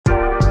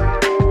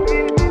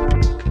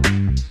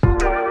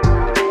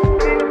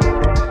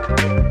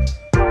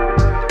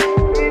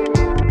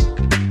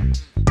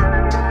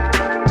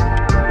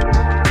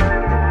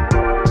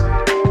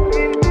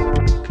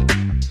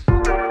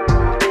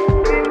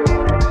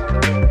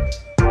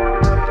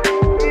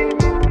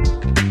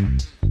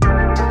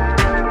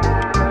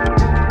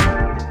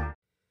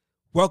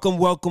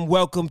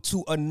Welcome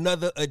to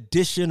another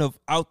edition of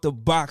Out the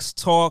Box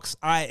Talks.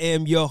 I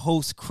am your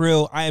host,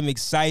 Krill. I am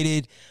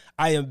excited.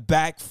 I am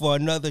back for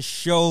another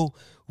show.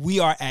 We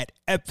are at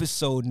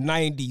episode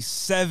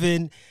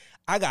 97.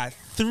 I got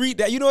three.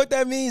 You know what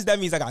that means? That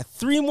means I got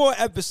three more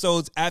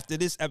episodes after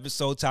this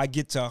episode till I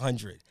get to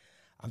 100.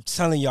 I'm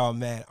telling y'all,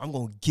 man, I'm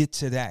going to get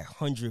to that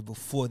 100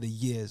 before the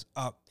year's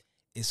up.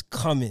 It's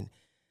coming.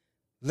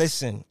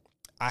 Listen,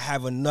 I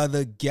have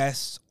another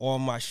guest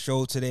on my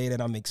show today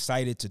that I'm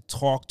excited to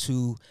talk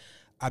to.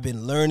 I've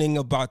been learning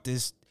about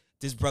this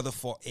brother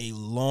for a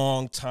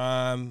long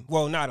time.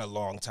 Well, not a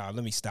long time.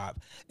 Let me stop.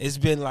 It's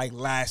been like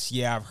last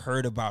year I've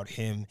heard about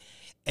him.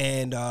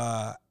 And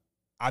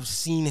I've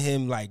seen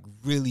him like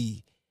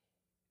really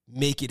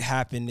make it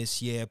happen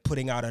this year,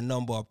 putting out a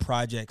number of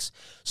projects.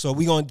 So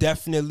we're going to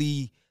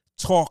definitely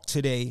talk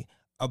today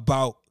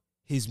about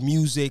his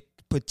music,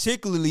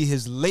 particularly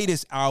his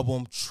latest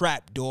album,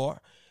 Trapdoor,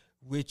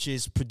 which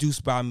is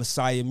produced by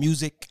Messiah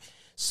Music.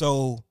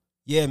 So,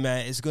 yeah,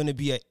 man, it's going to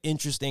be an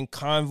interesting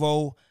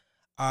convo.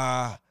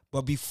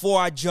 But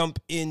before I jump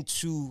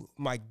into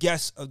my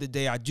guest of the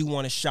day, I do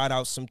want to shout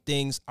out some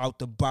things out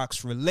the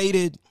box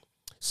related.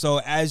 So,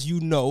 as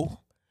you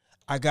know,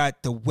 I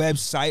got the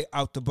website,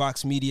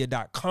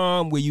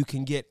 outtheboxmedia.com, where you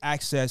can get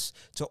access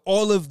to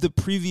all of the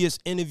previous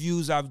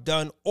interviews I've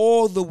done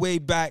all the way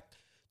back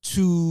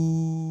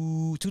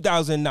to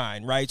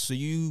 2009, right? So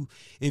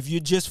if you're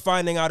just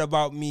finding out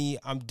about me,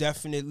 I'm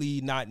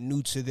definitely not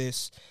new to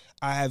this.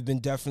 I have been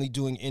definitely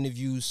doing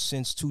interviews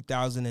since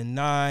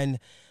 2009.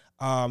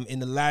 In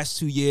the last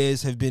 2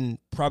 years have been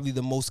probably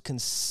the most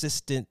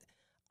consistent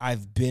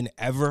I've been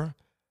ever,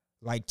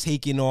 like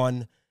taking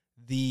on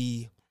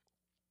the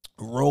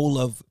role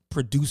of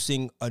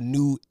producing a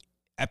new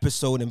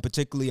episode and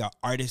particularly an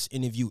artist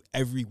interview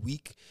every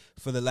week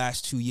for the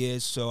last 2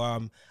 years. So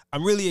I'm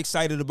really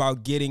excited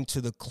about getting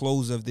to the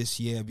close of this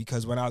year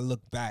because when I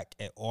look back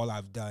at all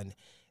I've done,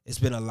 it's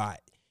been a lot,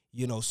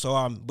 you know.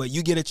 So but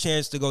you get a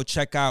chance to go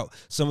check out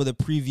some of the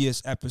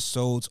previous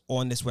episodes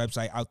on this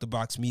website,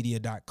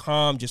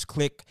 outtheboxmedia.com. Just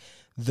click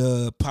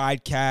the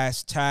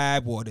podcast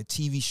tab or the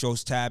TV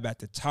shows tab at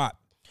the top.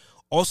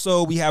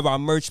 Also, we have our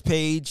merch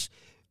page,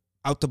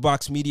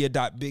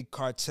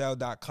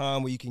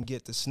 outtheboxmedia.bigcartel.com, where you can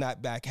get the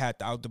snapback hat,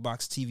 the Out the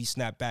Box TV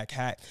snapback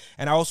hat.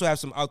 And I also have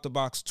some Out the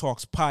Box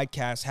Talks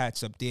podcast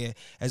hats up there,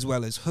 as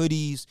well as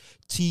hoodies,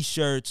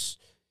 t-shirts,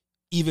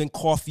 even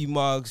coffee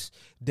mugs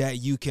that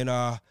you can,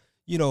 go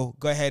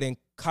ahead and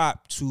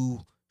cop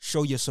to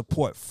show your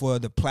support for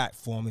the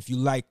platform if you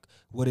like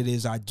what it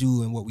is I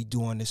do and what we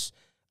do on this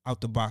Out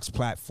the Box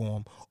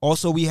platform.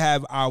 Also, we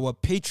have our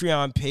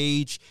Patreon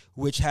page,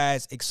 which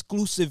has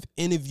exclusive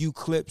interview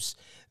clips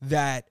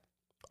that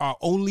are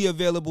only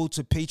available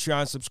to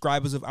Patreon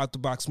subscribers of Out the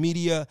Box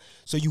Media.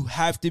 So you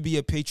have to be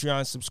a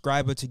Patreon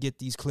subscriber to get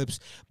these clips.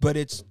 But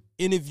it's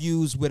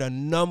interviews with a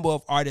number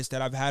of artists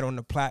that I've had on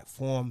the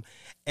platform.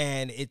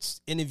 And it's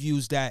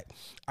interviews that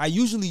I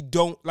usually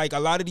don't, like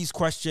a lot of these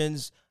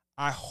questions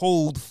I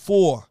hold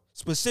for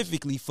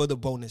specifically for the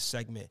bonus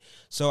segment.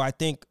 So I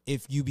think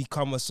if you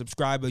become a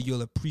subscriber,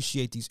 you'll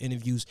appreciate these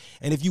interviews.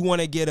 And if you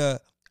want to get an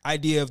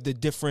idea of the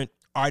different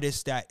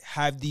artists that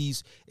have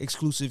these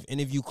exclusive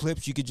interview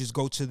clips, you could just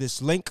go to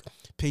this link,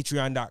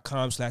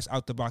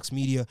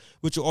 patreon.com/outtheboxmedia,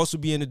 which will also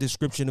be in the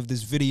description of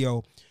this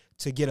video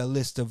to get a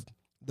list of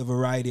the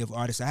variety of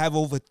artists. I have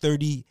over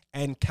 30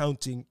 and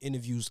counting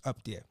interviews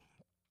up there.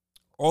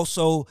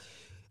 Also,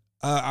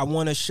 I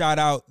want to shout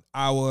out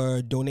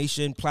our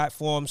donation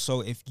platform.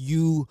 So if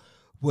you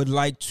would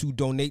like to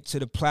donate to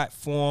the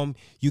platform,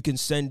 you can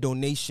send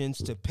donations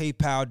to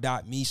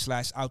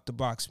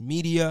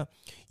paypal.me/outtheboxmedia.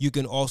 You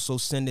can also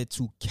send it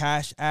to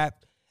Cash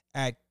App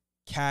at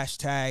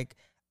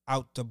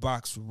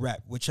 #OutTheBoxRep,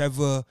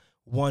 whichever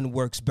one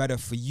works better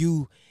for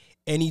you.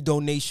 Any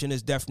donation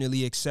is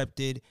definitely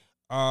accepted.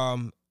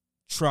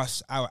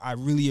 Trust, I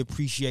really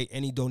appreciate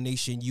any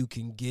donation you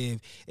can give.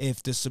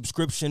 If the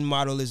subscription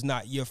model is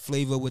not your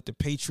flavor with the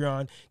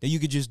Patreon, then you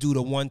could just do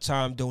the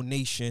one-time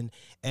donation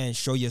and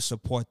show your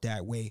support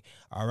that way.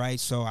 All right,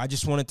 so I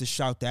just wanted to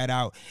shout that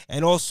out.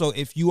 And also,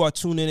 if you are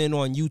tuning in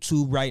on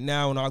YouTube right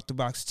now on Out the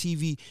Box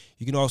TV,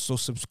 you can also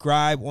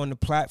subscribe on the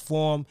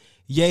platform.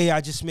 Yay, I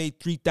just made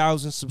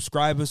 3,000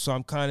 subscribers, so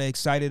I'm kind of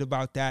excited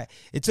about that.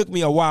 It took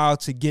me a while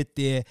to get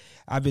there.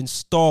 I've been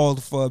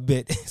stalled for a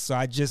bit, so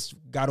I just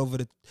got over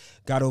that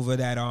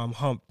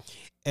hump.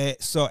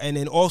 And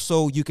then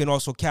also you can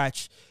also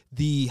catch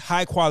the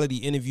high quality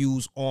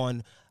interviews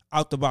on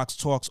Out the Box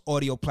Talks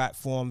audio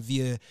platform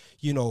via,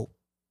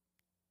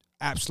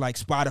 apps like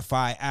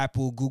Spotify,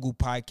 Apple, Google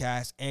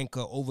Podcasts,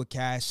 Anchor,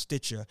 Overcast,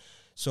 Stitcher.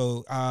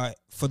 So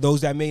for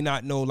those that may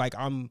not know,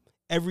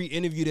 every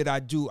interview that I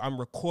do, I'm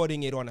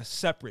recording it on a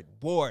separate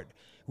board,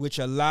 which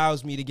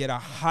allows me to get a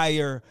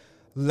higher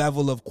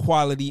level of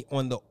quality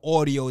on the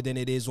audio than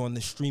it is on the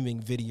streaming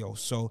video.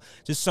 So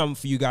just something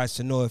for you guys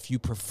to know if you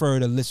prefer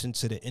to listen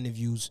to the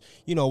interviews,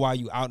 while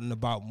you out and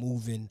about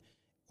moving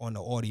on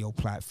the audio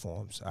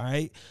platforms. All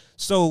right.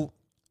 So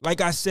like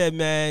I said,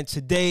 man,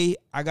 today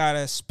I got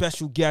a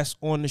special guest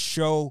on the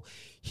show.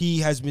 He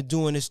has been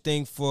doing this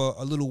thing for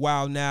a little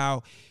while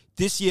now.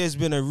 This year has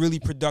been a really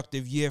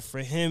productive year for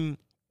him.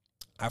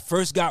 I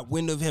first got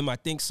wind of him, I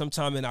think,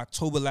 sometime in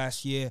October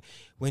last year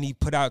when he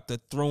put out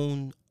the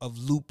Throne of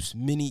Loops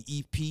mini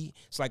EP.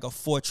 It's like a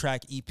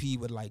 4-track EP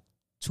with like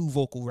 2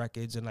 vocal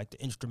records and like the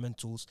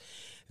instrumentals.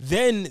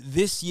 Then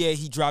this year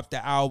he dropped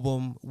the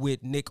album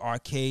with Nick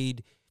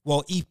Arcade,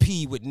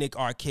 EP with Nick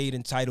Arcade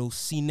entitled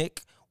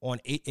Scenic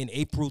in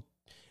April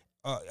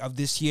of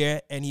this year.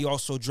 And he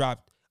also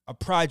dropped a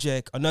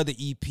project, another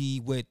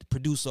EP with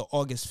producer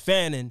August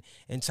Fannin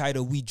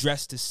entitled We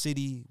Dress the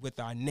City with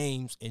Our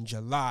Names in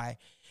July.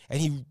 And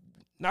he,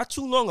 not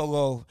too long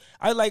ago,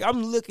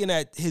 I'm looking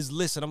at his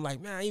list and I'm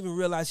like, man, I didn't even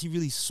realize he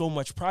released so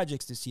much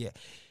projects this year.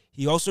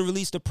 He also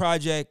released a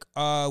project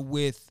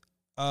with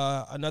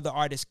another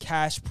artist,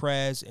 Cash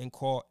Prez,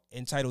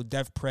 entitled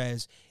Dev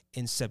Prez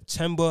in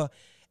September.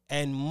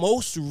 And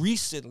most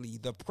recently,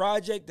 the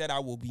project that I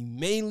will be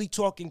mainly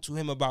talking to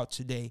him about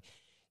today,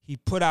 he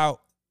put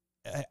out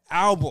an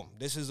album.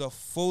 This is a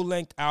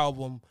full-length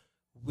album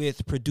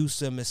with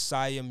producer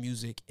Messiah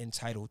Music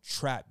entitled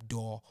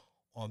Trapdoor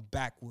on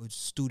Backwoods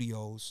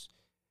Studios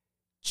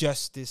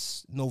just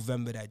this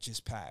November that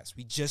just passed.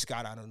 We just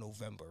got out of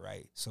November,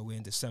 right? So we're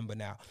in December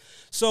now.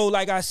 So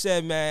like I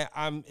said, man,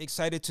 I'm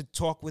excited to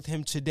talk with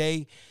him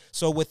today.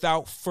 So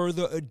without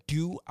further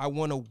ado, I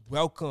want to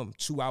welcome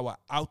to our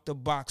Out the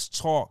Box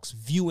Talks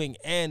viewing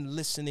and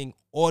listening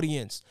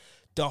audience,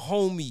 the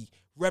homie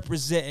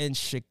representing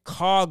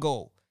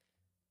Chicago,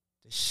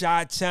 the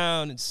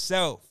Chi-Town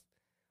itself.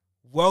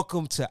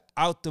 Welcome to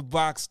Out the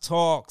Box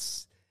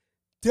Talks,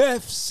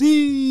 Def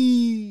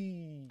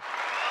C.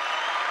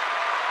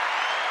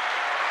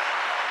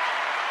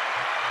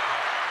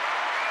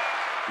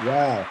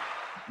 Wow.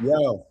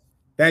 Yo,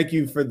 thank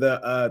you for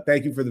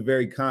the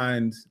very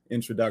kind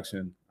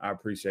introduction. I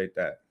appreciate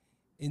that.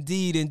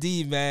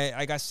 Indeed, man.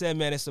 Like I said,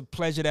 man, it's a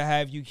pleasure to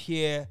have you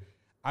here.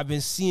 I've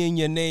been seeing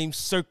your name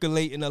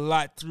circulating a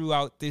lot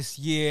throughout this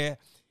year.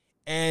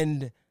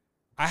 And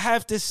I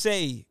have to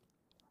say,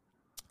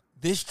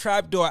 this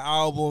Trapdoor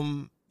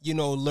album, you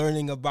know,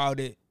 learning about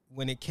it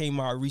when it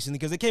came out recently,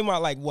 because it came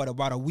out like, what,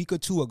 about a week or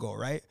two ago,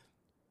 right?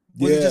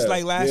 Was it just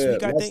like last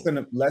week, I think?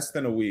 Less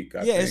than a week,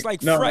 I think. It's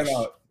like fresh.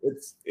 No.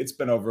 It's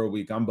been over a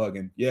week. I'm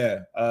bugging.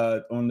 Yeah,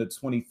 on the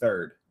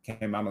 23rd.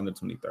 Came out on the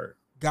 23rd.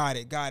 Got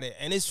it.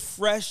 And it's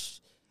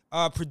fresh,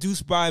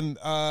 produced by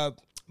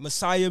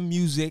Messiah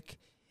Music,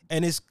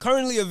 and it's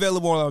currently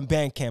available on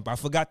Bandcamp. I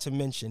forgot to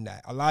mention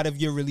that. A lot of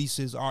your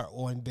releases are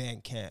on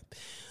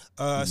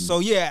Bandcamp. So,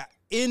 yeah,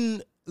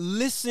 in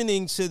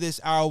listening to this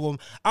album,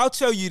 I'll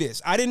tell you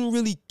this. I didn't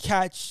really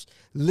catch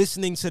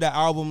listening to the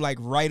album like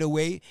right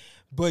away,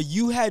 but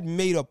you had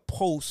made a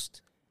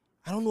post.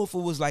 I don't know if it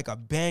was like a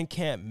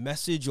Bandcamp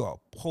message or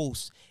a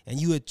post,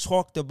 and you had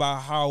talked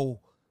about how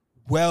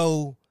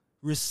well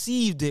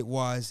received it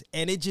was,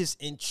 and it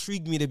just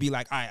intrigued me to be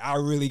like, all right, I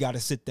really got to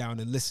sit down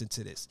and listen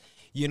to this,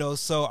 you know?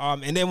 So,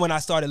 and then when I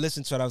started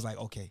listening to it, I was like,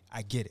 okay,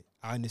 I get it.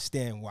 I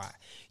understand why,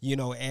 you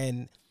know?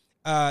 And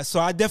so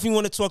I definitely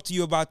want to talk to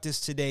you about this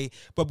today.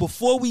 But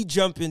before we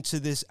jump into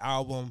this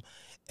album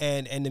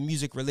and the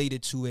music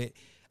related to it,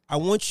 I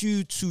want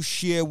you to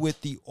share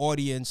with the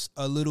audience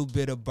a little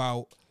bit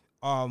about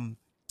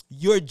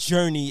your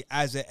journey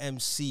as an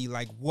MC.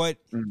 Like, what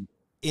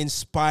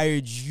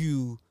inspired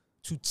you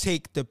to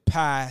take the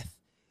path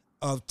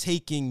of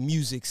taking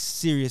music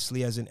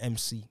seriously as an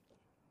MC?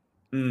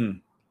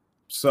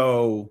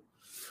 So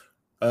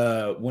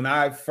when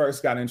I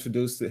first got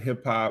introduced to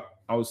hip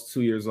hop, I was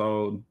 2 years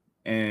old,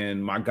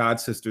 and my god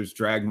sisters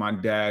dragged my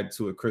dad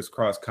to a Criss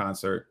Cross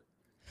concert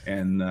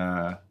and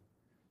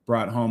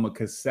brought home a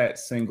cassette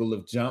single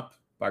of Jump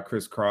by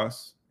Criss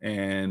Cross,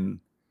 and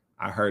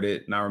I heard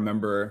it, and I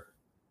remember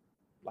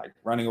like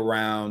running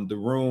around the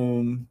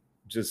room,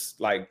 just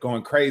like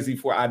going crazy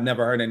for it. I'd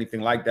never heard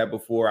anything like that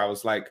before. I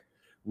was like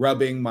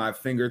rubbing my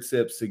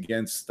fingertips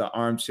against the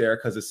armchair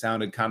because it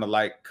sounded kind of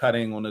like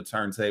cutting on the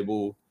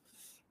turntable.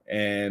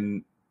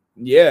 And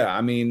yeah,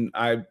 I mean,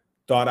 I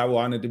thought I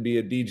wanted to be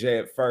a DJ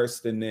at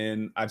first, and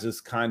then I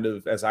just kind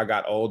of, as I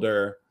got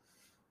older,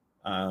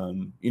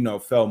 you know,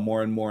 fell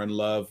more and more in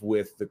love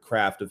with the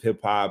craft of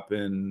hip hop.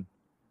 And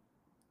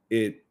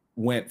it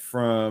went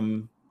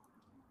from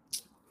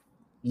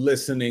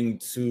listening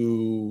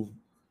to,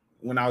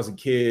 when I was a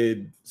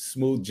kid,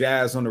 smooth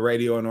jazz on the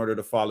radio in order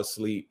to fall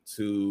asleep,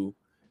 to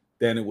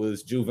then it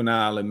was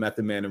Juvenile and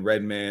Method Man and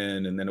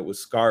Redman, and then it was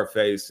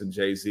Scarface and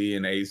Jay-Z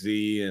and AZ,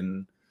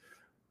 and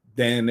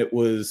then it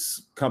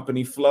was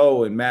Company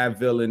Flow and Mad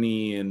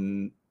Villainy,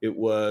 and it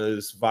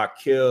was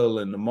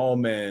Vakil and the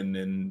Moment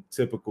and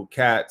Typical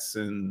Cats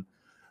and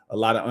a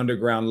lot of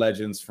underground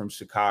legends from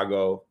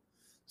Chicago.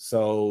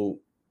 So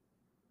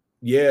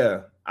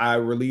yeah, I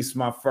released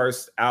my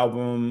first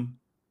album.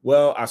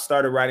 Well, I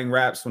started writing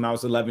raps when I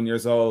was 11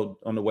 years old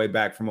on the way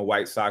back from a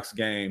White Sox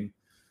game.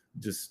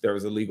 Just, there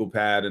was a legal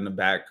pad in the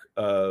back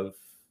of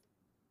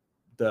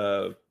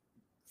the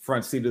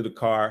front seat of the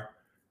car.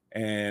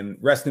 And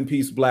rest in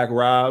peace, Black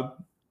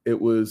Rob. it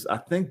was, I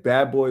think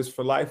Bad Boys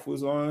for Life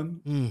was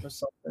on or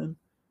something.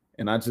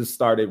 And I just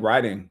started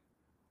writing.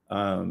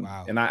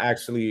 Wow. And I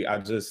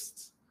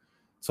just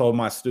told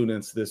my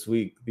students this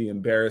week the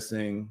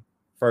embarrassing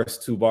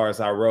first 2 bars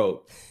I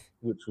wrote,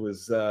 which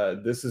was,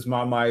 this is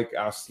my mic,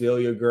 I'll steal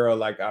your girl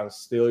like I'll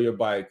steal your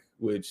bike,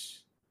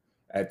 which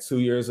at 2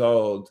 years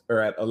old or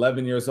at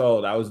 11 years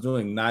old, I was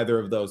doing neither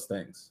of those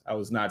things. I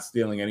was not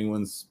stealing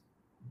anyone's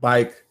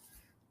bike,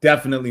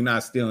 definitely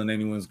not stealing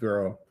anyone's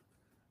girl.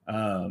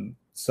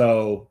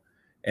 So,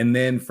 and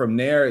then from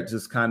there, it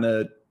just kind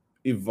of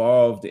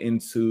evolved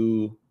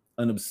into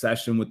an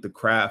obsession with the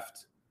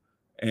craft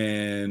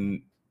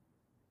and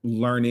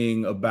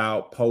learning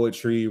about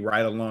poetry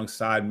right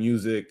alongside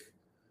music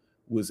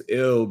was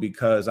ill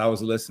because I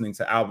was listening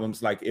to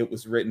albums like It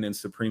Was Written in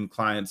Supreme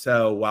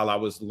Clientele while I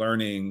was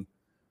learning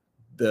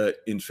the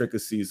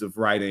intricacies of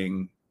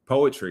writing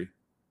poetry.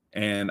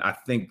 And I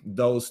think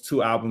those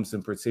 2 albums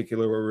in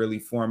particular were really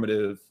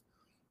formative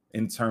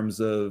in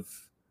terms of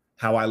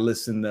how I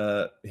listen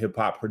to hip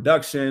hop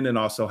production and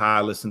also how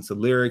I listen to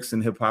lyrics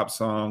in hip hop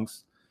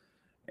songs.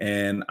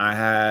 And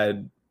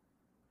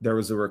there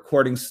was a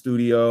recording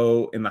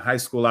studio in the high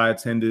school I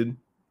attended,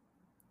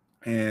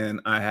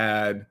 and I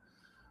had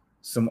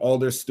some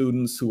older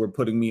students who were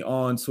putting me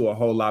on to a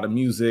whole lot of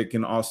music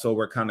and also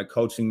were kind of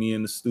coaching me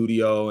in the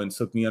studio and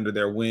took me under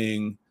their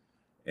wing.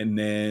 And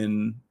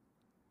then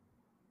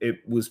it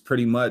was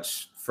pretty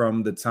much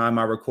from the time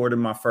I recorded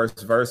my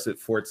first verse at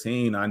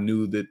 14, I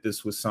knew that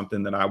this was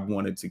something that I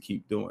wanted to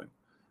keep doing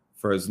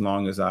for as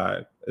long as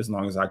I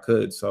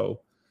could.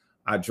 So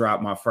I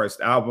dropped my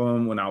first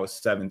album when I was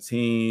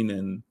 17,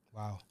 and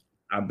wow,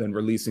 I've been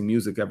releasing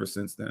music ever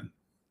since then.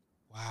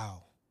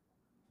 Wow.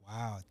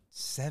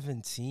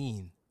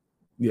 17.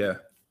 Yeah.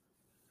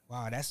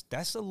 Wow,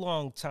 that's a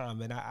long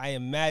time. And I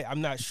am mad.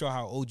 I'm not sure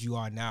how old you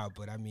are now,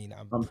 but I mean,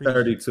 I'm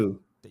 32.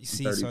 You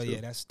see, 32. so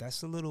yeah,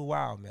 that's a little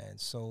wild, man.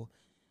 So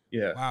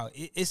yeah, wow,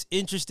 it's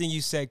interesting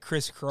you said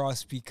Kris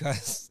Kross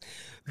because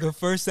the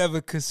first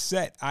ever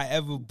cassette I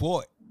ever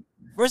bought,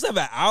 first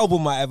ever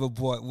album I ever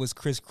bought was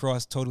Kris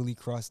Kross, Totally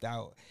Crossed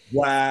Out.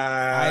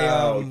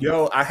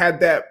 Wow, I had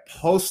that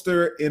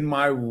poster in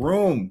my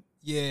room.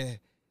 Yeah,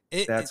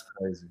 that's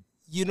crazy.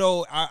 You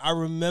know, I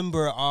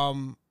remember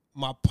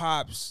my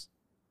pops.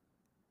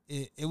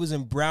 It was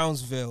in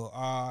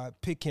Brownsville,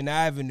 Pitkin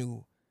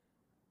Avenue.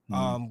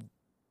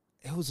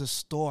 It was a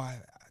store. I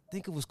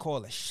think it was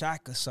called a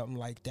Shack or something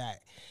like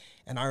that.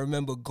 And I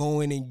remember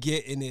going and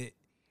getting it.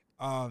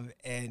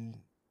 And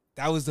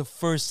that was the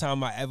first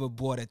time I ever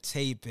bought a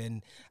tape.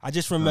 And I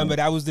just remember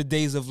that was the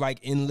days of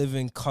like In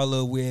Living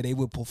Color where they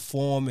would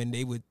perform and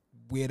they would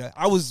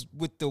I was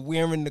with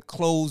wearing the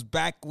clothes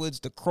backwards,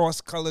 the cross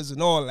colors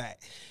and all that,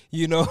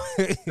 you know.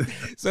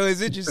 So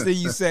it's interesting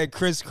you said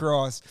Kris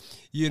Kross,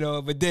 you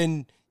know, but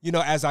then, you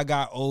know, as I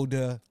got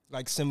older,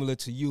 like similar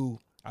to you,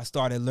 I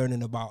started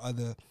learning about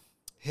other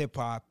hip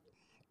hop.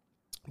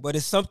 But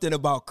it's something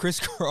about Kris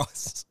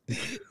Kross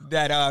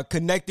that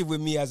connected with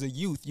me as a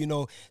youth, you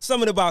know,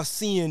 something about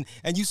seeing,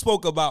 and you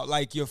spoke about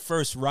like your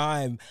first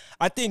rhyme.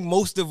 I think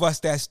most of us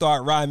that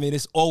start rhyming,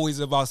 it's always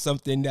about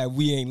something that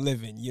we ain't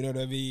living, you know what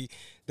I mean?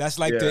 That's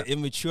like the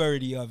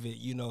immaturity of it,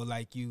 you know,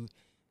 like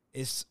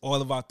it's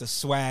all about the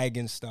swag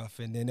and stuff.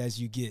 And then as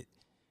you get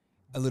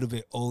a little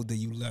bit older,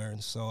 you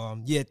learn.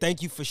 So, yeah,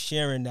 thank you for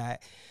sharing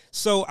that.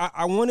 So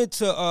I wanted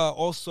to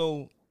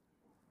also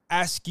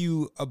ask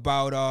you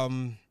about,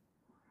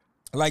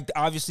 like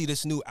obviously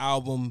this new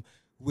album,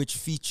 which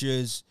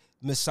features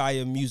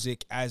Messiah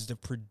Music as the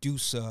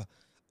producer.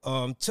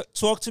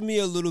 Talk to me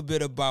a little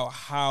bit about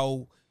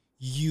how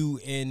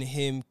you and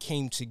him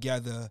came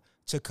together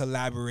to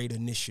collaborate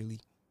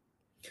initially.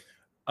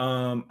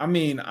 I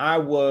mean, I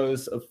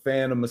was a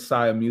fan of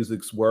Messiah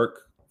Music's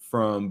work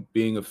from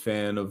being a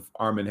fan of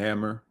Armand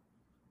Hammer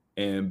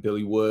and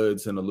Billy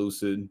Woods and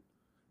Elucid.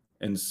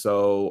 And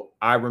so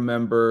I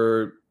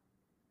remember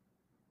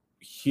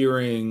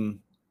hearing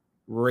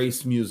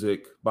Race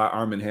Music by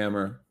Armand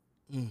Hammer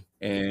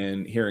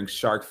and hearing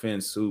Shark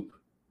Fin Soup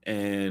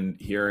and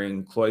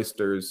hearing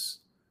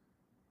Cloisters.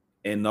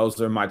 And those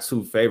are my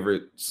 2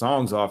 favorite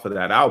songs off of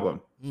that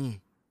album.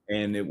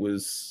 And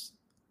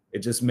it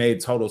just made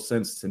total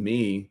sense to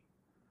me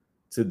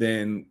to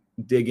then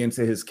dig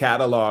into his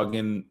catalog.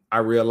 And I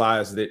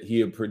realized that he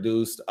had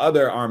produced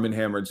other Armand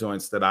Hammer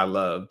joints that I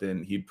loved.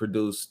 And he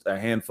produced a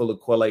handful of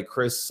Quelle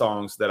Chris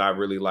songs that I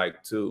really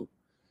liked too.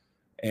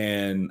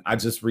 And I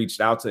just reached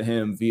out to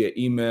him via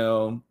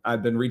email.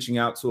 I've been reaching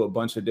out to a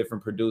bunch of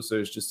different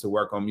producers just to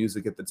work on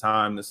music at the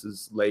time. This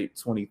is late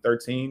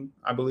 2013,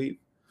 I believe.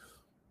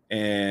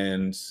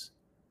 And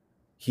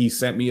he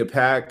sent me a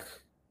pack.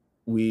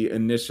 We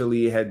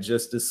initially had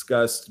just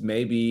discussed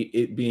maybe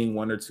it being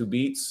 1 or 2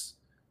 beats,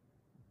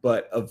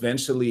 but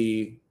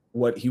eventually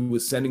what he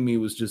was sending me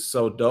was just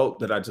so dope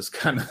that I just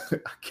kind of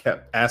I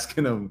kept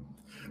asking him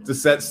to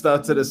set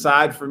stuff to the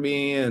side for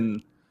me.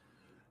 And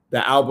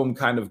the album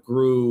kind of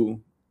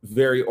grew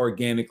very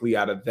organically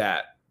out of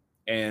that.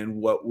 And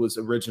what was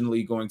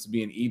originally going to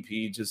be an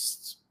EP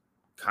just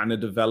kind of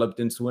developed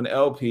into an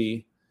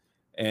LP.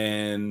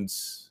 And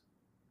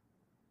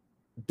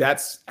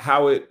that's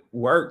how it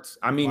worked.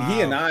 I mean,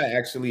 he and I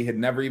actually had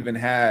never even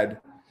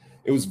had,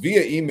 it was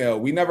via email.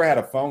 We never had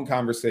a phone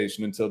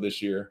conversation until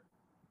this year.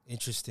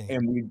 Interesting.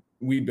 And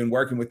we'd been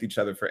working with each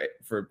other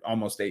for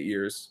almost 8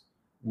 years.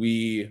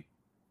 We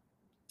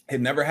had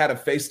never had a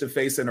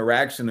face-to-face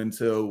interaction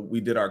until we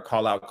did our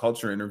Call Out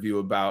Culture interview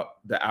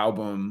about the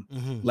album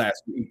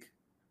last week.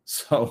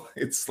 So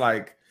it's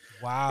like,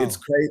 wow, it's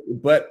crazy.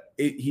 But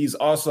he's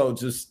also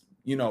just,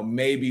 you know,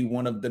 maybe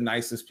one of the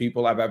nicest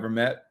people I've ever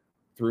met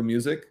through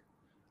music.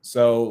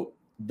 So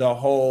the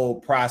whole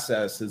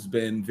process has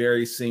been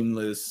very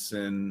seamless,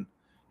 and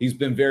he's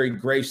been very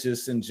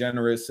gracious and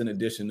generous in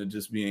addition to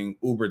just being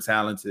uber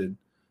talented.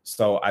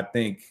 So I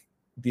think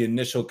the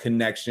initial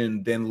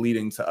connection then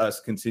leading to us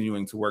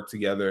continuing to work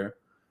together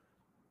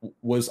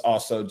was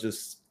also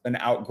just an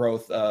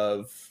outgrowth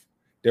of,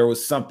 there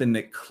was something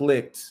that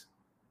clicked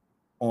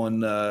on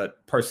the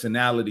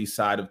personality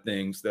side of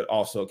things that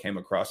also came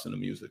across in the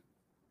music.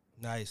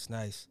 Nice.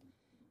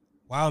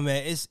 Wow,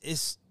 man.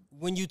 It's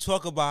when you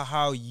talk about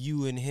how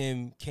you and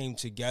him came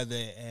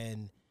together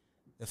and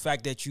the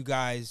fact that you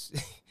guys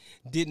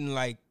didn't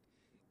like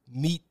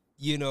meet,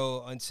 you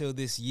know, until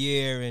this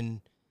year,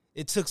 and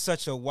it took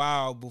such a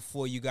while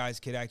before you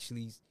guys could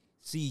actually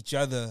see each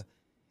other.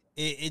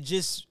 It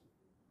just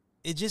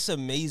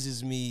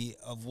amazes me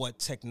of what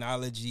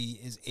technology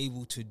is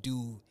able to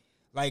do.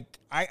 Like,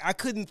 I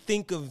couldn't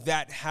think of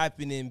that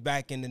happening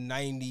back in the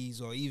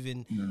 90s or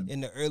even in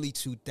the early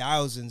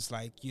 2000s.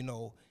 Like, you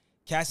know,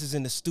 Cass is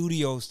in the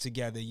studios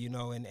together, you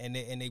know, and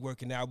they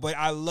working out. But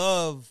I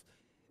love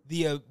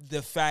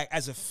the fact,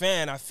 as a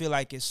fan, I feel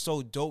like it's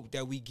so dope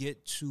that we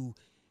get to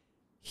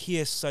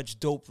hear such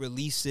dope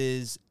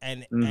releases,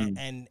 and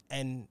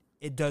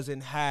it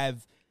doesn't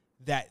have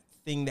that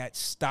thing that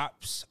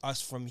stops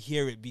us from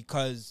hearing it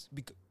because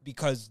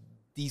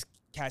these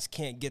cats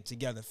can't get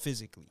together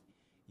physically.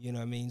 You know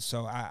what I mean?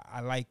 So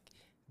I like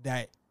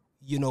that,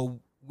 you know,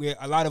 where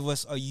a lot of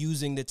us are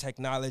using the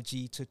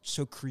technology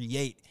to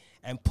create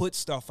and put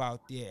stuff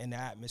out there in the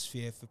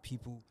atmosphere for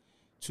people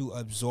to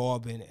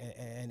absorb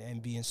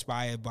and be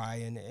inspired by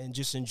and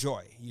just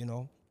enjoy, you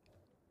know?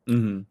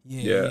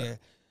 Yeah.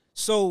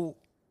 So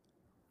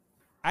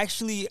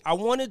actually, I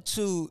wanted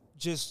to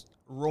just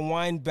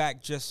rewind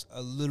back just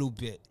a little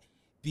bit,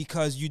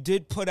 because you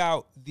did put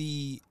out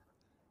the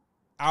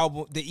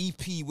album, the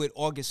EP with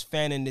August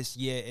Fannin this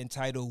year,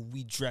 entitled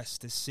 "We Dress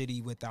the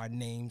City with Our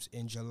Names"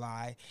 in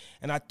July,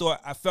 and I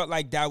felt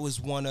like that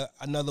was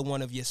another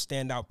one of your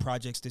standout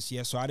projects this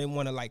year, so I didn't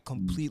want to like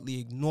completely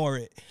ignore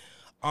it.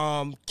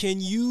 Can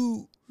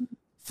you,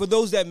 for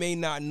those that may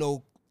not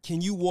know,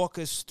 can you walk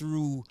us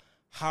through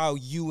how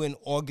you and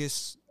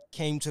August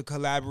came to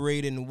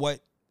collaborate and what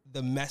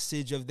the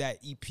message of that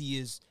EP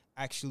is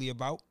actually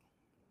about?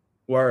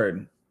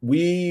 Word.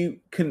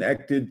 We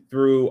connected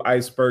through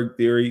Iceberg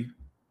Theory,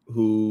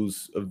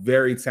 who's a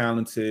very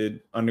talented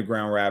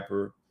underground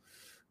rapper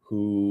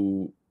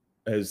who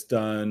has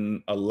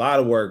done a lot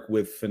of work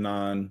with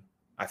Fanon.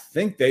 I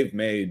think they've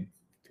made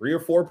 3 or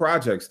 4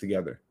 projects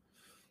together.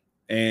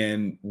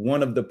 And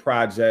one of the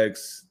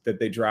projects that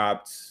they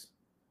dropped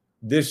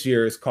this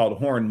year is called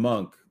Horn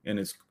Monk, and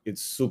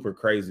it's super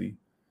crazy.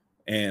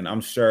 And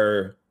I'm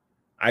sure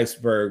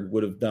Iceberg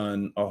would have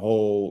done a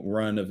whole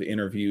run of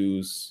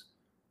interviews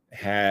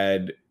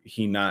had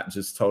he not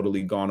just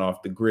totally gone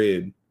off the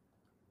grid.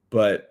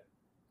 But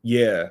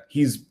yeah,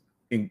 he's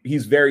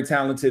very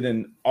talented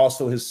and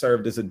also has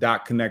served as a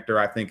dot connector,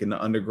 I think, in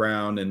the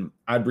underground. And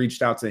I'd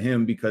reached out to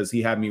him because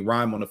he had me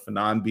rhyme on a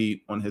Fanon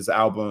beat on his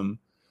album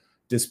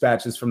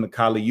Dispatches from the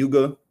Kali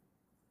Yuga.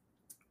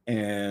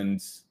 And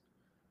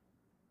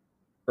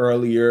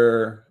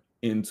earlier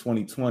in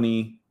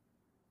 2020,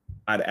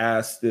 I'd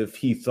asked if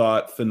he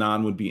thought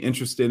Fanon would be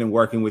interested in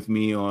working with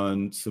me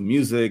on some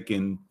music,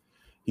 and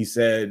he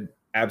said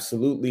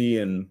absolutely,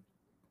 and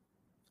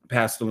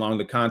passed along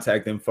the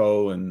contact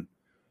info. And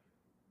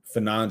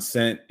Fanon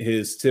sent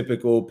his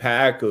typical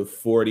pack of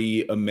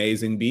 40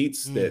 amazing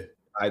beats that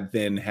I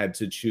then had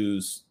to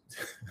choose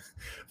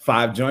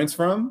 5 joints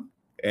from,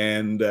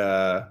 and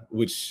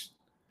which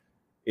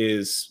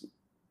is,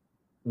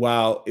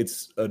 while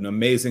it's an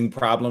amazing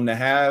problem to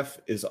have,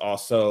 is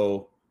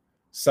also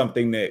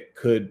something that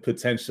could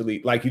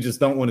potentially, like, you just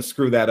don't want to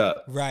screw that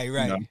up. Right.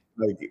 You know?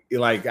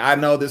 Like I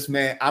know this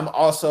man. I'm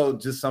also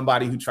just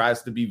somebody who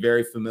tries to be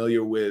very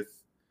familiar with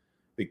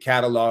the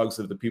catalogs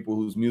of the people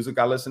whose music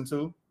I listen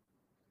to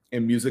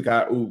and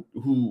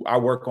who I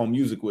work on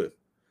music with.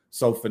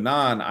 So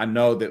Fanon, I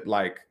know that,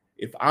 like,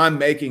 if I'm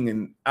making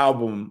an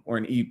album or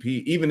an EP,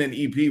 even an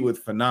EP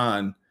with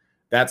Fanon,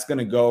 that's going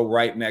to go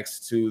right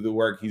next to the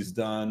work he's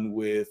done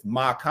with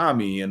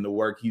Makami and the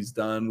work he's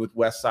done with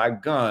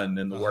Westside Gunn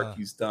and the work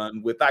he's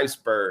done with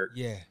Iceberg.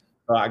 Yeah.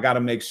 I got to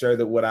make sure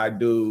that what I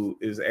do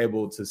is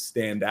able to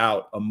stand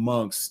out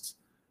amongst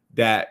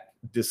that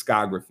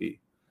discography.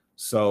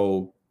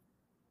 So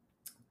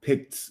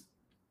picked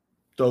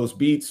those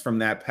beats from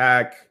that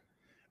pack,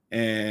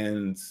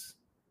 and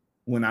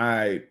when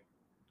I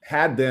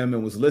had them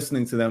and was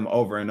listening to them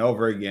over and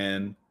over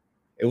again,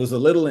 it was a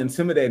little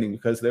intimidating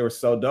because they were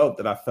so dope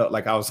that I felt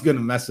like I was going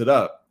to mess it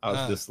up. I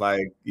was just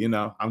like, you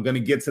know, I'm going to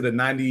get to the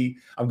 90,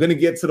 I'm going to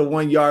get to the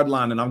 1 yard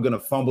line and I'm going to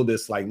fumble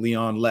this like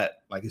Leon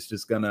Lett. Like it's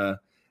just gonna,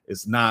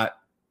 it's not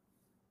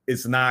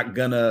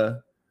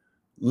gonna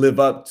live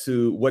up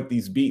to what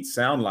these beats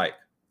sound like.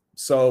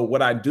 So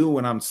what I do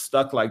when I'm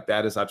stuck like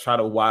that is I try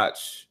to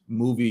watch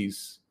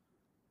movies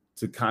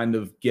to kind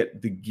of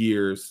get the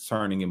gears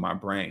turning in my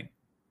brain.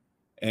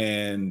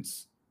 And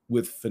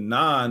with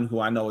Fanon,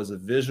 who I know is a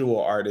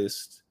visual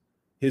artist,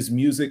 his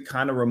music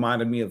kind of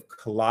reminded me of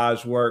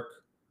collage work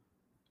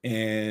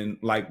and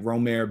like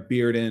Romare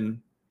Bearden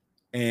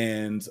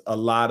and a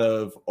lot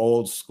of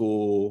old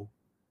school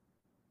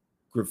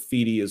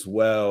graffiti as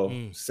well,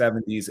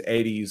 70s,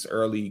 80s,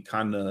 early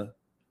kind of,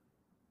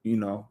 you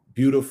know,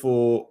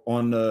 beautiful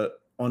on the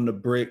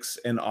bricks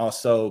and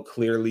also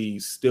clearly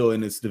still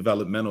in its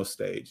developmental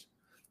stage.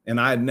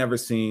 And I had never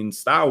seen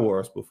Style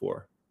Wars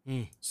before.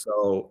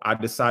 So I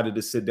decided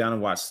to sit down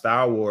and watch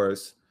Style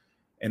Wars.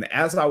 And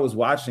as I was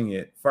watching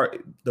it,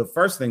 the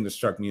first thing that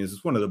struck me is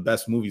it's one of the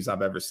best movies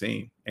I've ever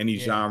seen. Any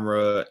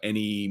genre,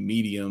 any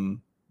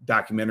medium,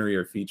 documentary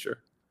or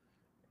feature.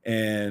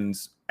 And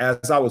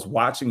as I was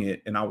watching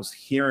it and I was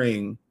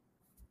hearing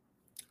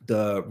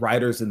the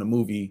writers in the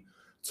movie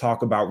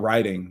talk about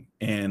writing,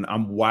 and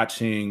I'm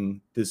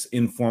watching this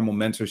informal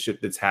mentorship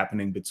that's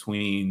happening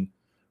between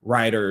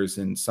writers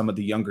and some of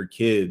the younger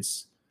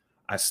kids,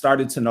 I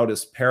started to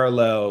notice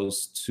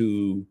parallels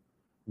to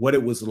what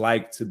it was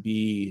like to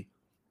be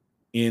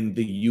in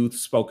the youth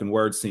spoken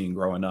word scene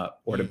growing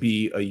up, or to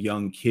be a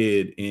young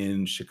kid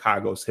in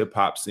Chicago's hip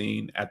hop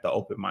scene at the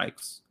open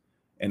mics,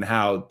 and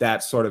how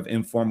that sort of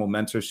informal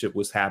mentorship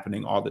was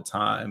happening all the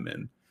time,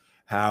 and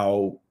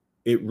how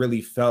it really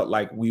felt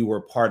like we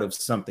were part of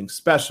something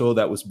special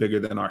that was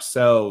bigger than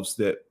ourselves,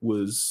 that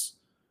was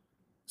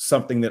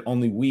something that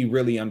only we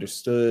really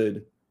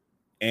understood.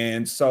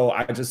 And so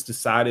I just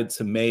decided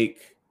to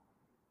make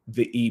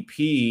the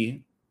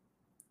EP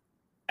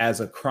as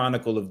a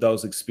chronicle of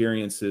those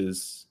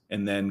experiences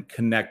and then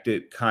connect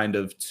it kind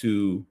of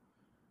to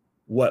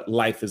what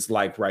life is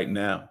like right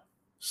now.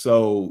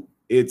 So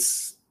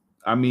it's,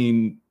 I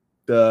mean,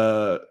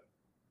 the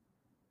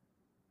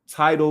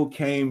title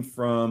came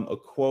from a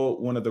quote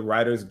one of the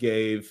writers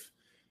gave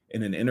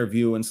in an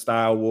interview in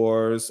Style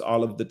Wars.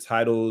 All of the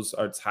titles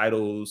are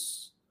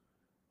titles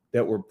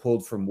that were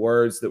pulled from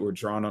words that were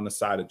drawn on the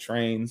side of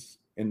trains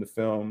in the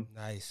film.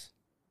 Nice.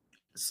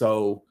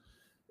 So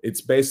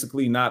it's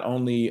basically not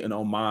only an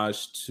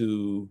homage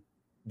to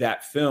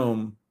that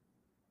film,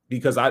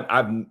 because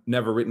I've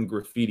never written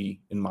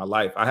graffiti in my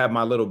life. I have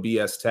my little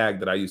BS tag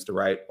that I used to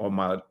write on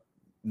my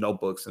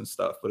notebooks and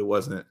stuff, but it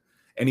wasn't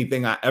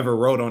anything I ever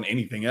wrote on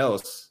anything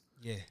else.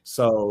 Yeah.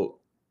 So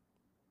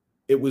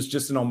it was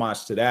just an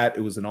homage to that.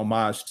 It was an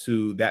homage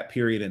to that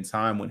period in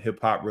time when hip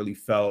hop really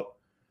felt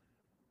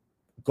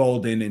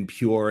golden and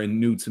pure and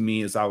new to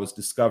me as I was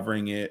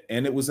discovering it.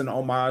 And it was an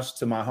homage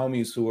to my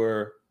homies who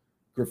were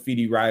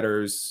graffiti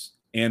writers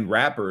and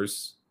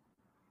rappers.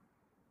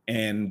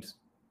 And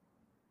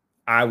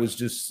I was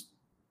just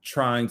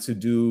trying to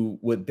do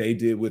what they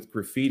did with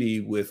graffiti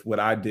with what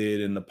I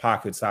did in the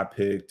pockets I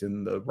picked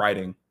and the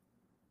writing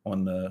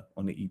on the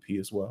EP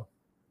as well.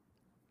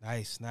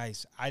 Nice.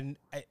 I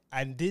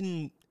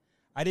didn't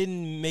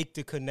make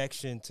the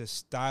connection to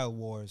Style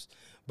Wars,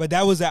 but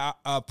that was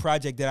a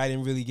project that I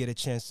didn't really get a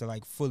chance to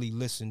like fully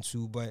listen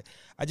to, but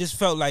I just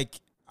felt like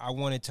I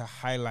wanted to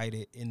highlight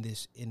it in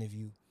this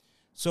interview.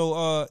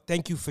 So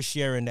thank you for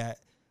sharing that.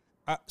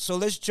 So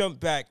let's jump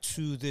back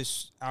to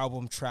this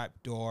album,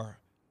 Trapdoor.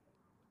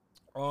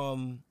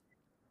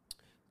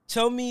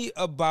 Tell me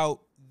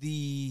about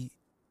the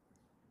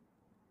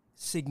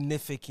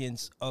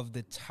significance of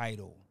the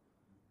title.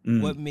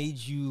 What made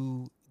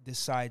you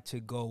decide to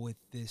go with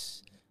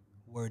this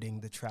wording,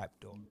 the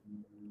Trapdoor?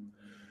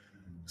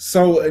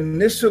 So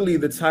initially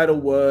the title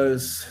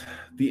was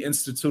The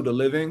Institute of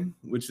Living,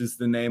 which is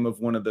the name of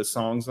one of the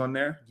songs on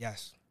there.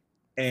 Yes.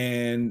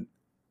 And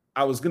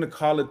I was going to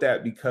call it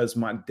that because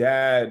my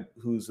dad,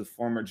 who's a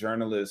former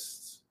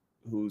journalist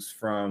who's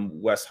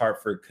from West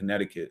Hartford,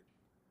 Connecticut,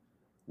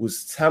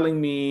 was telling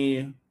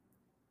me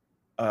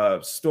a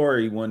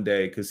story one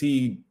day, because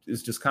he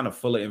is just kind of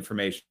full of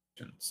information.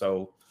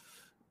 So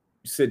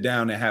you sit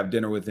down and have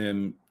dinner with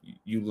him,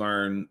 you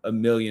learn a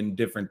million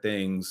different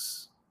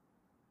things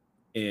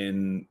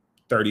in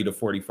 30 to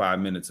 45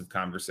 minutes of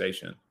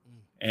conversation.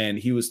 And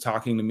he was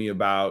talking to me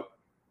about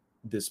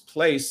this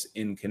place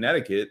in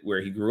Connecticut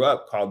where he grew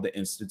up called the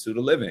Institute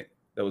of Living.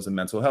 That was a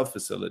mental health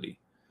facility.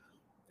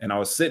 And I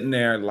was sitting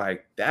there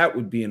like, that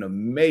would be an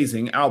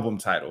amazing album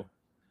title.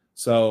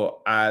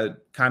 So I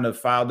kind of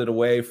filed it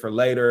away for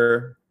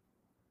later.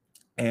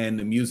 And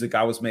the music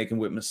I was making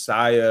with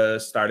Messiah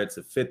started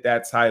to fit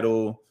that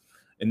title.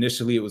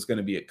 Initially, it was going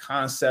to be a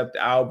concept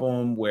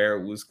album where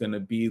it was going to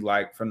be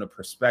like from the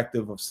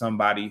perspective of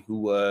somebody who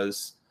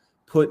was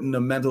put in a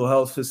mental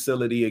health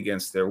facility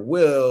against their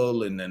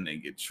will, and then they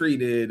get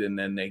treated, and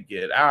then they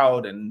get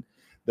out. And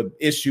the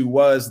issue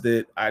was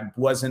that I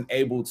wasn't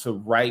able to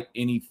write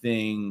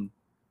anything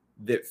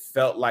that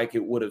felt like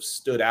it would have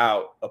stood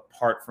out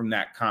apart from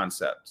that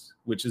concept,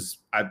 which is,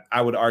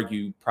 I would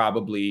argue,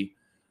 probably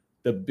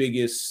the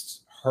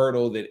biggest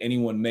hurdle that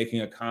anyone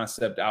making a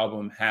concept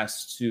album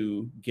has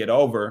to get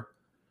over,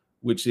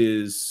 which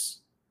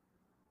is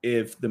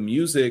if the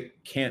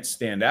music can't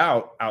stand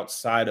out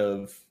outside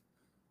of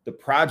the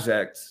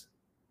project,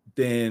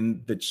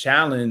 then the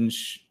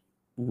challenge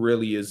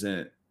really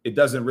isn't, it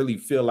doesn't really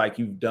feel like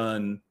you've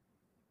done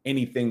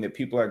anything that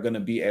people are going to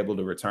be able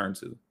to return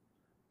to.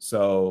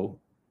 So,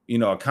 you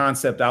know, a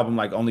concept album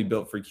like Only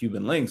Built for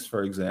Cuban Links,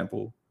 for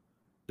example,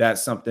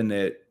 that's something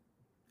that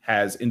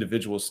has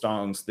individual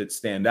songs that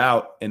stand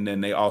out, and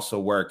then they also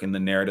work in the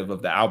narrative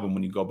of the album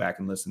when you go back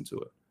and listen to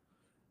it.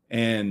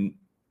 And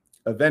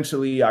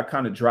eventually I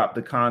kind of dropped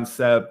the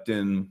concept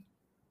and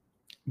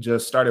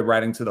just started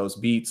writing to those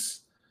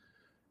beats.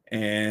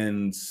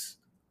 And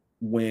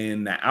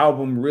when the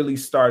album really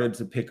started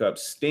to pick up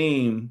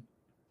steam,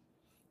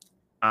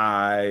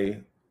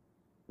 I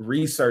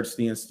researched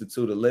the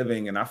Institute of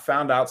Living, and I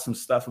found out some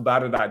stuff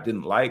about it I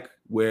didn't like,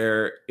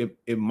 where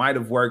it might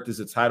have worked as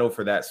a title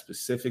for that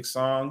specific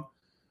song,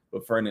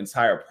 but for an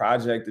entire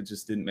project, it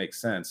just didn't make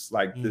sense.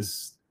 Like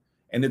this,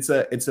 and it's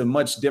a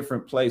much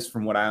different place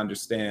from what I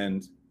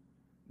understand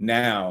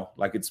now.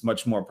 Like, it's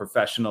much more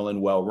professional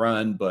and well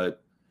run,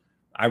 but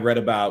I read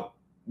about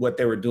what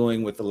they were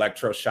doing with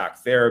electroshock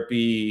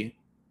therapy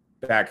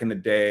back in the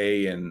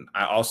day. And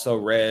I also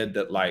read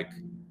that, like,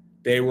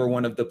 they were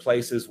one of the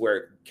places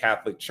where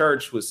Catholic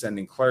Church was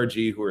sending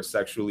clergy who were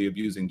sexually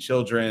abusing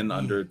children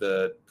under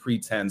the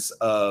pretense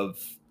of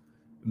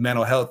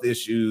mental health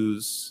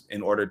issues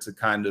in order to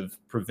kind of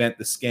prevent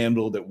the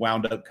scandal that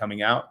wound up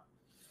coming out.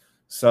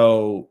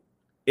 So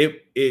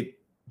it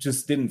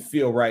just didn't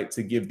feel right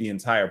to give the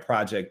entire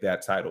project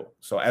that title.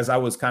 So as I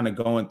was kind of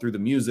going through the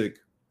music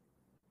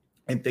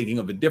and thinking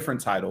of a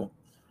different title,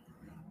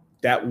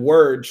 that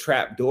word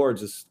trapdoor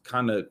just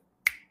kind of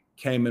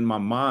came in my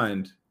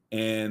mind.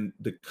 And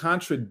the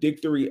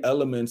contradictory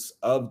elements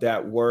of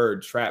that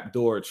word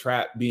trapdoor,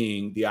 trap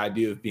being the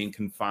idea of being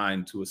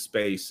confined to a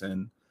space,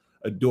 and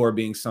a door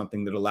being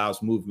something that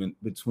allows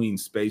movement between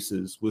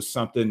spaces, was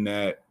something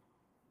that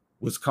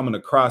was coming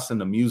across in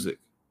the music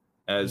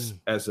as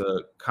a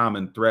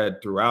common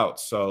thread throughout.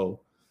 So,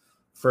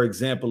 for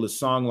example, a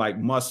song like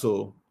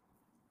Muscle,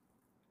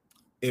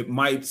 it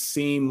might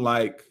seem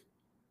like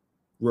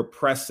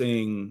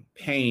repressing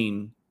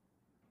pain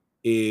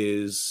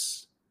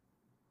is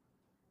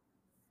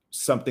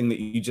something that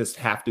you just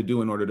have to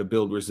do in order to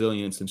build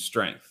resilience and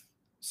strength.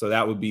 So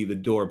that would be the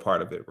door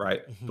part of it,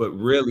 right? But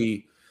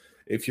really,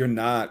 if you're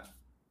not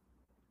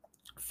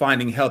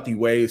finding healthy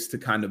ways to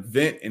kind of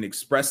vent and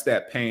express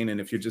that pain, and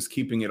if you're just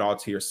keeping it all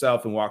to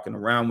yourself and walking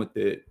around with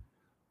it,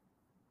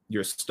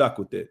 you're stuck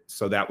with it.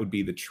 So that would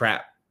be the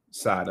trap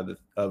side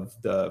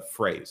of the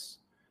phrase.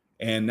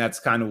 And that's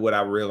kind of what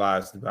I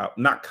realized about,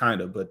 not kind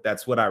of, but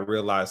that's what I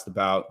realized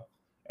about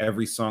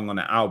every song on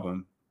the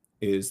album,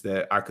 is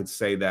that I could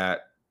say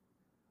that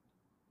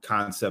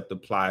concept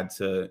applied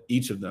to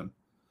each of them.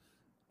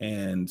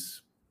 And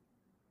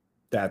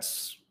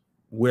that's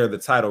where the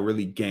title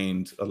really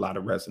gained a lot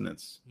of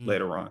resonance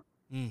later on.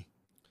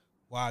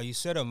 Wow, you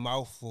said a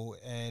mouthful,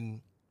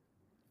 and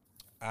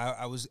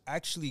I was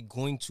actually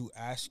going to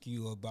ask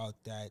you about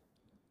that,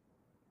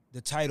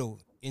 the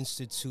title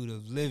Institute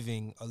of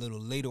Living, a little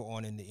later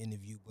on in the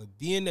interview. But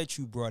being that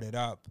you brought it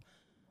up,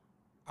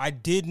 I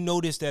did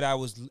notice that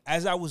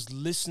as I was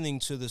listening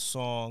to the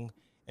song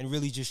and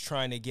really just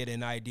trying to get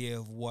an idea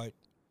of what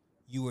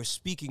you were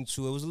speaking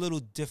to, it was a little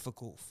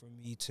difficult for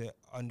me to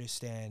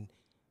understand,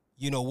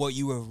 you know, what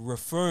you were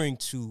referring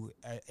to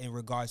in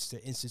regards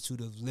to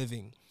Institute of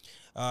Living.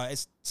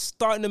 It's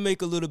starting to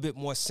make a little bit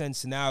more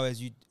sense now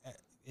as you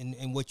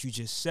in what you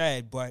just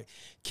said, but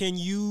can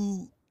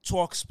you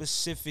talk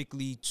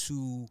specifically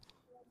to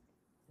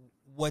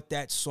what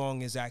that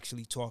song is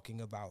actually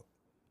talking about?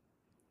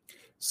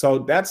 So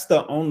that's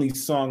the only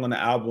song on the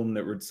album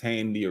that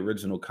retained the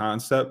original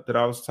concept that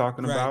I was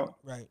talking about,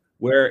 right?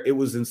 Where it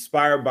was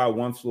inspired by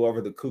One Flew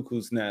Over the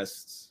Cuckoo's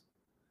Nest,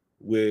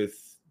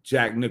 with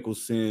Jack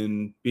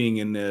Nicholson being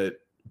in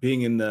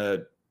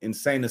the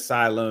insane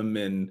asylum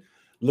and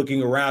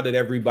looking around at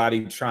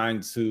everybody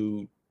trying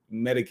to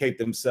medicate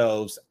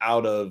themselves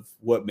out of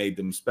what made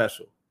them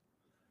special.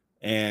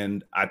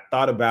 And I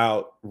thought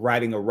about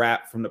writing a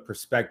rap from the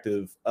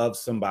perspective of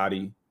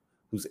somebody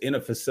who's in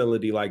a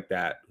facility like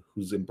that,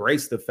 who's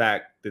embraced the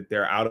fact that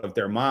they're out of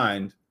their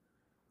mind,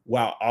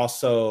 while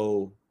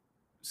also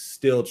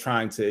still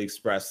trying to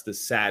express the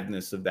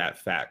sadness of that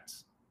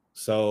fact.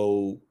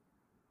 So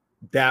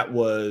that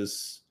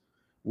was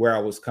where I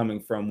was coming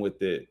from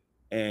with it.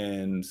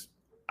 And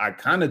I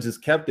kind of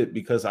just kept it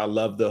because I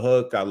love the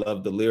hook. I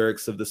love the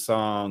lyrics of the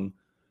song.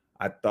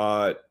 I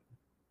thought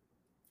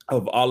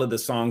of all of the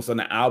songs on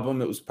the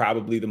album, it was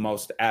probably the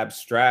most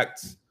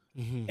abstract.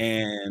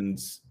 And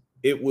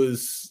it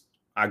was,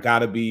 I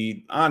gotta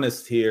be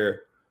honest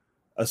here,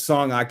 a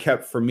song I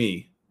kept for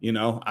me. You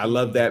know, I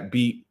love that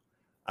beat.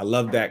 I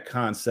love that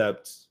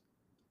concept.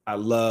 I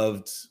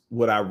loved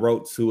what I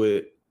wrote to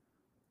it.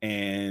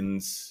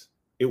 And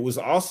it was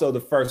also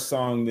the first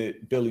song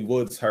that Billy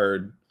Woods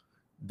heard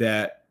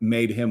that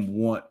made him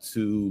want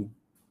to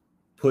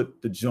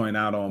put the joint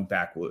out on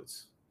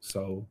Backwoods.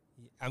 So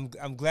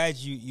I'm glad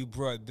you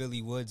brought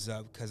Billy Woods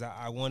up, because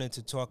I wanted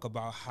to talk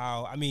about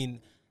how, I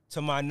mean,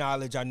 to my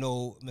knowledge, I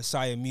know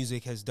Messiah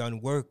Music has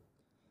done work,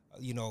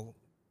 you know,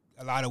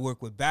 a lot of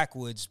work with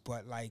Backwoods,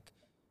 but like,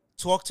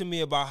 talk to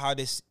me about how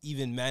this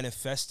even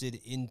manifested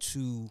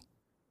into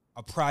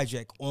a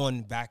project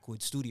on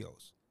Backwoods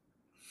Studios.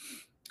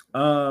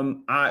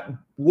 I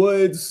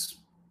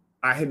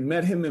had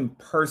met him in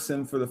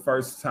person for the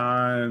first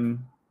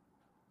time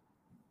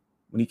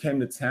when he came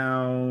to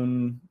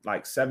town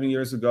like 7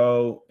 years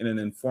ago in an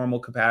informal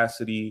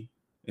capacity.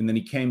 And then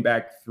he came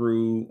back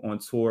through on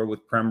tour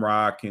with Prem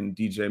Rock and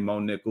DJ Mo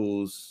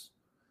Nichols.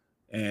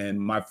 And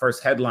my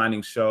first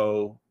headlining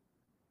show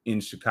in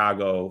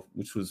Chicago,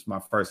 which was my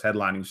first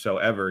headlining show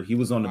ever, he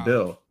was on the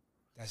bill.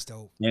 That's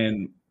dope.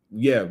 And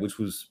yeah, which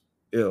was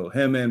ill.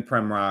 Him and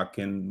Prem Rock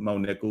and Mo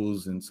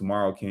Nichols and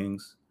Tomorrow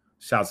Kings.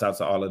 Shouts out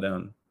to all of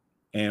them.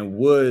 And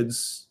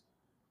Woods,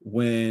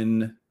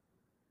 when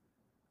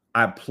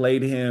I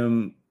played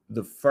him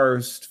the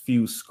first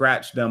few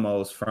scratch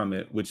demos from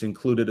it, which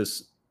included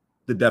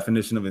the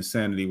Definition of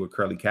Insanity with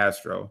Curly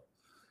Castro,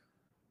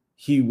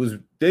 he was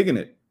digging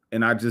it.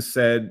 And I just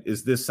said,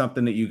 is this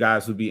something that you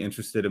guys would be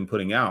interested in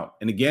putting out?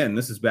 And again,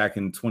 this is back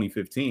in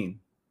 2015.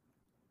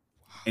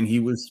 And he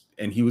was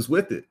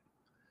with it.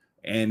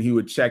 And he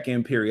would check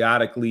in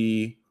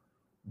periodically,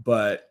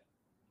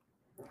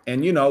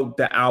 and you know,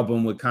 the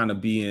album would kind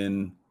of be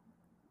in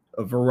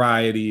a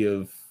variety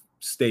of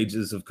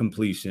stages of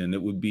completion.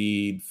 It would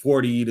be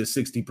 40 to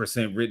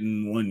 60%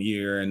 written one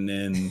year, and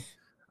then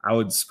I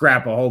would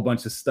scrap a whole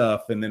bunch of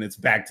stuff, and then it's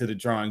back to the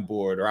drawing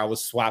board, or I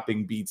was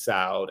swapping beats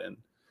out. And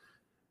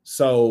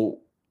so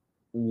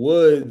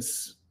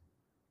Woods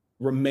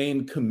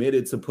remained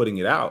committed to putting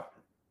it out,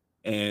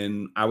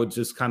 and I would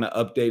just kind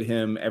of update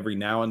him every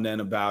now and then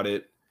about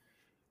it.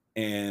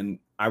 And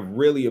I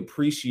really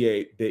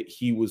appreciate that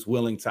he was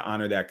willing to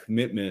honor that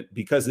commitment,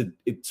 because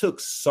it took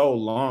so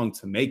long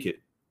to make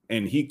it.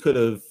 And he could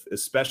have,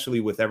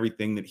 especially with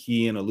everything that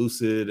he and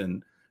Elucid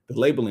and the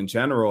label in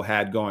general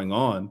had going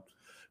on,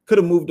 could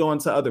have moved on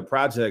to other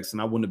projects,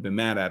 and I wouldn't have been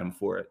mad at him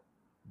for it.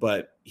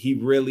 But he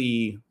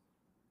really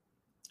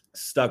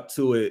stuck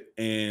to it,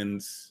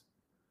 and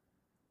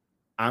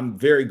I'm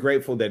very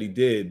grateful that he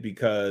did,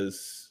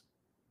 because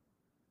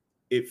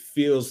it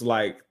feels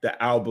like the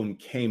album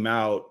came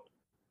out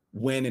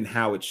when and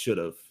how it should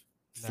have,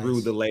 through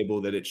the label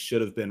that it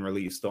should have been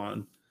released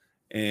on.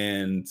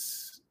 And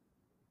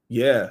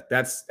yeah,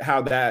 that's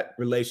how that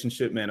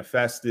relationship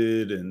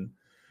manifested. And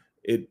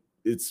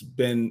it's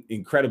been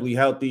incredibly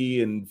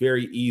healthy and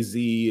very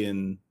easy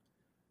and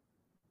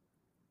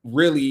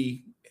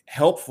really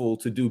helpful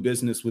to do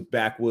business with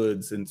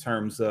Backwoods in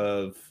terms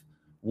of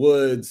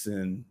Woods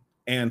and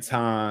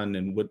Anton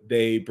and what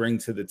they bring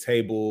to the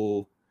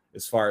table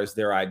as far as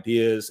their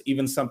ideas.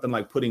 Even something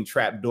like putting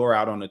Trapdoor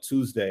out on a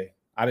Tuesday.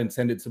 I'd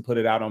intended to put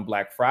it out on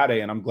Black Friday,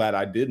 and I'm glad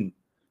I didn't,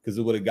 because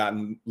it would have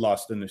gotten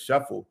lost in the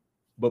shuffle.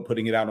 But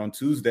putting it out on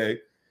Tuesday,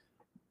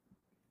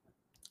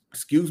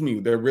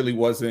 there really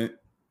wasn't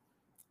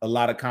a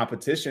lot of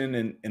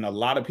competition, and a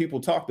lot of people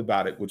talked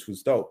about it, which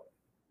was dope.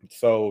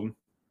 So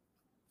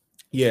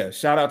yeah,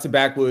 shout out to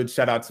Backwoods,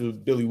 shout out to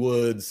Billy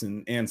Woods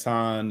and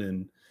Anton,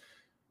 and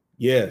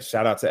yeah,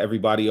 shout out to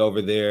everybody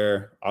over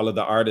there, all of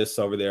the artists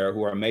over there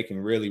who are making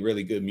really,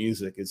 really good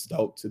music. It's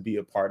dope to be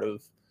a part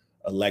of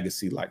a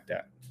legacy like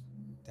that.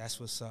 That's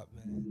what's up,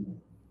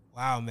 man.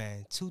 Wow,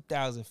 man.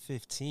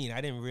 2015. I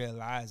didn't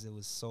realize it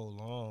was so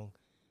long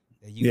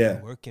that you've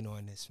been working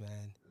on this,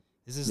 man.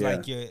 This is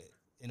like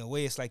in a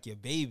way, it's like your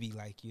baby,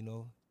 like,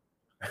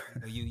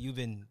 you've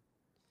been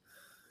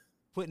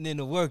putting in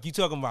the work. You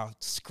talking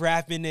about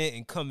scrapping it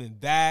and coming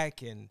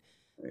back, and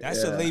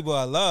that's a labor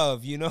of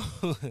love,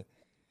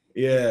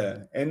 Yeah.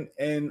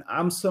 And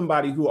I'm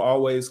somebody who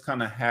always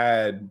kind of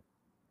had,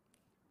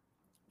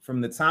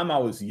 from the time I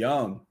was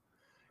young,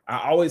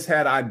 I always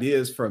had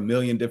ideas for a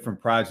million different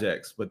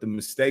projects, but the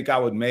mistake I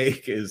would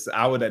make is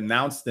I would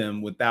announce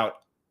them without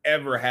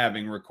ever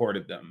having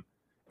recorded them,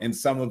 and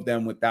some of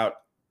them without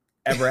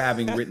ever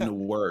having written a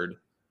word.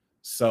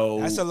 So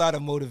that's a lot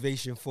of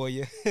motivation for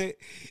you. Yeah,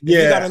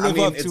 you gotta live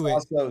up to it.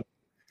 Also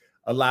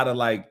a lot of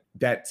like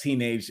that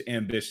teenage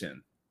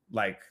ambition,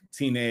 like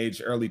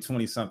teenage, early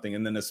 20-something,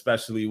 and then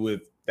especially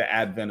with the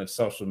advent of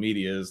social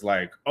media, is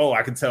like, oh,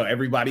 I can tell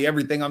everybody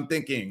everything I'm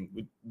thinking,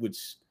 which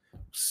is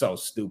so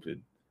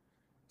stupid.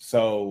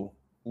 So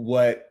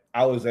what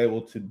I was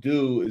able to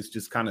do is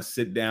just kind of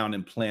sit down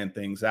and plan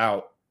things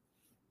out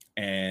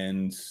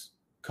and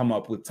come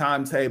up with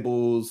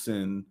timetables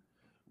and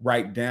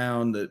write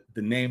down the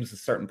names of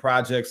certain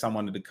projects I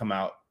wanted to come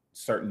out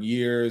certain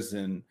years.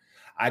 And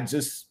I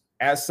just,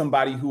 as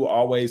somebody who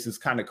always is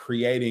kind of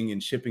creating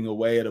and chipping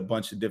away at a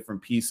bunch of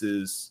different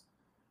pieces,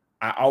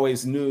 I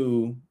always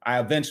knew, I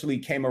eventually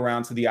came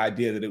around to the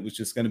idea that it was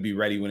just going to be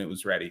ready when it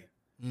was ready.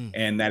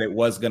 and that it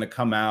was going to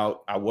come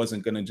out. I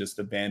wasn't going to just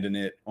abandon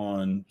it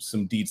on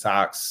some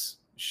detox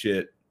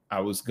shit.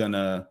 I was going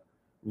to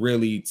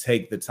really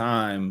take the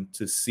time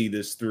to see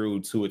this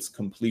through to its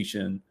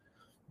completion,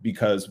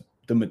 because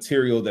the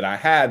material that I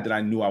had that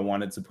I knew I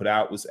wanted to put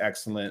out was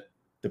excellent.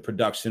 The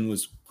production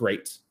was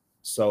great.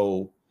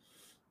 So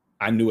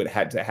I knew it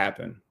had to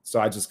happen. So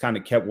I just kind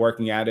of kept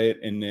working at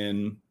it. And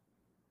then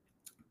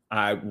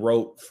I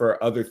wrote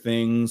for other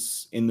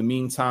things in the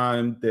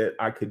meantime that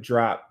I could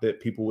drop that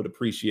people would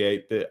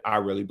appreciate, that I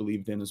really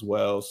believed in as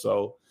well.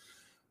 So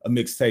a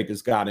mixtape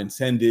is God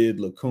Intended,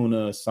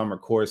 Lacuna, Summer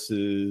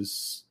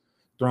Courses,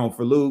 Thrown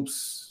for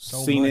Loops,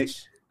 Scenic,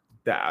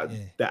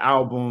 the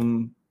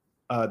album,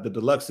 the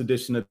deluxe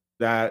edition of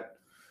that.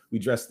 We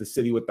Dress the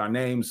City with Our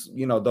Names.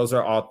 You know, those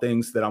are all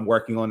things that I'm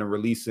working on and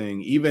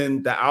releasing.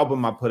 Even the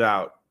album I put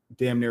out,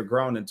 Damn Near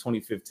Grown, in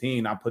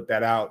 2015, I put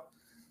that out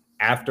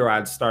after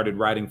I'd started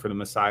writing for the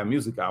Messiah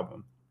music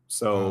album.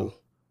 So,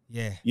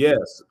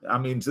 yes, I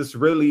mean, just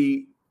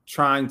really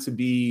trying to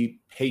be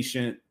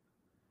patient,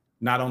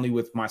 not only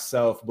with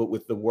myself, but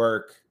with the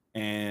work,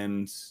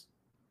 and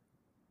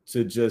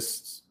to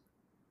just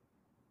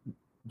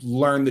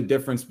learn the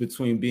difference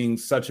between being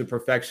such a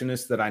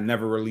perfectionist that I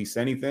never release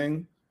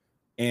anything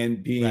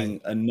and being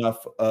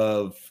enough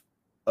of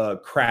a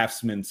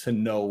craftsman to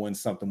know when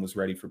something was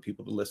ready for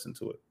people to listen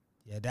to it.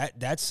 Yeah,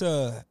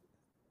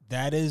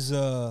 that is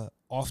a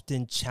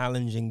often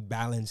challenging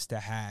balance to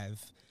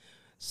have.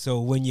 So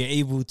when you're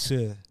able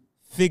to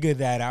figure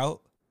that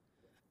out,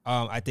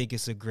 I think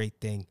it's a great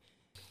thing.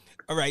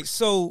 All right,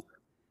 so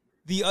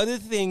the other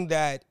thing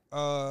that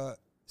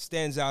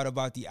stands out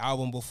about the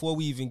album, before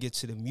we even get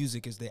to the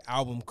music, is the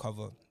album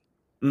cover.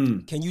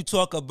 Can you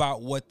talk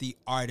about what the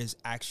art is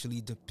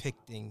actually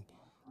depicting?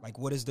 Like,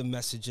 what is the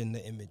message in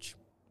the image?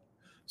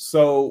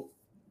 So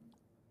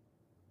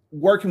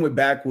working with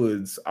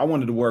Backwoods, I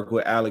wanted to work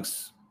with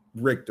Alex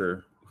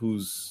Richter,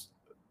 who's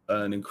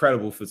an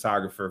incredible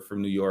photographer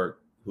from New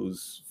York,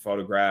 who's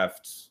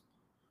photographed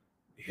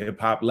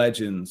hip hop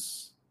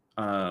legends,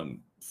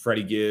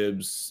 Freddie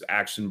Gibbs,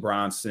 Action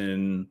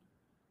Bronson,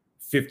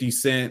 50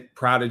 Cent,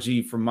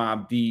 Prodigy from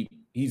Mobb Deep.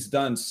 He's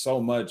done so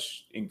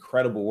much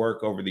incredible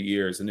work over the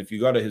years. And if you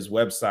go to his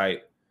website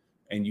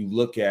and you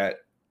look at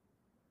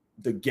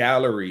the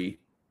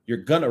gallery, you're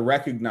going to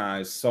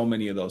recognize so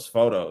many of those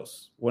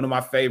photos. One of my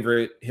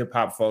favorite hip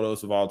hop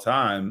photos of all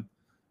time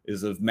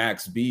is of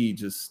Max B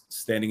just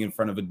standing in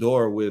front of a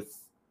door with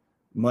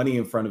money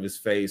in front of his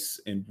face.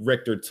 And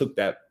Richter took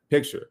that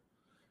picture.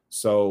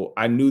 So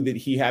I knew that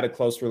he had a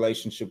close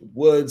relationship with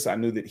Woods. I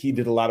knew that he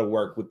did a lot of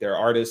work with their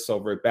artists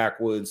over at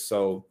Backwoods.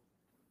 So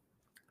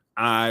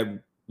I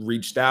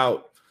reached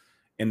out,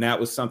 and that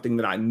was something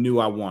that I knew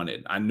I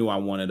wanted. I knew I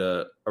wanted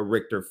a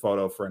Richter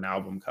photo for an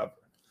album cover,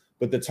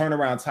 but the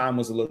turnaround time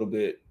was a little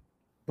bit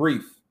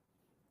brief.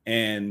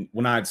 And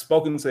when I'd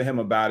spoken to him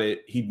about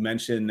it, he'd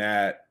mentioned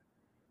that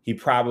he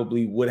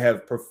probably would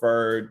have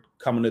preferred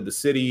coming to the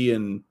city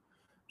and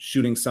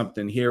shooting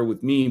something here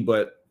with me,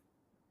 but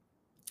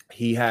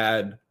he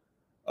had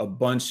a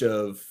bunch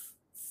of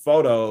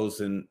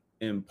photos and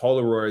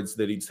Polaroids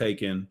that he'd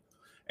taken,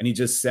 and he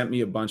just sent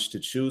me a bunch to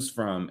choose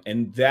from.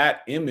 And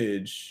that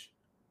image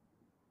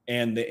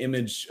and the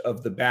image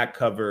of the back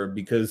cover,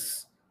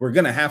 because we're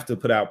going to have to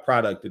put out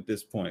product at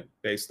this point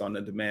based on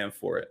the demand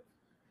for it.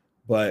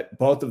 But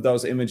both of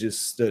those images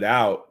stood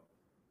out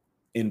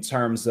in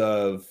terms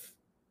of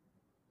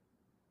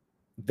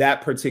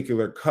that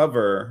particular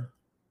cover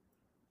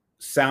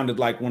sounded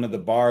like one of the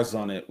bars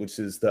on it, which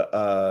is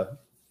the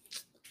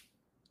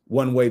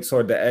one way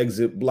toward the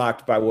exit,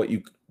 blocked by what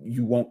you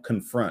won't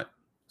confront.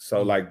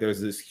 So like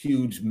there's this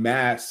huge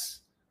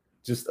mass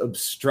just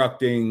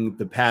obstructing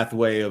the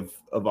pathway of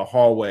a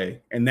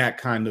hallway. And that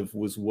kind of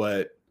was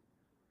what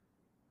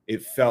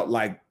it felt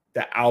like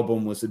the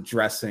album was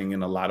addressing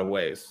in a lot of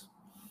ways.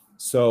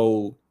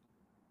 So,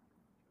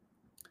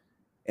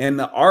 and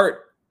the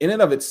art in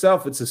and of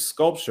itself, it's a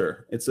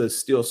sculpture. It's a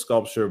steel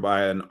sculpture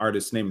by an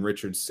artist named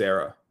Richard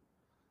Serra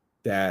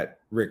that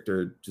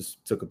Richter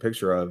just took a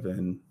picture of.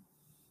 And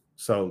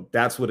so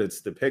that's what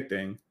it's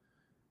depicting.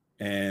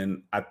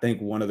 And I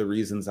think one of the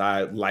reasons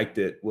I liked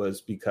it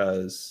was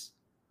because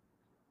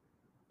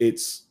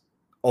it's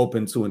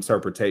open to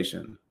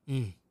interpretation.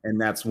 And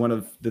that's one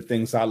of the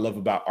things I love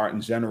about art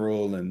in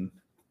general. And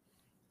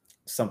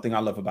something I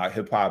love about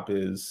hip hop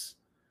is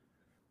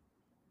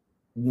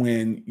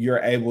when you're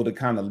able to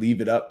kind of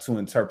leave it up to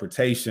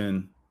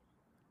interpretation.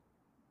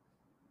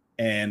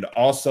 And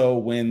also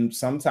when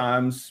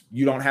sometimes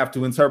you don't have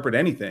to interpret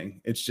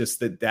anything. It's just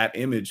that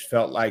image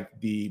felt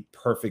like the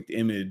perfect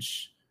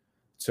image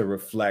to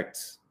reflect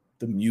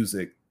the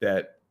music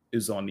that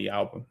is on the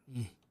album.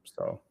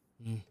 So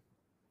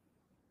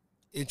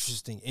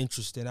interesting.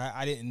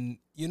 I didn't,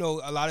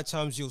 a lot of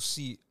times you'll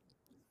see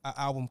an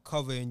album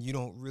cover and you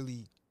don't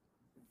really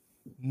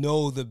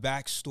know the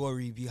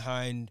backstory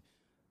behind,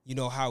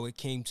 how it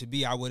came to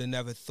be. I would have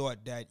never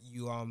thought that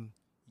you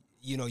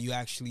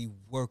actually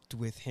worked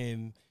with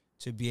him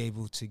to be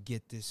able to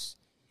get this.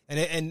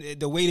 And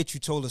the way that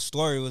you told the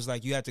story was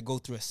like you had to go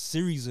through a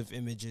series of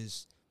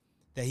images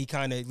that he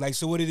kind of like.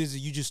 So what it is,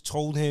 you just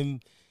told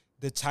him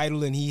the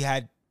title and he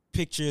had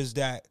pictures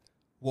that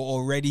were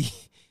already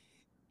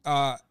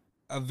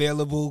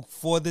available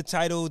for the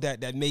title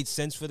that made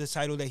sense for the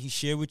title that he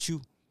shared with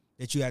you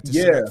that you had to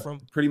select from?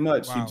 Pretty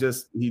much. Wow.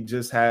 He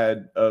just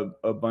had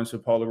a bunch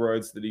of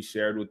Polaroids that he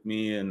shared with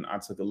me, and I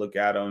took a look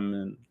at them,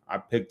 and I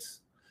picked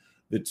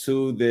the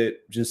two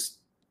that just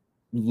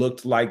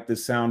looked like the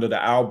sound of the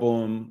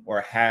album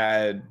or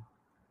had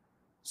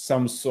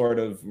some sort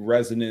of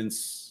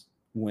resonance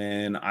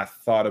when I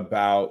thought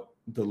about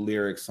the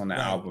lyrics on the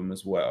album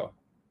as well.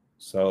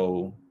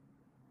 So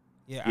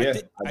I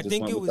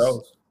think it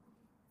was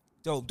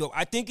dope.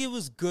 I think it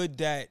was good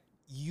that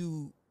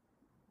you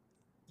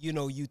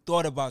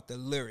thought about the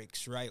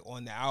lyrics, right,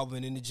 on the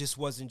album, and it just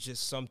wasn't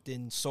just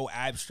something so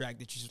abstract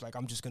that you just like,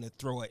 I'm just gonna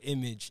throw an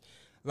image.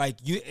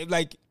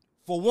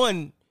 For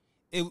one,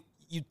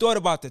 you thought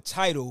about the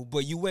title,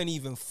 but you went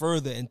even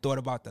further and thought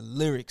about the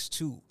lyrics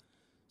too.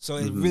 So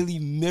it really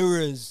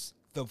mirrors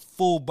the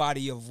full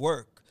body of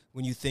work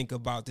when you think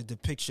about the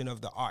depiction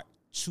of the art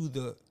to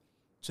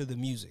the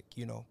music,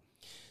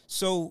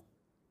 So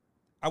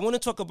I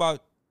want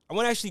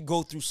to actually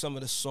go through some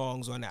of the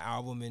songs on the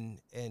album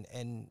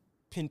and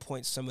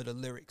pinpoint some of the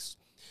lyrics.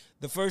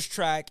 The first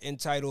track,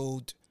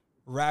 entitled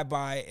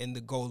Rabbi and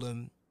the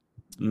Golem,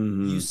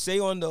 you say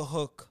on the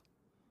hook,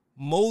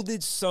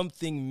 molded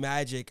something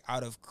magic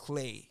out of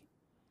clay,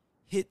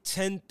 hit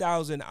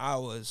 10,000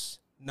 hours,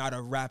 not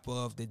a rapper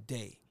of the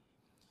day.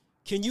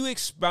 Can you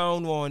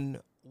expound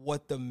on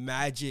what the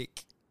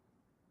magic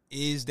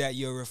is that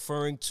you're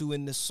referring to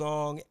in the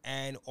song,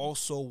 and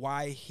also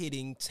why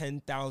hitting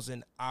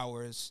 10,000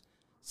 hours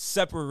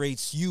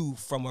separates you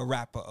from a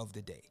rapper of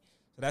the day?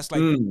 So that's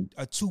like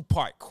a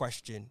two-part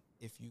question,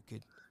 if you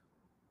could.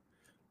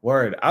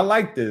 Word. I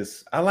like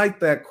this. I like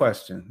that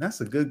question.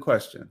 That's a good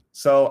question.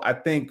 So I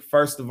think,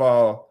 first of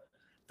all,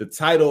 the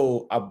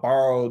title I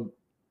borrowed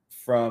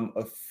from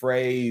a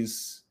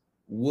phrase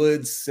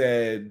Woods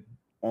said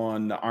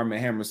on the Arm &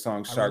 Hammer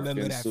song Shark Fin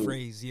Soup. I remember that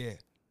phrase, yeah.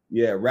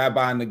 Yeah,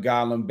 Rabbi and the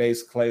Golem,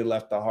 base clay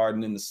left to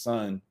harden in the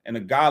sun. And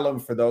a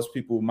golem, for those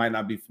people who might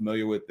not be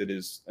familiar with it,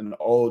 is an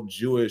old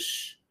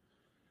Jewish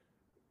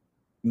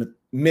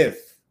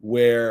myth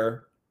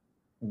where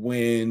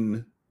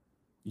when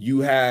you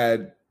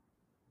had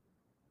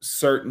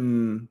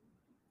certain,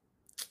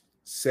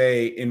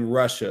 say in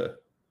Russia,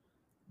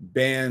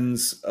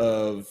 bands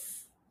of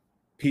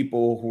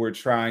people who were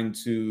trying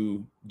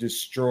to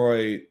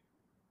destroy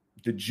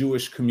the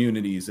Jewish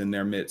communities in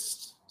their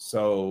midst.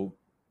 So,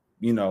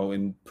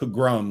 in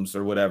pogroms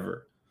or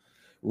whatever,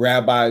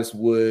 rabbis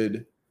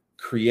would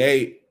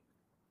create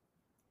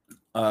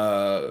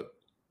a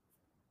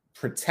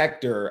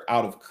protector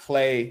out of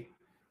clay,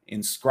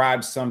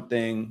 inscribe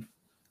something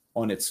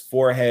on its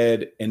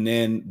forehead, and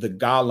then the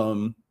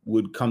golem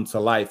would come to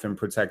life and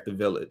protect the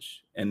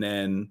village. And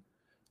then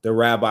the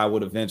rabbi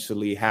would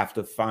eventually have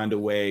to find a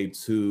way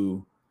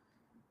to,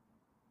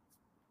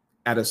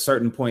 at a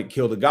certain point,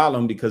 kill the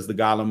golem, because the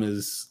golem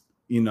is,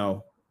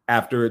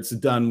 after it's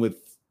done with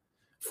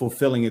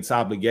fulfilling its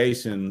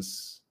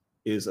obligations,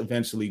 is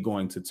eventually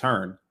going to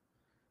turn.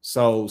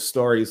 So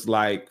stories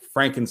like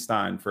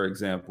Frankenstein, for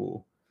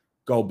example,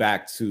 go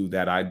back to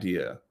that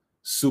idea.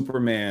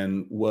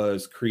 Superman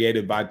was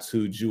created by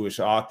two Jewish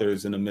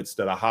authors in the midst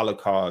of the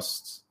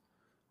Holocaust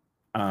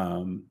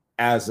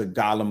as a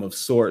golem of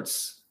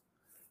sorts,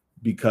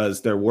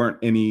 because there weren't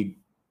any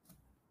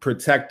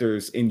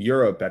protectors in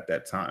Europe at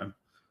that time.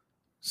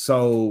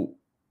 So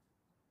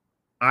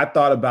I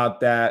thought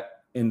about that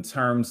in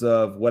terms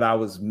of what I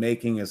was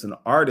making as an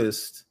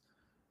artist,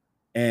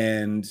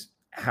 and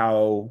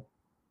how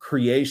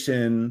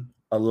creation,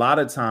 a lot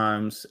of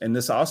times, and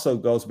this also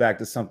goes back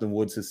to something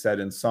Woods has said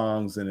in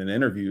songs and in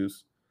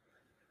interviews,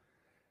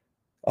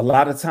 a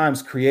lot of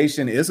times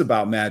creation is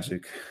about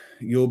magic.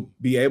 You'll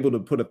be able to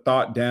put a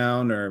thought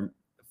down or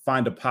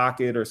find a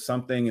pocket or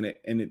something,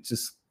 and it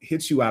just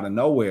hits you out of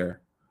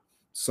nowhere.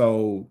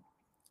 So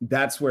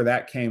that's where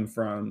that came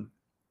from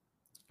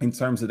in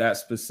terms of that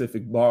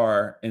specific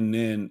bar. And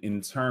then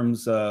in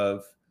terms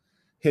of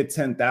hit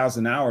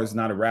 10,000 hours,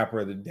 not a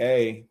rapper of the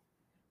day,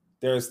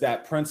 there's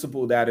that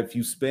principle that if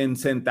you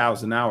spend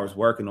 10,000 hours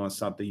working on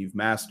something, you've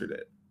mastered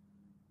it.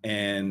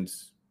 And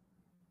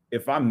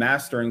if I'm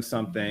mastering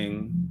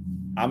something,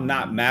 I'm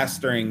not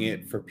mastering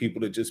it for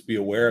people to just be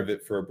aware of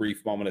it for a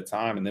brief moment of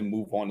time and then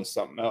move on to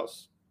something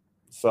else.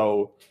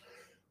 So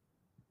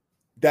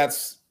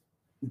that's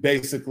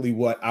basically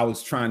what I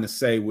was trying to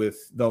say with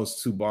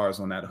those two bars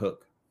on that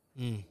hook.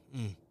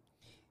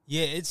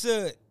 Yeah, it's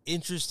a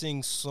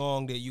interesting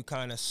song that you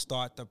kind of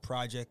start the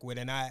project with.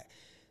 And I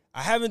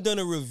haven't done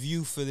a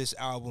review for this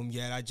album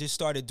yet. I just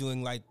started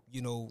doing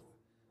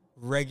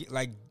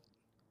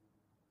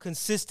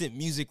consistent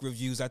music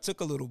reviews. I took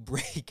a little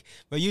break,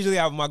 but usually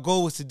my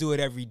goal was to do it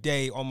every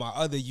day on my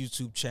other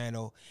YouTube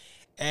channel.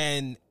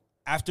 And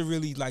after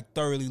really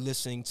thoroughly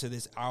listening to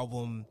this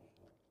album,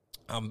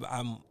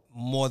 I'm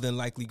more than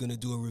likely going to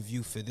do a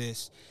review for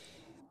this.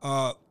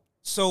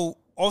 So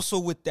also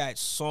with that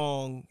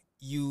song,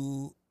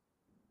 you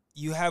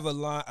have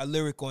a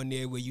lyric on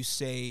there where you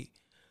say,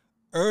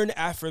 earn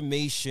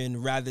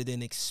affirmation rather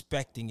than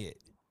expecting it.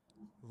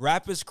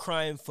 Rappers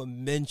crying for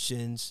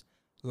mentions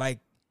like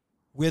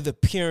we're the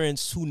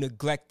parents who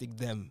neglected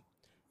them.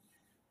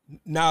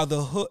 Now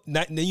the hook.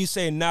 Then you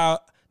say now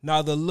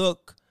the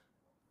look.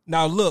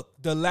 Now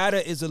look, the latter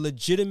is a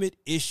legitimate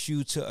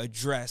issue to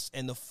address,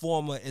 and the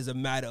former is a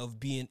matter of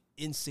being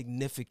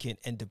insignificant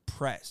and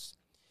depressed.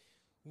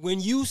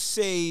 When you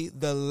say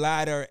the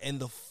latter and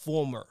the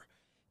former,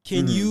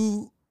 can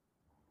you,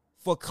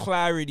 for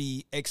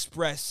clarity,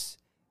 express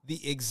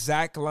the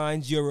exact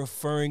lines you're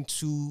referring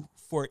to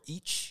for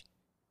each?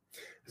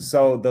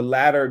 So the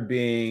latter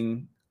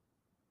being,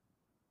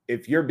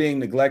 if you're being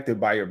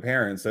neglected by your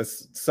parents,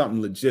 that's something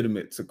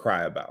legitimate to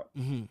cry about.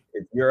 Mm-hmm.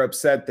 If you're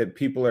upset that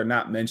people are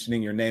not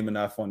mentioning your name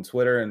enough on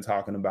Twitter and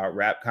talking about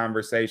rap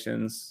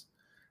conversations,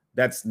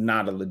 that's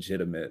not a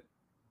legitimate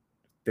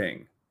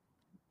thing,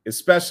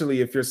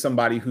 especially if you're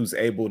somebody who's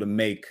able to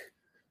make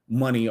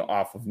money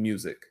off of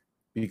music,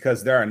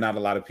 because there are not a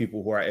lot of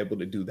people who are able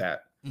to do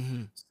that.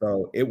 Mm-hmm.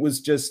 So it was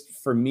just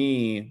for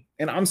me,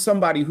 and I'm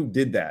somebody who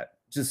did that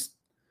just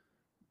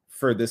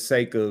for the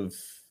sake of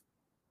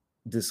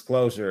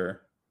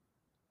disclosure.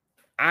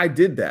 I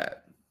did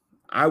that.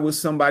 I was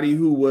somebody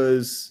who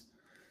was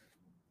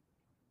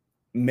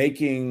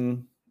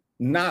making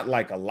not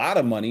like a lot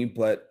of money,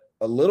 but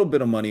a little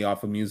bit of money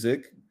off of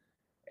music,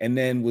 and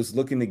then was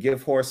looking to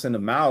give horse in the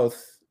mouth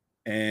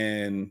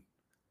and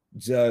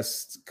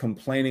just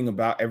complaining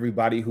about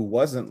everybody who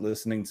wasn't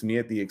listening to me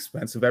at the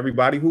expense of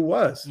everybody who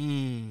was.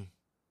 And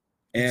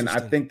I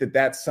think that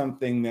that's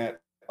something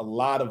that a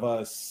lot of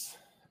us,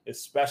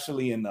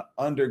 especially in the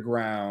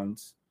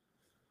underground,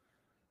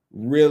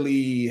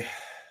 really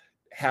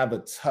have a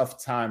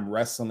tough time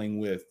wrestling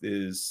with,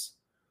 is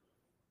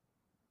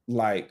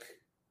like,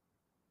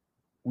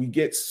 we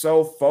get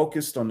so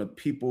focused on the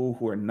people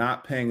who are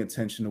not paying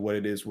attention to what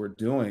it is we're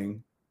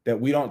doing that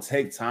we don't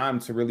take time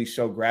to really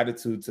show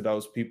gratitude to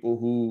those people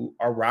who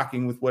are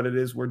rocking with what it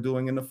is we're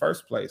doing in the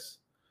first place.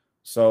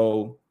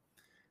 So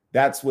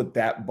that's what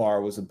that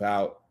bar was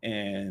about.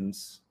 And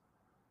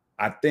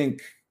I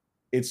think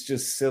it's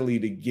just silly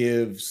to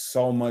give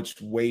so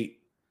much weight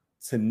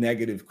to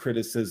negative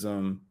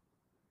criticism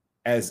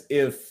as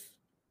if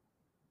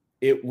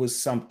it was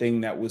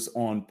something that was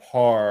on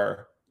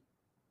par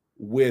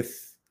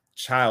with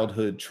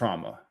childhood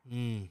trauma.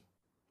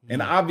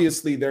 And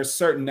obviously there's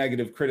certain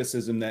negative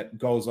criticism that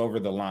goes over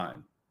the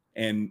line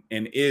and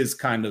is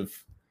kind of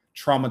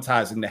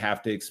traumatizing to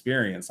have to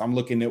experience. I'm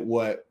looking at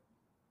what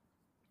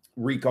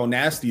Rico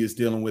Nasty is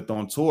dealing with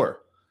on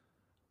tour,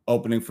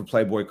 opening for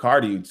Playboi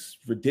Carti. It's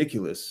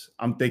ridiculous.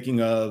 I'm thinking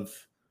of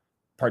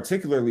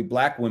particularly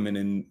Black women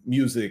in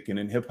music and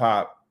in hip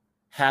hop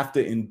have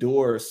to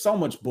endure so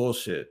much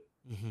bullshit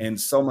and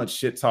so much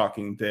shit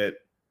talking that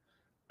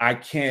I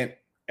can't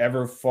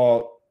ever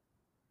fault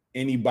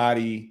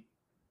anybody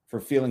for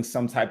feeling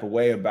some type of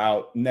way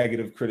about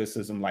negative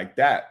criticism like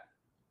that.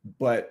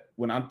 But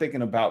when I'm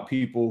thinking about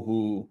people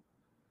who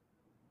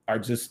are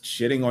just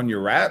shitting on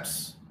your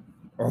raps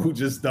or who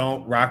just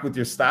don't rock with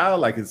your style,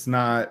 like, it's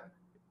not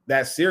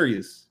that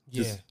serious.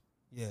 Yeah.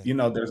 You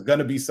know, there's going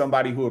to be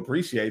somebody who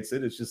appreciates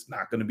it. It's just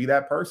not going to be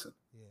that person.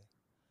 Yeah.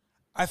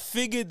 I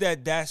figured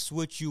that that's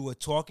what you were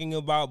talking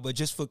about, but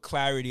just for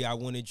clarity, I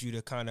wanted you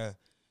to kind of,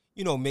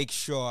 make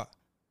sure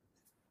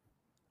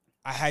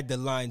I had the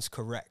lines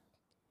correct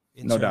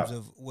in terms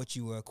of what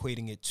you were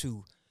equating it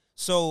to.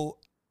 So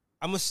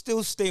I'm going to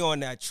still stay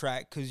on that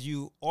track because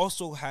you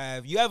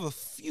have a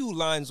few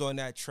lines on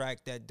that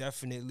track that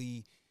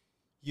definitely,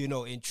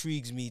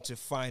 intrigues me to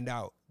find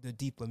out the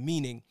deeper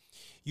meaning.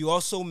 You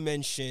also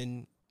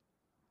mentioned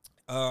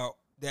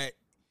that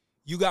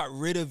you got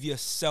rid of your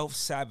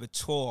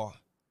self-saboteur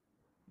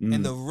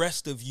and the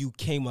rest of you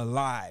came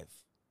alive.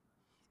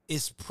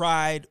 It's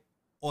pride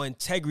or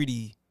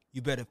integrity.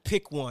 You better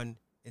pick one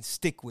and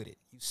stick with it.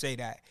 You say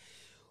that.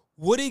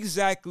 What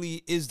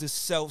exactly is the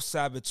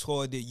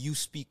self-saboteur that you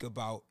speak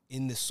about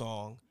in the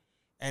song,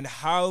 and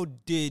how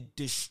did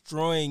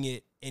destroying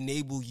it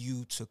enable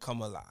you to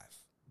come alive?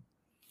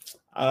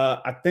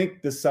 I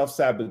think the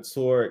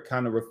self-saboteur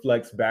kind of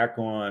reflects back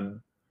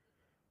on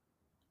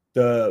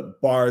the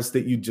bars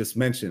that you just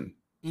mentioned.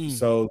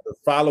 So the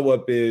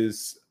follow-up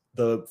is,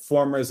 the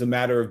former is a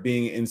matter of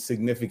being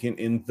insignificant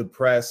in the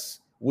press,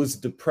 was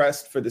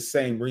depressed for the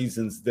same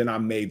reasons, then I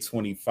made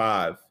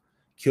 25,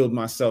 killed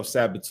my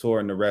self-saboteur,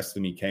 and the rest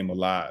of me came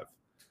alive.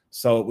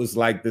 So it was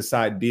like this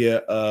idea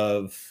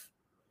of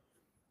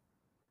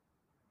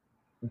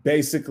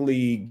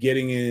basically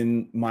getting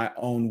in my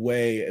own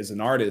way as an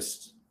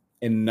artist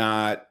and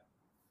not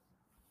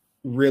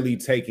really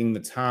taking the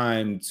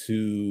time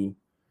to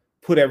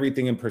put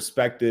everything in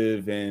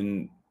perspective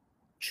and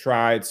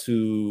try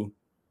to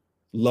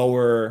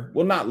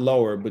not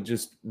lower, but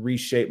just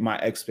reshape my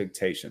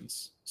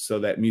expectations so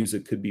that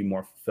music could be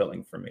more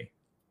fulfilling for me.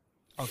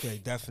 Okay,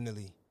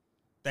 definitely.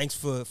 Thanks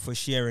for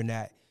sharing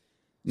that.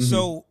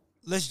 So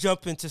let's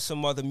jump into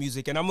some other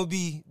music, and I'm going to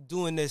be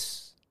doing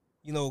this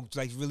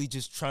like really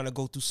just trying to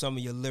go through some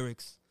of your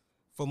lyrics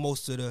for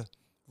most of the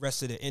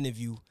rest of the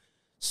interview.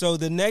 So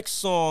the next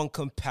song,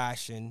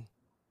 Compassion,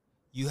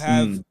 you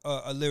have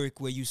a lyric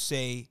where you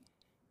say,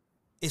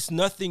 "It's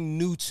nothing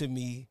new to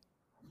me.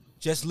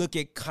 Just look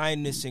at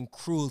kindness and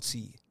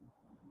cruelty.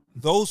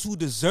 Those who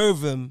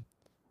deserve him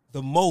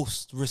the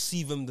most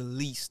receive him the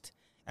least."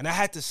 And I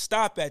had to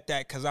stop at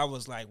that because I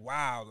was like,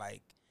 wow,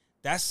 like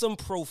that's some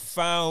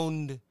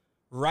profound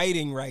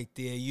writing right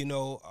there,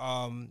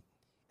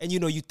 and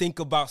you think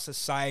about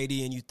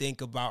society and you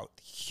think about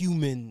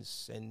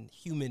humans and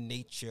human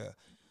nature.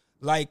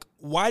 Like,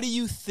 why do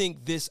you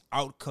think this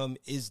outcome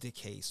is the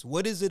case?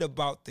 What is it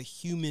about the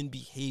human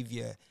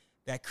behavior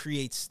that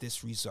creates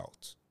this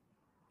result?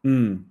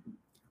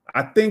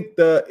 I think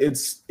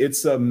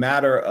it's a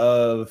matter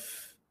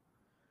of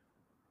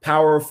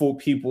powerful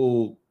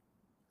people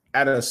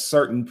at a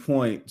certain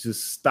point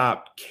just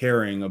stopped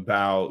caring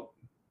about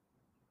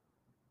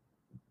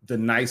the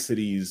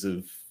niceties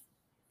of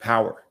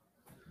power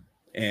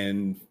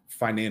and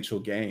financial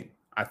gain.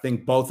 I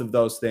think both of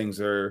those things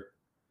are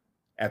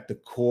at the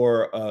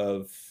core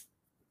of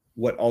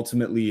what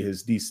ultimately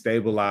has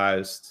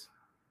destabilized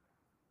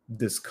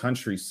this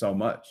country so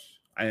much.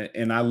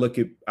 And I look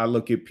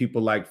at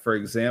people like, for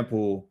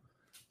example,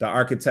 the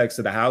architects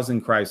of the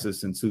housing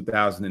crisis in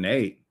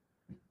 2008.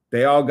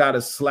 They all got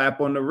a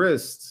slap on the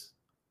wrist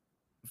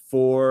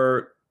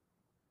for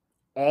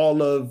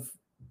all of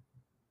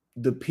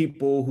the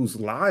people whose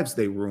lives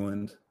they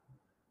ruined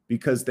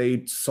because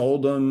they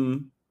sold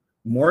them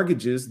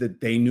mortgages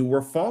that they knew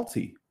were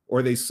faulty,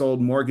 or they sold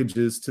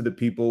mortgages to the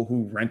people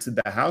who rented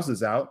the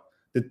houses out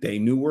that they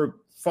knew were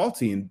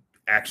faulty and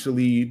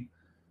actually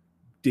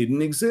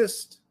didn't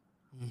exist.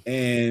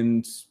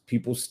 And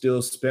people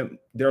still spent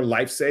their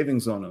life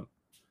savings on them.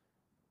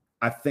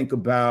 I think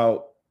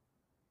about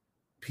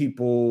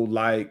people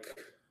like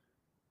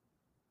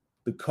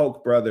the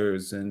Koch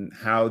brothers and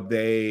how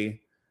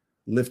they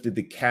lifted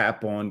the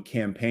cap on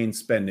campaign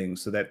spending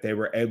so that they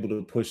were able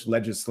to push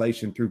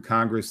legislation through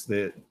Congress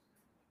that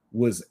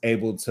was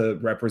able to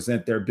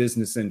represent their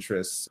business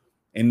interests.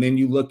 And then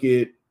you look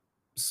at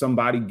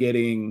somebody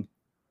getting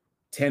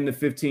 10 to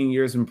 15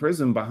 years in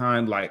prison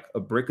behind like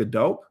a brick of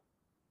dope.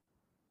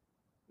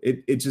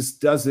 It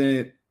just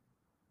doesn't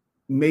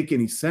make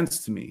any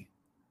sense to me,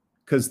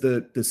 because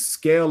the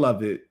scale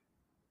of it,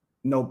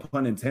 no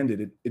pun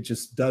intended, it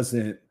just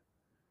doesn't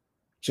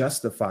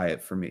justify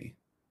it for me.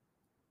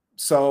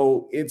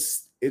 So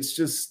it's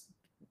just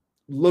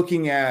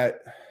looking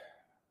at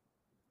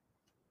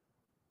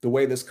the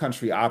way this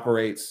country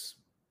operates,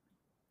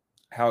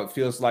 how it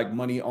feels like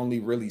money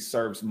only really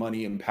serves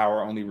money and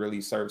power only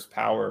really serves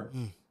power.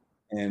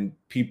 And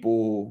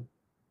people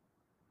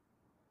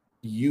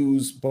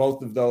use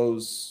both of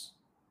those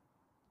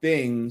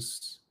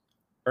things,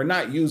 or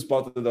not use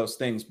both of those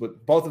things,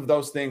 but both of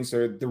those things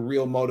are the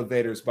real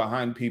motivators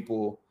behind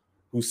people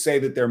who say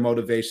that their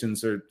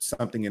motivations are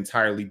something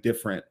entirely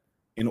different,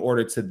 in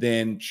order to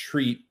then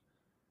treat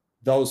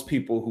those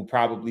people who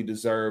probably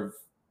deserve,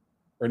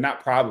 or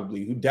not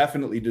probably, who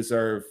definitely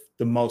deserve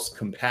the most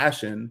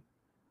compassion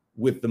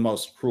with the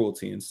most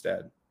cruelty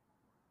instead.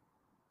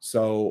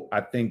 So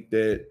I think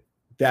that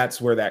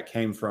that's where that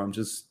came from.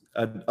 Just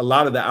a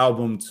lot of the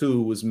album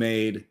too was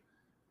made,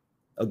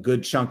 a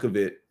good chunk of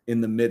it, in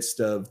the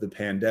midst of the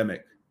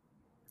pandemic.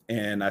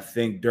 And I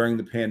think during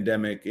the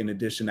pandemic, in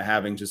addition to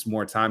having just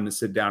more time to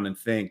sit down and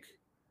think,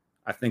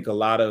 I think a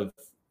lot of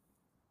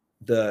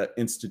the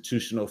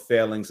institutional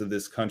failings of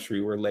this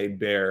country were laid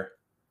bare,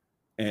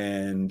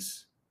 and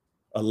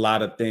a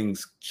lot of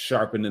things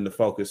sharpened into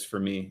focus for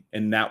me.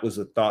 And that was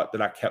a thought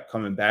that I kept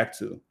coming back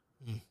to.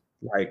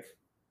 Like,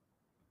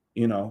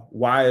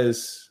 why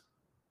is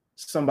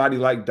somebody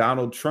like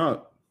Donald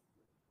Trump,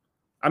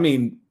 I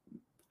mean,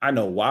 I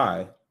know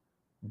why,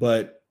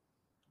 but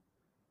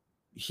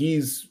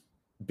he's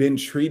been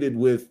treated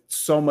with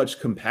so much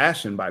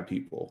compassion by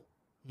people,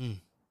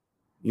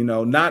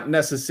 not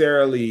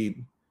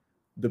necessarily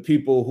the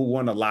people who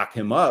want to lock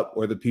him up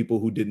or the people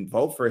who didn't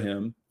vote for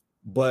him,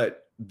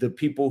 but the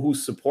people who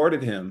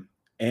supported him.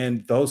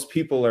 And those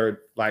people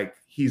are like,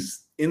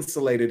 he's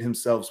insulated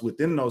himself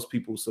within those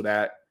people so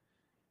that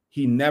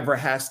he never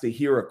has to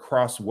hear a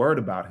cross word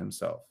about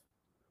himself.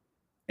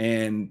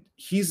 And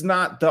he's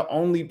not the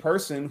only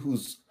person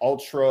who's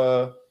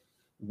ultra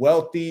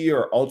wealthy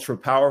or ultra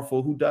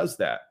powerful who does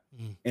that.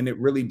 And it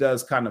really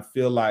does kind of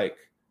feel like,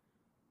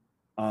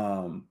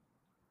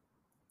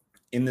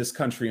 in this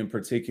country in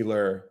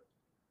particular,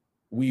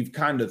 we've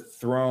kind of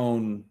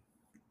thrown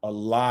a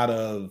lot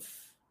of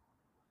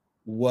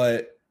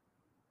what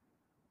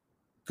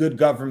good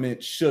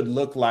government should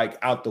look like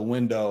out the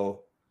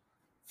window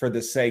for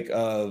the sake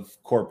of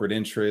corporate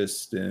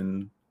interest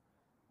and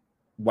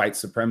white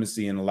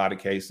supremacy in a lot of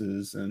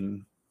cases,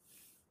 and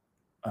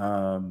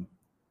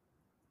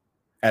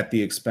at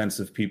the expense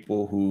of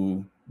people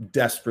who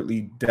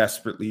desperately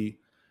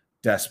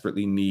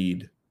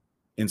need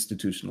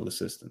institutional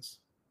assistance.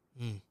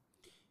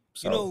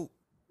 So,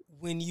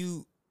 when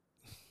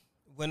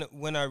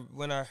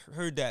I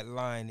heard that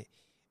line,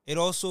 it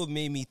also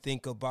made me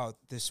think about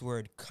this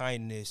word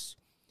kindness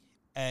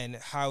and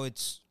how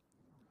it's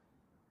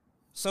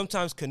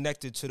sometimes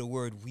connected to the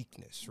word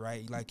weakness,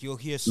 right? Like you'll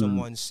hear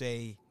someone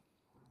say,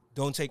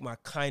 don't take my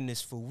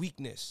kindness for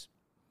weakness.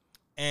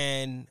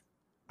 And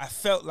I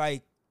felt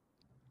like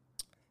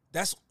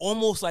that's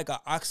almost like an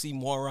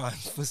oxymoron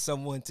for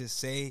someone to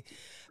say.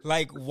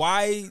 Like,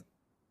 why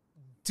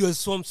does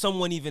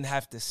someone even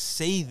have to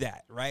say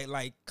that, right?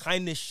 Like,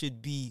 kindness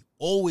should be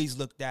always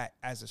looked at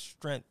as a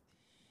strength.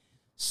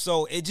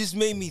 So it just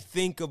made me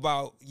think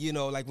about, you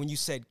know, like when you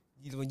said,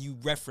 when you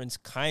reference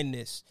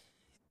kindness,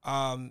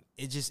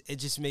 it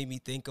just made me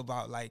think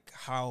about like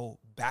how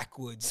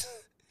backwards,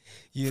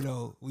 you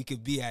know, we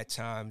could be at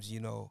times,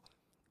 you know,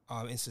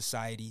 in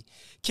society.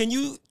 Can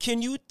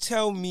you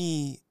tell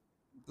me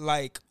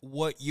like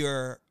what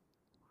your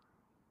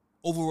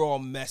overall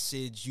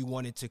message you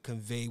wanted to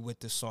convey with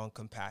the song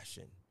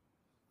Compassion?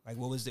 Like,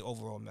 what was the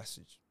overall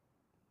message?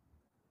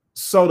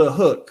 So the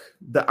hook,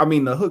 the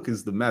hook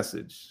is the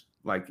message.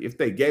 Like, if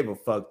they gave a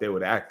fuck, they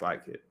would act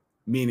like it,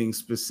 meaning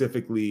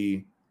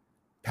specifically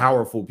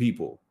powerful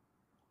people.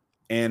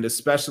 And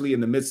especially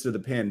in the midst of the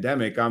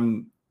pandemic,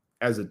 I'm,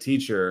 as a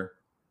teacher,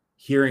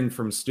 hearing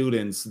from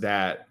students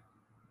that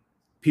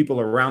people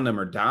around them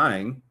are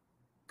dying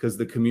because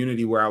the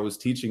community where I was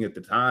teaching at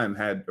the time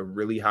had a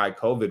really high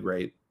COVID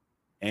rate.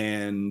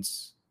 And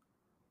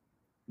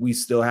we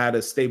still had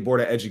a state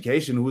board of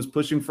education who was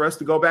pushing for us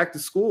to go back to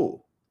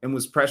school and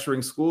was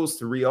pressuring schools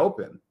to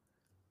reopen.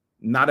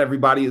 Not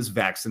everybody is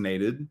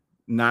vaccinated.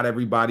 Not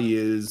everybody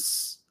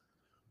is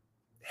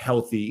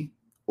healthy,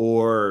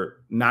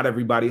 or not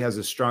everybody has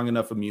a strong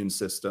enough immune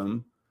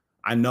system.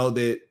 I know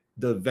that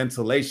the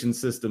ventilation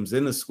systems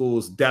in the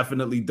schools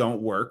definitely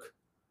don't work.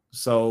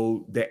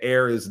 So the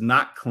air is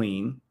not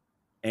clean,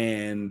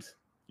 and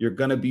you're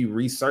going to be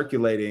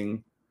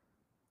recirculating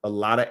a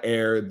lot of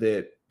air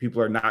that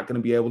people are not going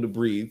to be able to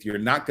breathe. You're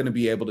not going to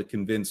be able to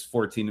convince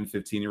 14 and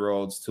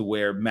 15-year-olds to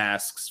wear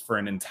masks for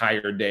an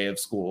entire day of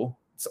school.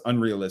 It's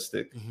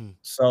unrealistic. Mm-hmm.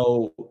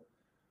 So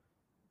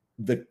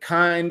the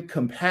kind,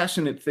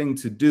 compassionate thing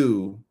to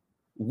do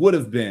would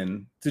have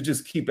been to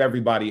just keep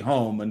everybody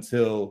home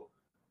until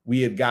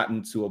we had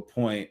gotten to a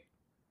point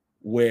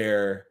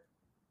where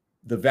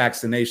the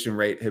vaccination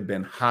rate had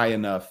been high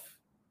enough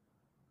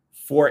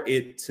for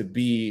it to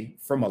be,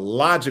 from a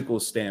logical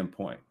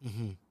standpoint,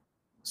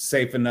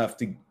 safe enough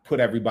to put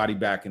everybody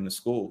back in the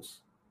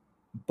schools.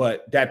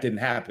 But that didn't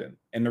happen.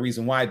 And the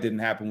reason why it didn't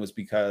happen was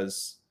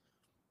because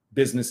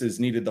businesses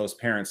needed those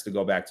parents to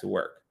go back to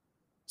work.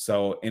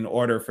 So in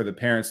order for the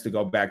parents to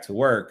go back to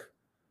work,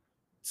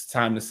 it's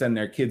time to send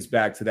their kids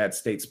back to that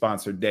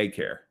state-sponsored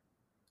daycare.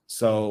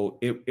 So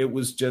it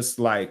was just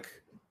like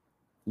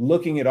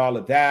looking at all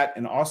of that,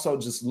 and also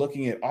just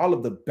looking at all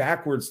of the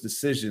backwards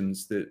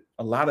decisions that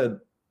a lot of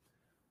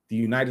the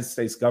United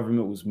States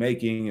government was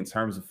making in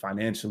terms of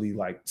financially,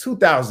 like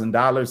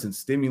 $2,000 in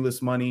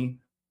stimulus money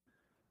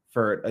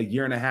for a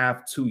year and a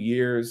half, 2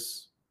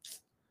 years.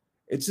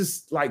 It's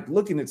just like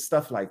looking at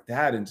stuff like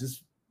that and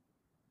just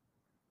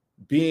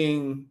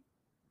being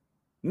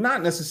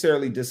not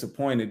necessarily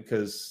disappointed,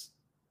 because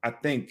I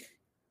think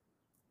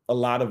a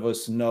lot of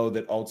us know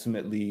that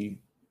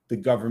ultimately the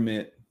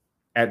government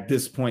at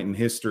this point in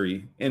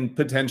history, and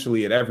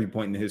potentially at every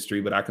point in history,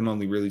 but I can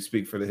only really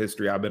speak for the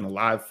history I've been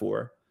alive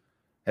for,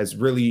 has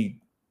really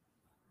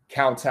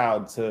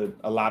kowtowed to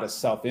a lot of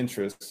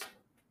self-interest.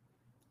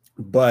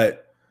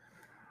 But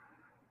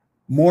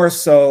more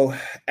so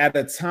at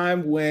a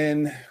time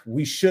when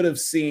we should have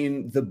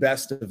seen the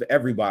best of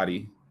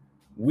everybody,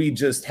 we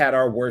just had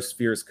our worst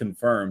fears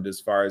confirmed as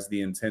far as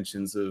the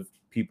intentions of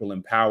people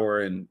in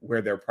power and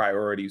where their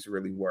priorities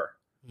really were.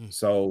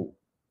 So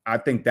I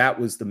think that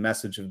was the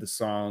message of the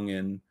song,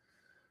 and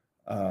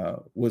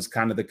was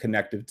kind of the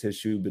connective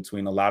tissue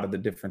between a lot of the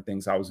different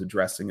things I was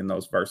addressing in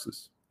those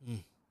verses.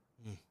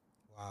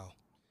 Wow.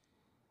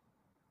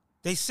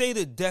 They say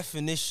the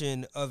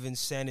definition of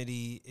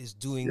insanity is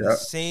doing the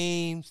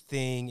same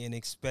thing and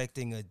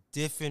expecting a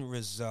different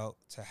result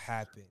to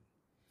happen.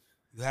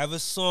 You have a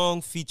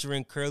song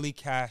featuring Curly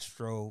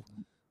Castro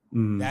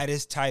that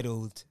is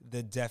titled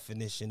The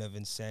Definition of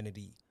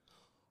Insanity.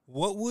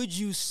 What would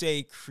you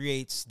say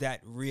creates that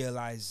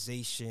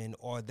realization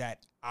or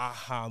that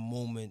aha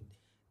moment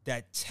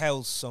that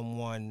tells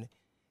someone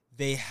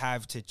they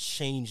have to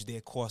change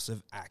their course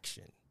of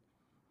action?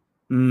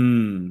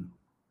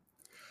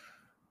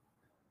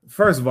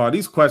 First of all,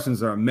 these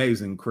questions are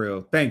amazing,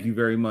 Krill. Thank you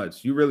very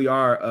much. You really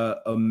are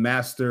a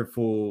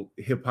masterful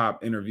hip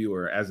hop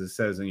interviewer, as it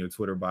says in your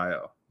Twitter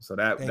bio. So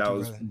that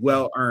was brother.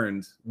 Well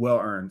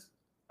earned.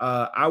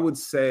 I would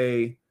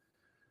say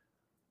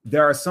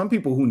there are some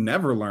people who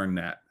never learn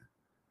that.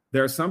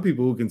 There are some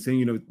people who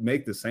continue to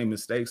make the same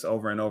mistakes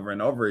over and over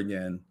and over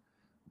again.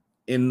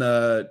 In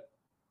the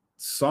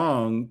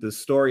song, the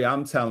story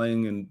I'm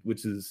telling, and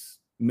which is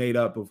made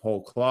up of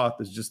whole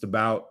cloth, is just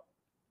about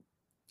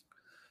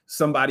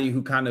somebody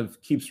who kind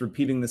of keeps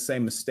repeating the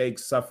same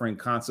mistakes, suffering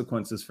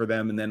consequences for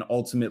them, and then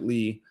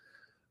ultimately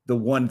the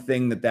one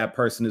thing that that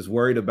person is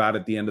worried about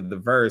at the end of the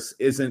verse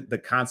isn't the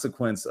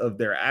consequence of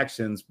their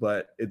actions,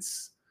 but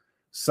it's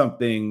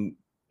something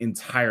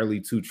entirely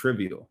too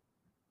trivial.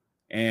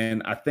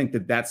 And I think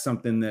that that's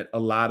something that a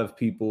lot of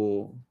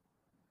people,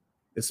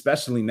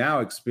 especially now,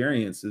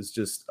 experience, is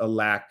just a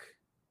lack.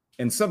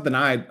 And something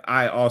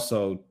I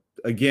also,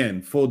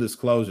 again, full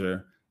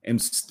disclosure, am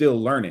still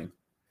learning,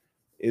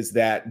 is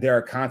that there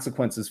are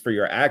consequences for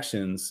your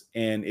actions.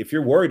 And if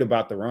you're worried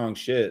about the wrong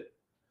shit,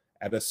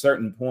 at a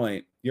certain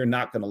point, you're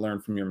not going to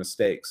learn from your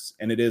mistakes,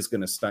 and it is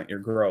going to stunt your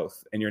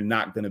growth, and you're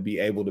not going to be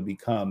able to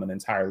become an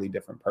entirely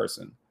different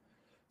person.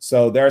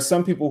 So there are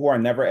some people who are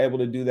never able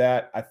to do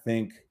that. I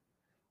think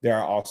there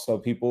are also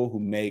people who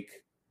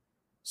make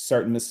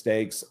certain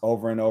mistakes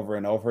over and over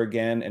and over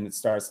again, and it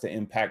starts to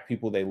impact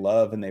people they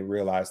love, and they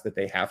realize that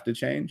they have to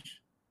change,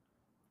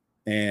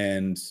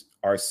 and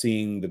are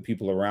seeing the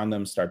people around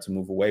them start to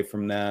move away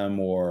from them,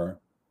 or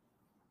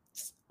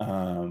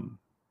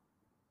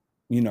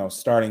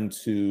starting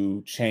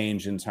to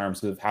change in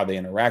terms of how they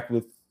interact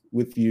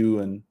with you,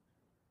 and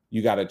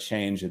you got to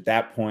change at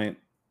that point.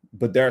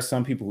 But there are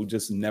some people who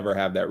just never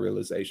have that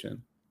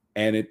realization,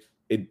 and it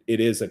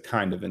is a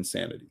kind of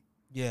insanity.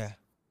 Yeah.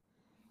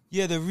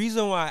 The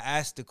reason why I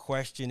asked the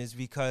question is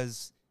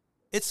because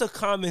it's a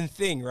common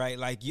thing, right?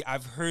 Like,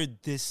 I've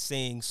heard this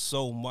saying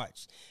so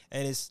much,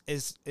 and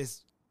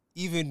it's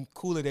even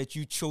cooler that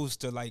you chose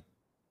to, like,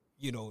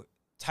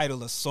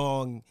 title a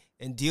song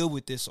and deal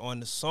with this on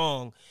the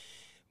song.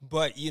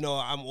 But,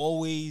 I'm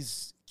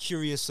always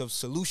curious of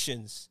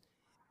solutions,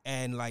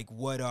 and like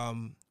what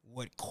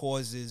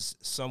causes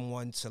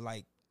someone to,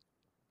 like,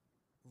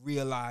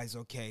 realize,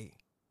 okay,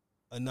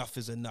 enough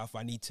is enough.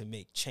 I need to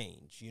make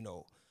change,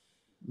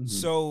 Mm-hmm.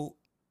 So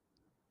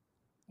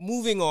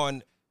moving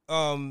on,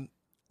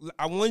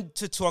 I want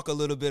to talk a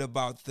little bit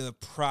about the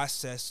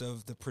process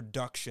of the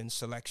production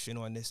selection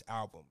on this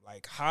album.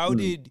 Like, how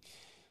did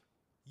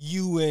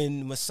you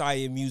and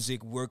Messiah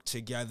Music work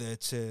together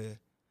to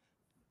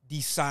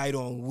decide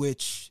on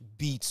which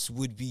beats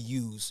would be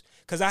used?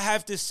 Because I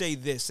have to say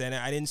this, and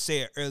I didn't say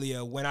it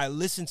earlier, when I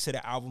listen to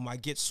the album, I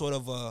get sort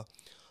of a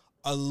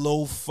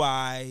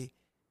lo-fi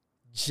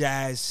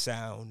jazz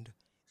sound,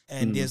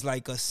 and there's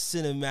like a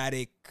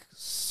cinematic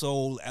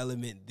soul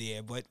element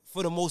there, but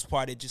for the most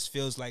part, it just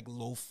feels like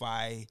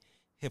lo-fi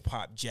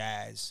hip-hop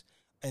jazz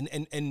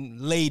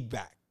and laid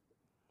back.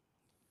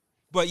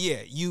 But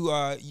yeah,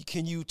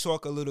 can you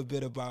talk a little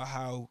bit about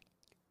how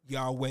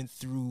y'all went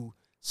through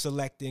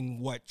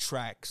selecting what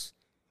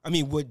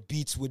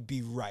beats would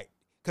be right?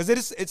 Because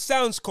it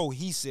sounds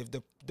cohesive.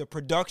 The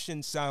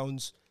production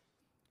sounds,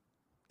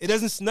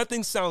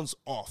 nothing sounds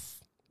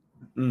off.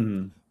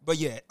 Mm-hmm. But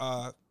yeah,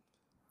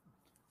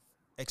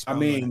 I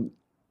mean,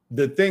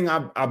 the thing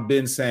I've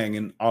been saying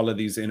in all of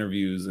these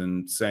interviews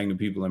and saying to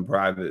people in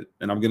private,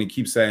 and I'm going to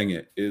keep saying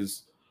it,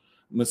 is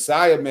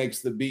Messiah makes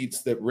the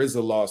beats that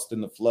RZA lost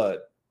in the flood.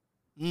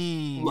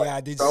 Yeah,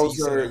 I did see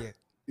that.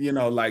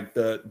 Yeah. Like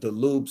the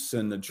loops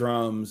and the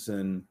drums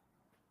and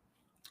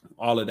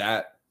all of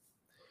that.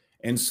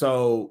 And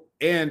so,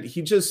 and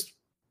he just,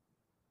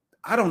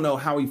 I don't know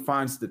how he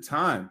finds the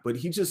time, but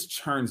he just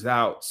churns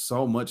out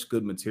so much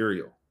good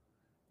material.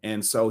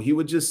 And so he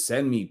would just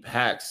send me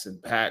packs and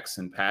packs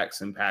and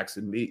packs and packs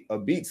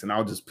of beats, and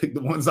I'll just pick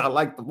the ones I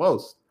like the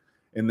most.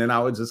 And then I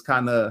would just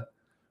kind of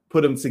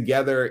put them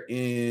together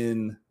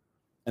in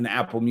an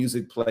Apple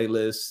Music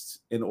playlist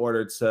in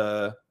order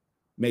to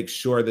make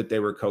sure that they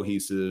were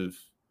cohesive.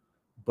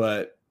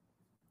 But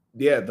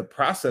yeah, the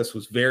process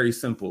was very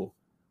simple.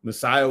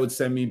 Messiah would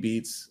send me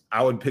beats.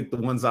 I would pick the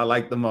ones I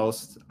liked the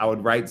most. I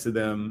would write to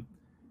them.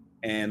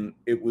 And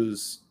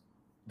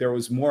there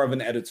was more of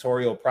an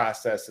editorial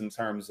process in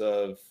terms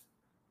of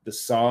the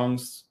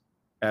songs,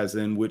 as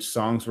in which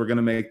songs were going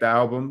to make the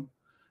album,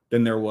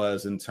 than there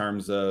was in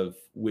terms of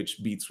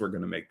which beats were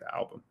going to make the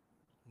album.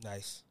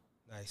 Nice.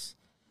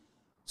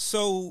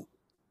 So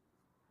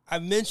I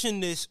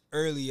mentioned this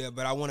earlier,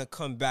 but I want to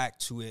come back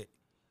to it.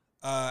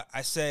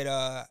 I said,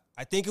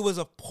 I think it was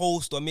a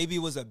post, or maybe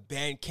it was a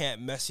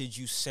Bandcamp message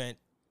you sent,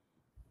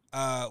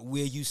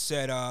 where you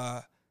said,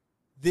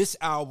 this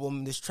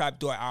album, this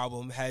Trapdoor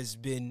album, has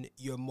been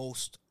your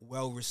most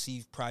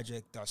well-received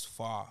project thus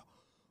far.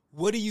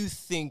 What do you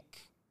think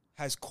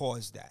has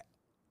caused that?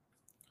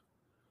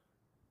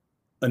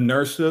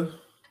 Inertia,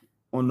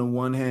 on the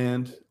one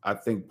hand. I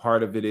think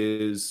part of it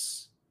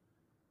is,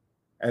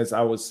 as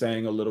I was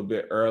saying a little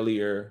bit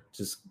earlier,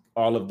 just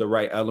all of the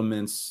right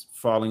elements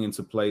falling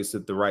into place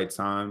at the right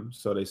time.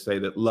 So they say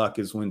that luck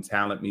is when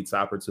talent meets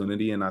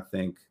opportunity, and I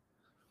think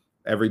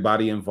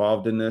everybody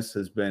involved in this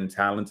has been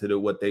talented at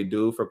what they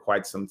do for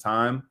quite some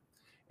time.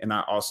 And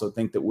I also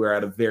think that we're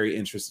at a very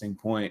interesting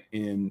point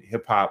in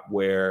hip hop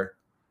where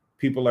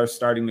people are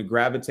starting to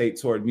gravitate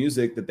toward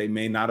music that they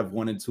may not have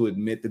wanted to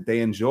admit that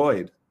they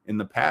enjoyed in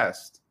the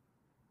past.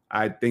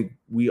 I think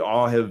we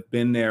all have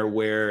been there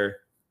where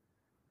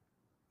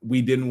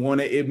we didn't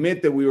want to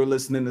admit that we were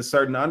listening to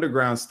certain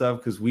underground stuff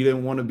because we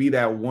didn't want to be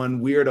that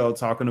one weirdo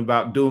talking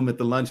about Doom at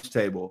the lunch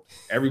table.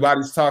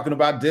 Everybody's talking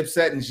about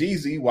Dipset and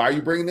Jeezy. Why are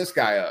you bringing this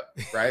guy up,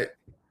 right?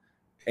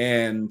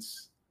 And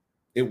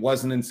it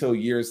wasn't until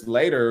years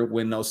later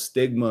when those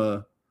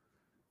stigma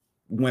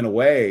went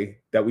away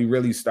that we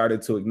really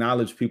started to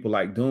acknowledge people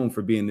like Doom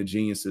for being the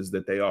geniuses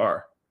that they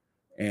are,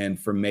 and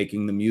for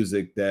making the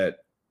music that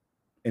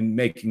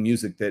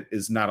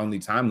is not only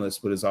timeless,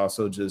 but is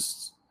also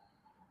just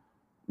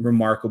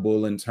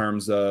remarkable in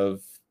terms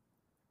of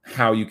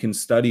how you can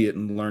study it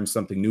and learn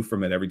something new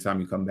from it every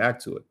time you come back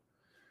to it.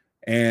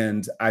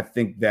 And I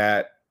think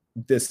that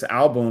this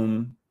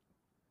album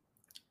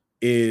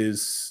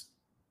is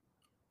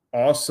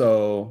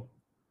also,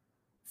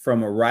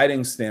 from a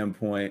writing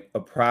standpoint, a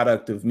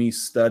product of me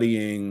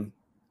studying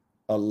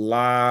a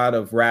lot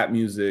of rap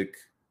music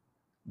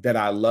that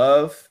I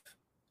love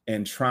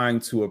and trying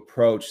to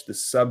approach the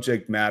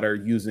subject matter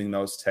using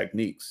those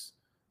techniques.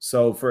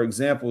 So, for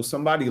example,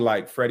 somebody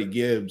like Freddie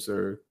Gibbs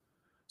or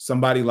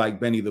somebody like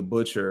Benny the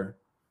Butcher,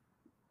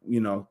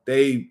 you know,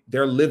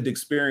 their lived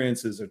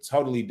experiences are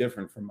totally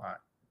different from mine.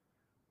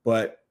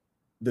 But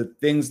the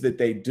things that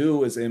they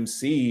do as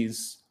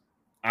MCs,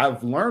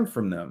 I've learned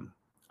from them.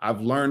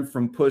 I've learned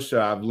from Pusha.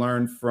 I've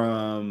learned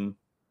from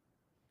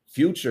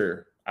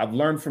Future. I've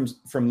learned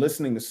from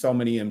listening to so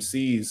many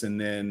MCs.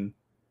 And then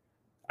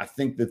I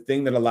think the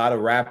thing that a lot of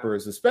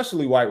rappers,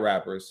 especially white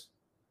rappers,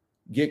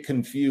 get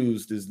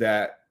confused is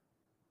that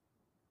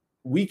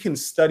we can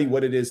study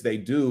what it is they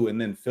do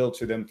and then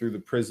filter them through the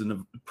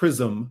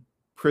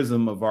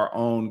prism of our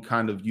own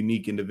kind of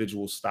unique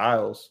individual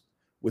styles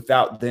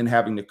without then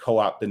having to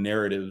co-opt the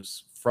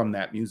narratives from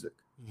that music.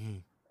 Mm-hmm.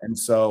 And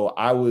so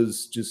I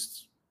was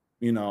just,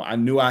 you know, I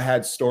knew I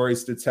had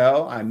stories to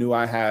tell. I knew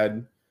I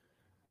had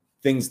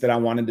things that I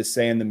wanted to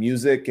say in the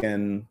music.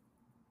 And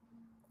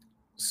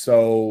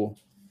so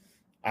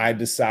I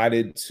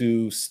decided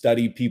to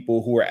study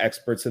people who are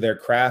experts of their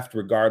craft,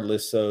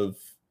 regardless of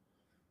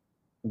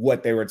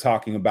what they were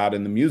talking about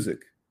in the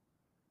music.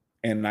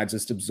 And I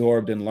just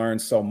absorbed and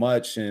learned so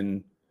much.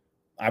 And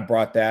I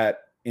brought that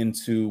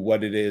into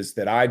what it is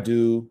that I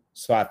do.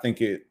 So I think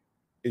it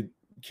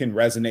can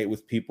resonate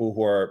with people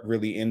who are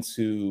really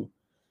into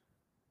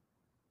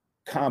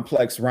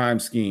complex rhyme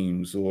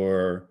schemes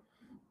or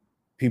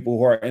people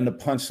who are into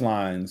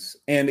punchlines.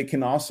 And it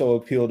can also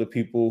appeal to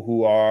people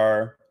who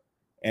are,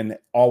 and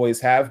always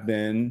have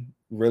been,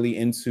 really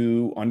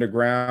into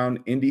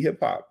underground indie hip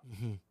hop.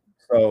 Mm-hmm.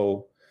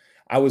 So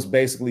I was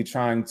basically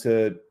trying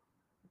to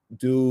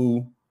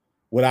do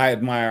what I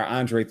admire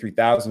Andre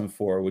 3000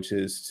 for, which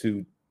is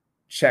to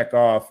check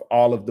off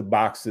all of the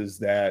boxes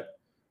that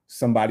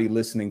somebody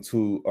listening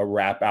to a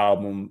rap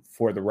album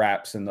for the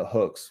raps and the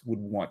hooks would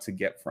want to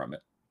get from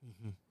it.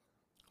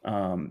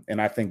 Mm-hmm.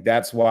 And I think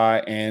that's why,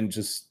 and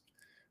just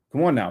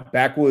come on now,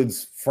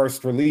 Backwood's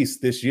first release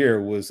this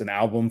year was an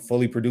album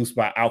fully produced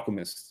by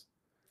Alchemist.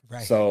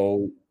 Right.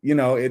 So, you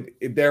know,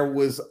 there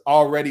was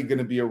already going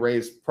to be a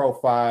raised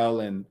profile,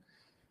 and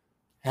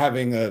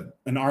having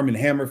an Arm &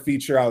 Hammer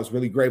feature, I was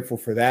really grateful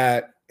for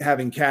that.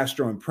 Having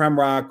Castro and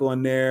Premrock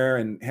on there,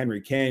 and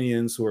Henry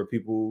Canyons, who are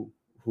people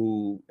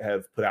who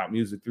have put out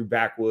music through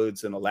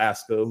Backwoods and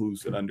Alaska,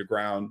 who's an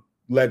underground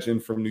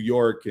legend from New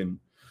York, and,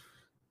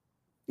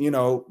 you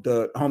know,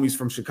 the homies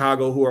from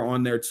Chicago who are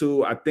on there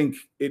too. I think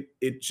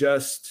it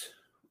just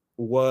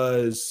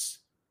was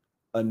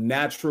a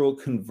natural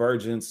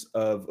convergence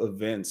of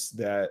events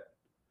that,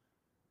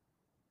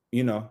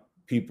 you know,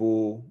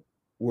 people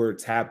were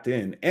tapped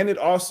in. And it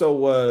also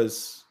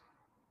was,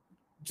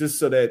 just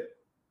so that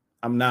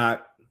I'm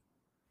not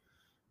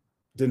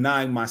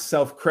denying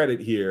myself credit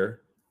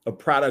here, a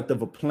product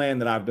of a plan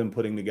that I've been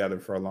putting together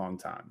for a long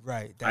time.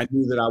 Right. I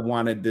knew that I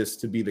wanted this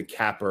to be the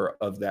capper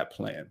of that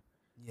plan.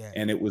 Yeah.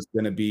 And it was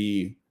going to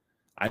be,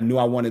 I knew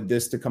I wanted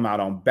this to come out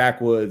on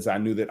Backwoods. I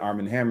knew that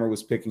Arm & Hammer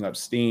was picking up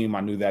steam.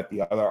 I knew that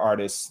the other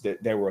artists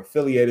that they were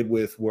affiliated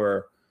with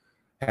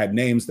had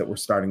names that were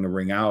starting to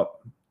ring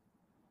out.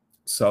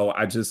 So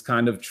I just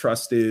kind of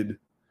trusted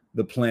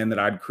the plan that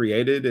I'd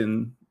created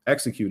and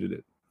executed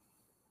it.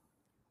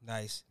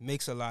 Nice.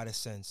 Makes a lot of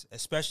sense,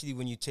 especially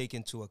when you take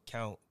into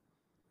account,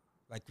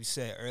 like I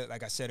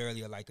said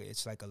earlier,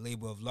 it's like a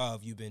labor of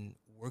love. You've been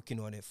working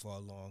on it for a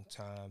long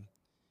time,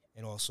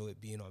 and also it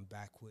being on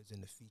Backwoods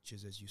and the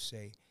features, as you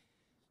say.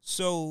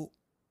 So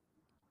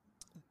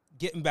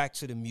getting back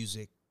to the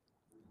music,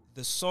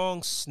 the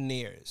song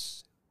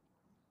Snares.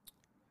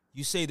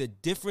 You say the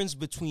difference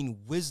between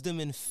wisdom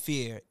and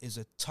fear is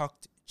a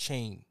tucked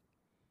chain.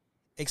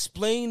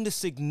 Explain the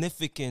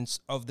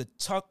significance of the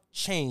tucked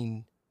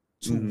chain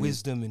to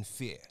wisdom and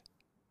fear.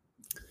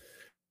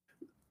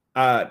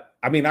 I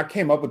mean, I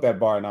came up with that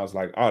bar and I was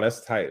like, oh,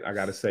 that's tight. I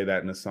got to say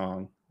that in the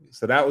song.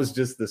 So that was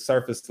just the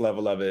surface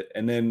level of it.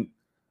 And then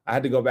I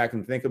had to go back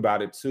and think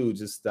about it too.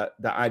 Just the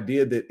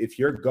idea that if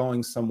you're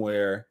going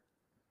somewhere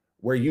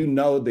where you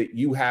know that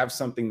you have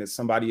something that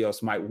somebody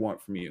else might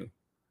want from you,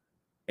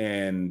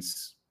 and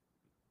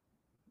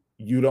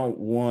you don't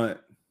want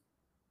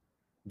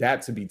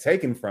that to be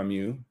taken from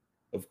you,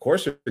 of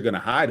course you're going to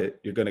hide it.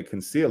 You're going to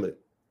conceal it.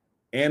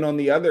 And on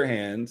the other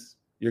hand,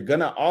 you're going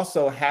to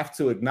also have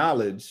to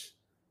acknowledge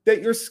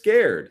that you're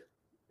scared.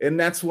 And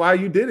that's why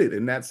you did it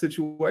in that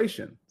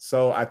situation.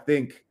 So I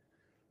think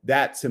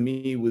that to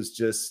me was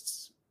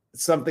just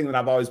something that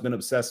I've always been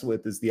obsessed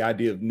with, is the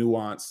idea of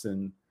nuance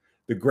and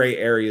the gray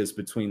areas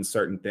between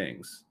certain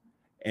things.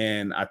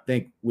 And I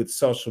think with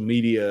social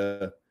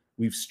media,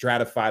 we've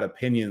stratified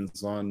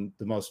opinions on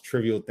the most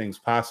trivial things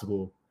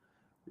possible.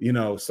 You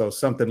know, so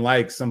something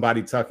like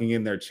somebody tucking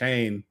in their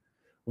chain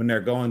when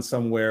they're going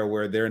somewhere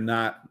where they're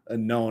not a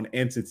known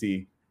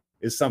entity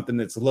is something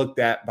that's looked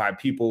at by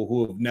people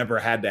who have never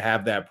had to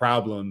have that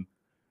problem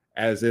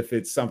as if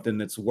it's something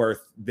that's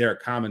worth their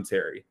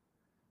commentary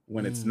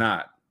when it's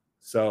not.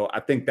 So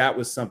I think that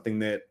was something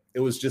that it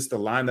was just a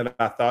line that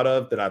I thought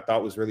of that I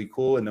thought was really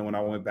cool. And then when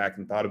I went back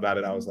and thought about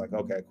it, I was like,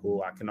 okay,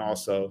 cool. I can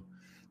also,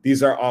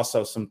 these are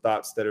also some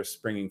thoughts that are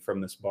springing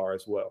from this bar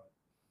as well.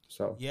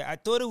 So, yeah, I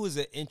thought it was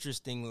an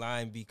interesting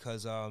line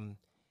because,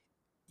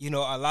 you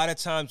know, a lot of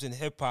times in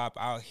hip hop,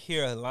 I'll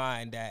hear a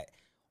line that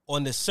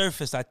on the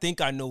surface, I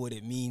think I know what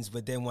it means.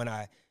 But then when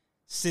I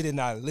sit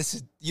and I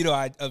listen, you know,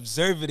 I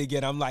observe it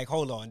again, I'm like,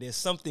 hold on, there's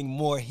something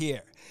more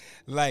here.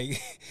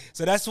 Like,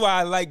 so that's why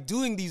I like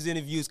doing these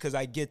interviews, because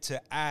I get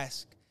to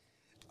ask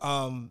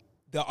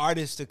the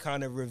artist to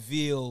kind of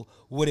reveal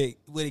what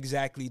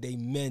exactly they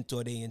meant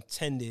or they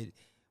intended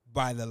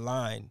by the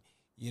line,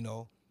 you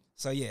know.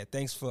 So yeah,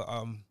 thanks for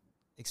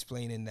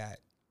explaining that.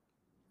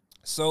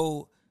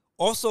 So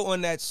also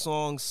on that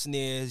song,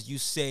 Snares, you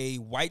say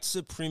white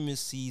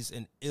supremacy's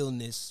an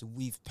illness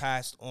we've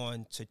passed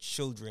on to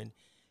children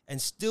and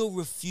still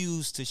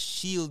refuse to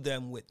shield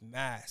them with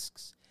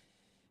masks.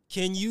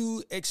 Can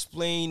you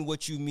explain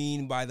what you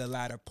mean by the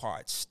latter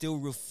part, still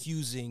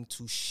refusing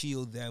to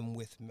shield them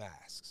with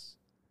masks?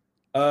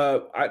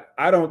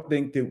 I don't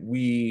think that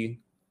we,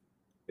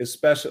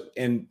 especially,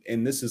 and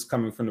this is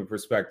coming from the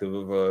perspective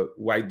of a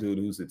white dude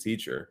who's a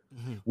teacher,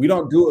 we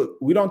don't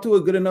do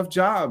a good enough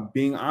job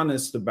being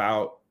honest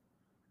about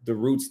the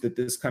roots that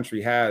this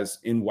country has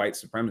in white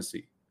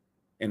supremacy,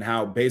 and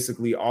how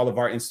basically all of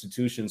our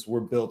institutions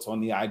were built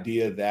on the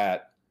idea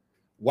that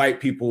white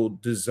people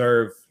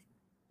deserve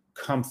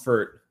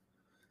comfort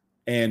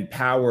and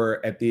power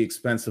at the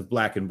expense of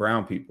Black and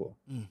brown people.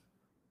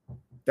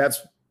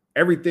 That's,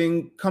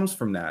 everything comes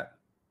from that,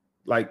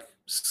 like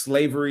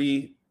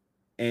slavery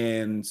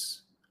and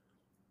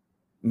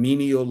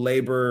menial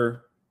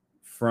labor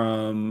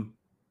from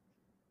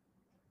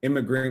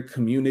immigrant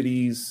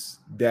communities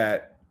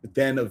that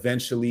then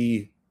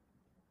eventually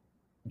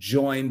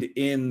joined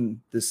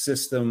in the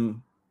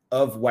system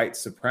of white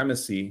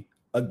supremacy,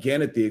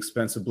 again at the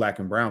expense of Black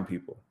and brown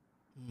people.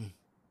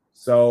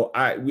 So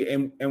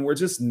we're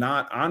just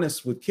not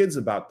honest with kids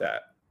about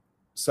that.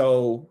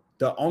 So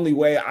the only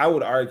way I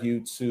would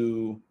argue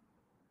to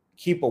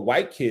keep a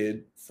white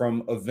kid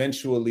from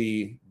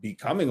eventually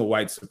becoming a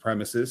white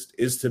supremacist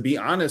is to be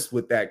honest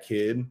with that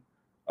kid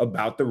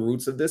about the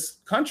roots of this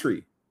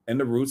country and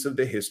the roots of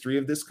the history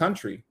of this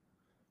country.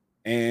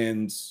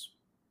 And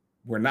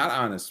we're not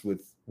honest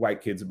with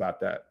white kids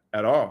about that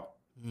at all.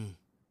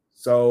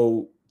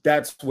 So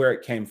that's where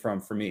it came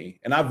from for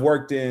me. And I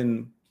worked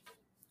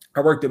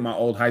at my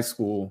old high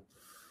school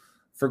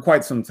for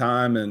quite some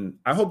time, and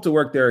I hope to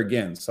work there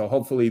again. So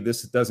hopefully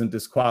this doesn't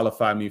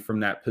disqualify me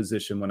from that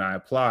position when I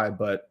apply.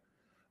 But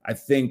I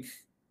think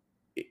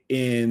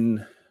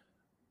when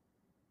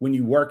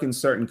you work in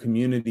certain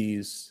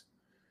communities,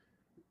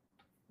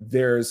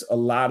 there's a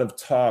lot of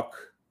talk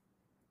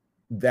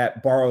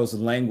that borrows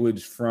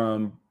language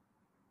from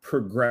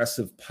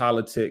progressive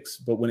politics.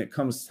 But when it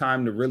comes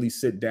time to really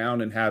sit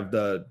down and have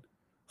the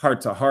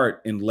heart to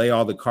heart and lay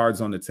all the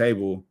cards on the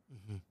table,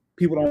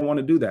 people don't want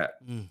to do that.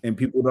 And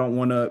people don't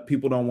want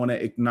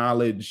to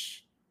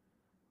acknowledge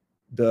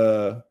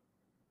the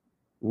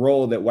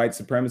role that white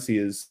supremacy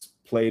has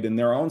played in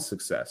their own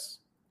success.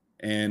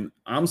 And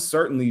I'm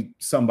certainly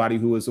somebody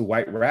who is a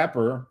white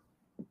rapper.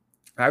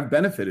 I've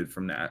benefited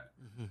from that.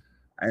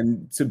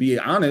 And to be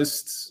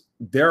honest,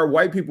 there are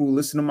white people who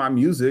listen to my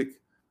music,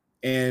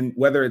 and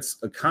whether it's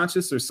a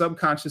conscious or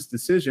subconscious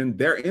decision,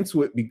 they're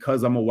into it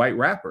because I'm a white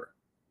rapper.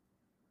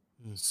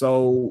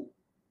 So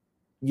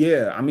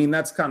yeah, I mean,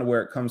 that's kind of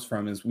where it comes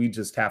from, is we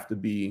just have to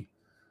be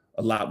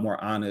a lot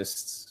more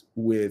honest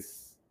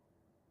with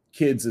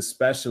kids,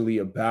 especially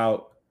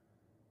about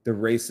the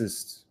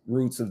racist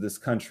roots of this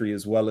country,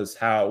 as well as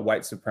how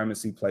white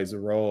supremacy plays a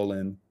role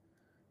in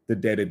the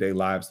day-to-day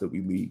lives that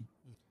we lead.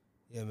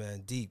 Yeah,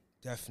 man, deep,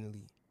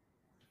 definitely.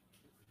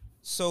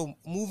 So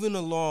moving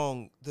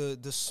along, the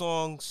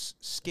song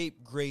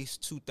Scapegrace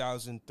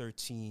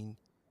 2013,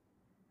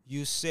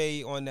 you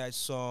say on that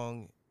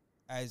song,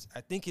 as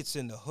I think it's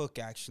in the hook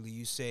actually,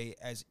 you say,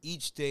 as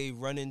each day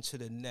run into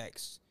the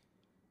next,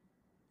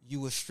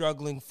 you were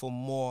struggling for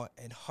more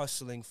and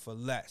hustling for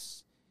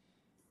less.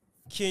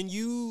 Can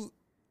you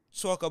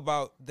talk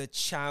about the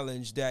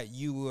challenge that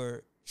you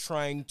were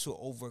trying to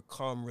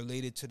overcome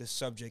related to the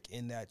subject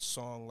in that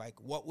song? Like,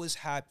 what was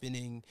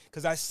happening?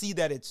 Because I see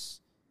that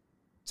it's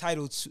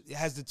it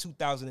has the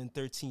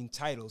 2013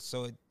 title.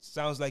 So it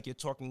sounds like you're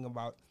talking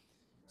about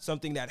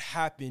something that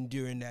happened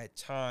during that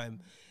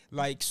time.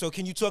 Like, so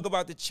can you talk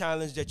about the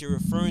challenge that you're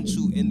referring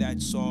to in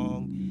that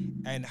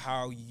song and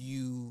how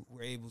you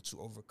were able to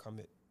overcome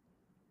it?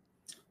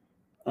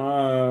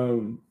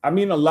 I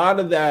mean, a lot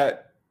of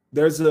that,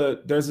 there's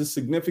a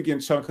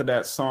significant chunk of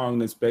that song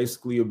that's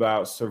basically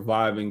about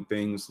surviving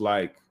things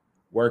like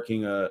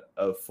working a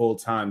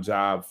full-time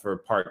job for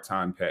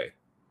part-time pay.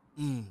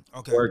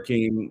 Okay.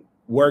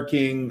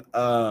 Working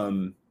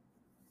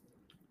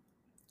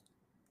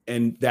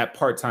and that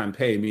part-time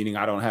pay, meaning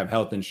I don't have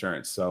health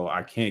insurance, so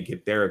I can't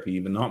get therapy,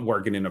 even though I'm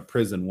working in a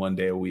prison 1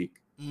 day a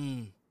week.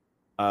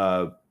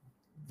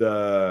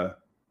 The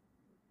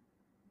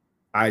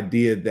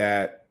idea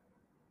that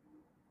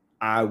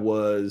I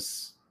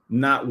was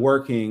not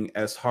working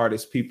as hard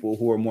as people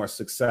who are more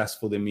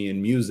successful than me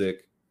in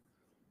music,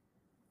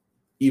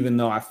 even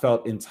though I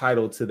felt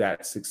entitled to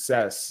that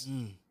success,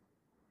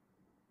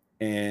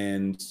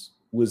 and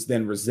was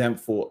then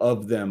resentful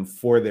of them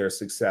for their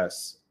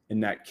success.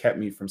 And that kept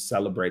me from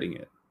celebrating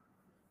it.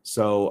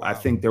 So I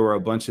think there were a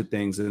bunch of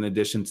things in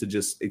addition to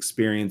just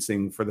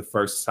experiencing for the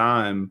first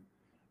time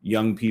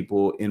young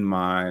people in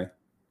my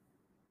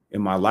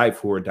life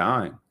who are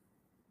dying.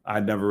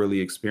 I'd never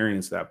really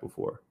experienced that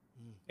before.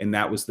 And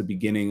that was the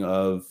beginning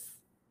of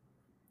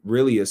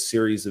really a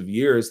series of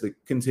years that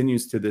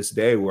continues to this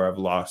day, where I've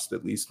lost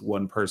at least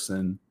one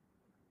person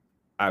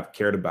I've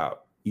cared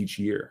about each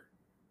year.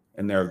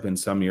 And there have been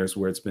some years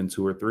where it's been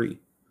 2 or 3.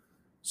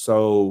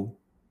 So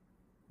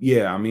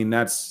yeah, I mean,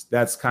 that's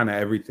kind of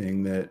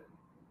everything that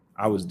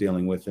I was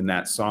dealing with in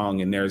that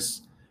song. And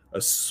there's a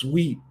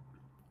suite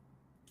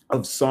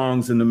of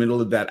songs in the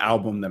middle of that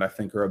album that I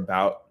think are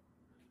about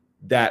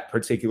that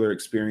particular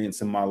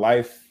experience in my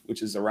life,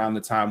 which is around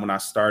the time when I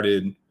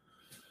started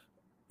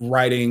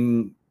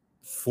writing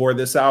for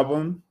this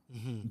album,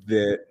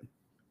 that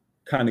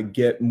kind of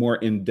get more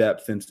in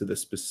depth into the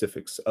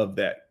specifics of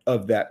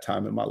that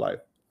time in my life.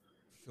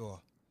 Sure.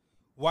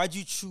 Why'd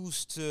you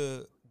choose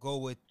to go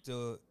with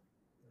the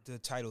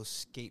title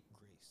Scapegrace?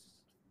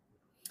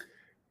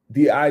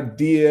 The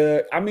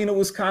idea, I mean, it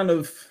was kind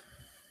of,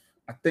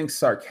 I think,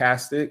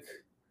 sarcastic.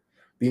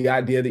 The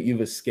idea that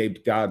you've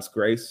escaped God's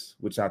grace,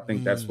 which I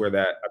think that's where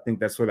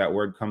that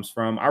word comes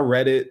from. I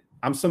read it.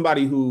 I'm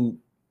somebody who,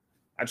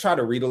 I try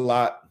to read a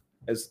lot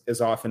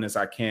as often as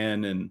I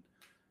can, and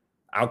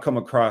I'll come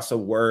across a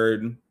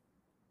word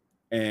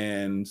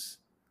and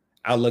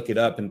I'll look it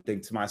up and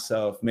think to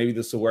myself, maybe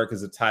this will work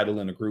as a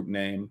title in a group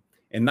name.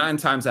 And 9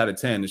 times out of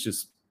 10, it's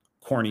just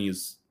corny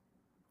as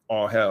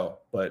all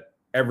hell. But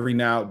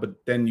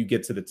then you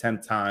get to the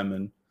 10th time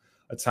and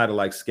a title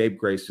like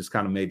Scapegrace just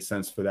kind of made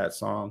sense for that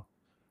song,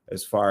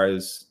 as far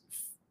as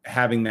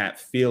having that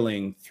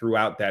feeling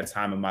throughout that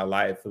time in my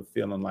life of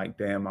feeling like,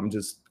 damn,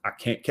 I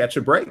can't catch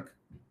a break.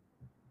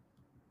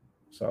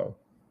 So.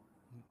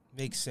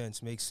 Makes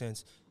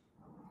sense.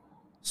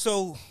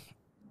 So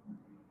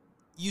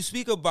you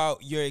speak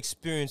about your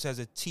experience as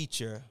a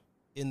teacher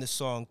in the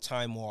song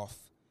Time Off,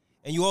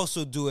 and you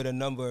also do it a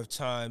number of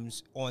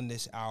times on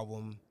this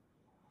album.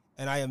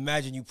 And I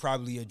imagine you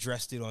probably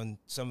addressed it on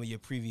some of your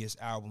previous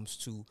albums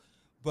too.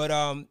 But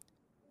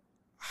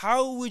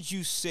how would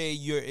you say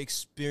your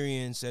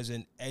experience as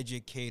an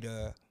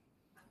educator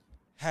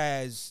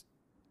has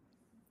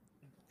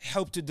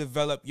helped to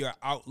develop your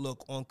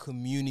outlook on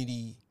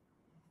community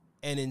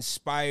and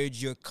inspired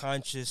your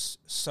conscious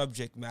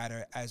subject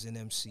matter as an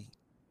MC?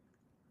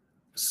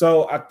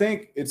 So I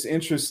think it's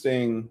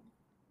interesting.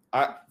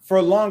 For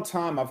a long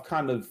time, I've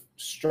kind of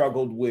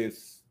struggled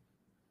with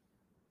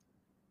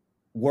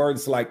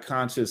words like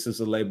conscious as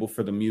a label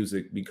for the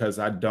music, because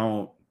I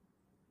don't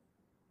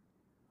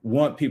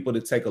want people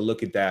to take a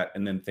look at that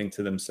and then think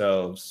to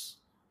themselves,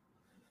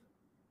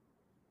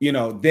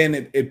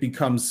 then it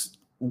becomes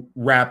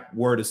rap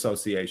word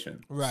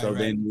association. Right, so right.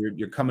 Then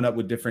you're coming up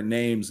with different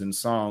names and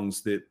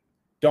songs that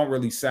don't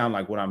really sound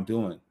like what I'm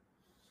doing.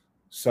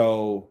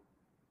 So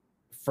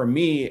for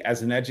me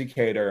as an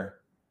educator,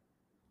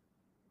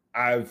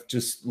 I've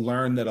just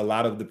learned that a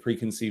lot of the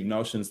preconceived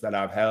notions that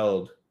I've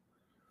held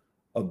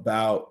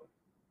about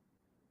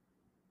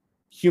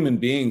human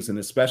beings, and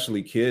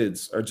especially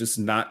kids, are just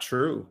not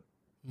true.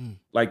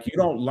 Like, you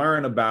don't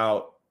learn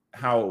about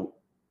how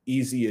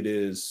easy it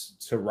is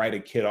to write a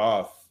kid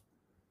off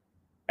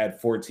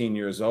at 14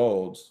 years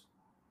old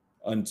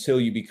until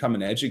you become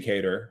an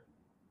educator.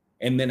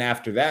 And then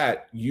after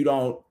that, you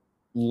don't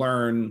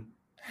learn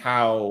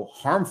how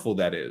harmful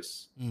that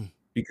is,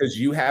 because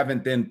you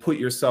haven't then put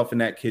yourself in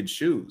that kid's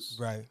shoes.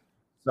 Right.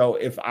 So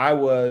if I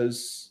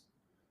was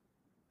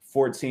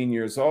 14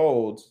 years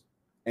old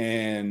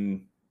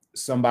and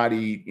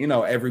somebody,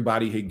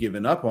 everybody had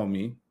given up on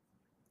me,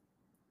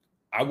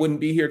 I wouldn't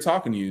be here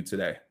talking to you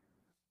today.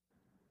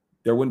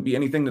 There wouldn't be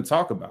anything to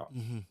talk about.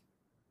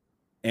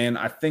 And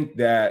I think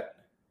that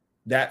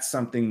that's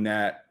something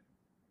that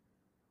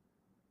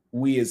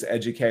we as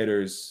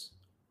educators,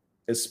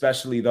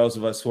 especially those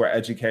of us who are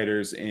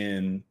educators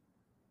in,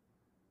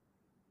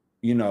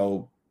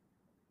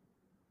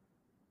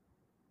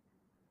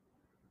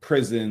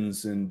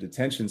 prisons and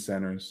detention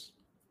centers,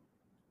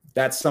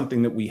 that's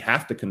something that we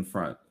have to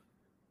confront.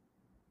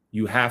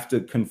 You have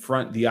to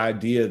confront the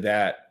idea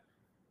that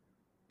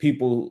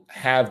people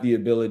have the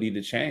ability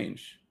to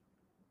change,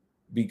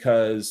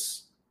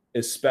 because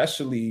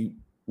especially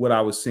what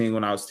I was seeing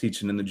when I was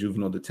teaching in the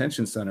juvenile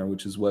detention center,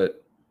 which is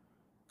what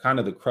kind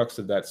of the crux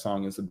of that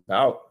song is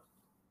about.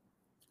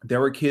 There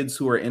were kids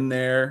who were in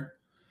there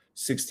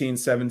 16,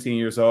 17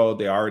 years old.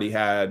 They already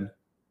had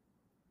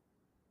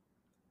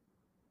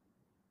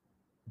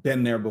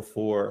been there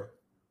before.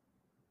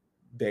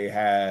 They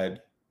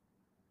had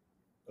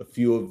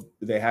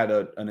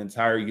an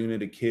entire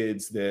unit of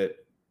kids that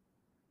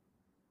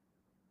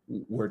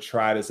were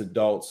tried as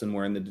adults and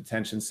were in the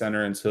detention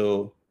center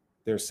until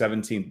their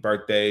 17th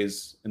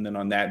birthdays. And then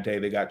on that day,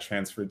 they got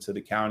transferred to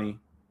the county.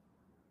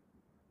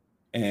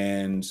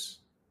 And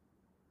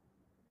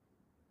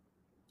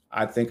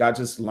I think I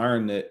just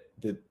learned that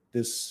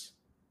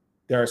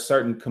there are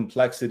certain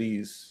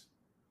complexities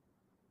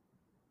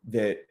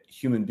that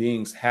human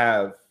beings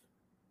have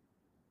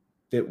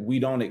that we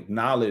don't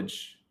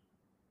acknowledge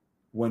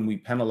when we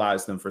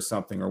penalize them for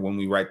something or when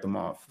we write them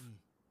off.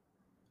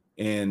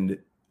 And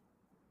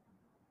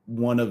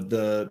one of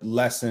the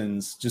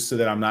lessons, just so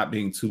that I'm not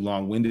being too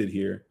long-winded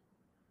here,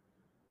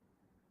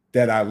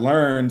 that I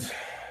learned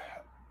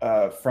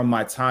from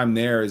my time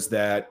there is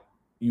that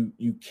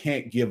you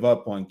can't give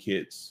up on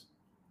kids.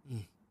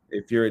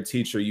 If you're a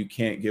teacher, you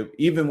can't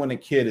even when a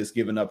kid is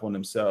giving up on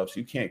themselves,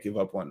 you can't give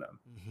up on them.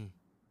 Mm-hmm.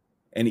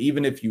 And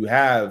even if you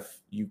have,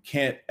 you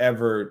can't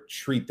ever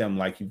treat them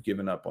like you've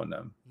given up on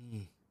them.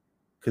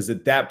 Because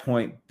at that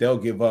point, they'll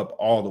give up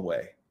all the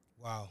way.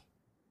 Wow.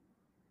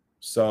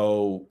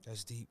 So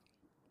that's deep.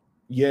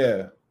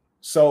 Yeah.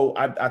 So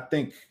I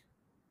think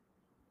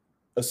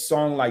a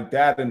song like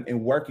that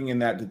and working in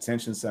that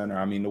detention center,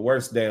 I mean, the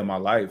worst day of my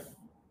life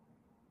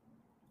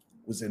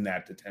was in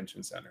that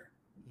detention center.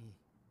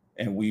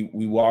 And we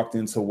walked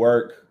into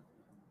work,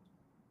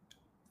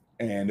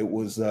 and it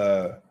was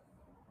a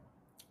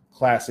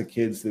class of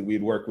kids that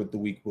we'd worked with the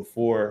week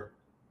before,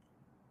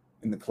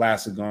 and the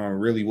class had gone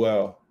really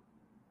well.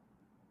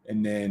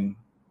 And then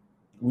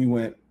we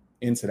went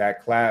into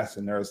that class,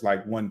 and there was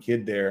like one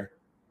kid there,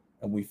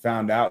 and we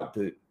found out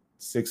that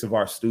 6 of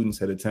our students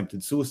had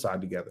attempted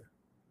suicide together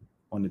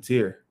on the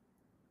tier.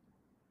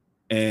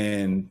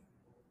 And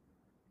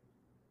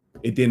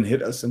it didn't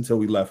hit us until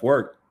we left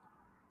work.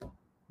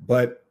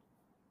 But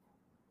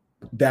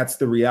that's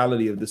the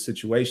reality of the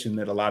situation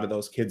that a lot of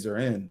those kids are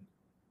in.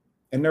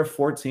 And they're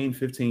 14,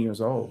 15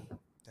 years old.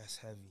 That's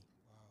heavy.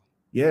 Wow.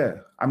 Yeah.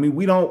 I mean,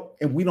 we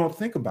don't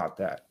think about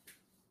that.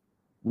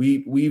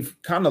 We've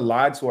kind of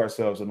lied to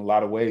ourselves in a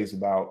lot of ways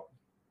about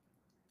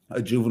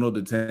a juvenile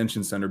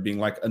detention center being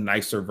like a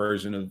nicer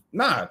version of,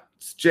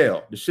 it's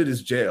jail. The shit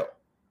is jail.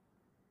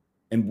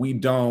 And we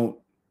don't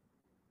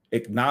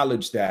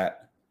acknowledge that.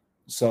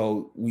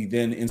 So we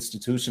then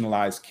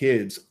institutionalize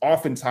kids,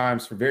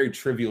 oftentimes for very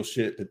trivial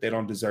shit that they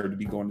don't deserve to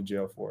be going to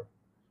jail for.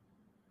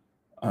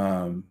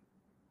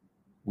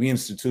 We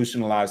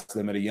institutionalize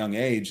them at a young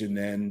age. And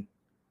then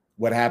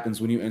what happens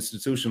when you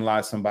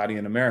institutionalize somebody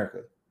in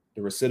America?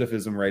 The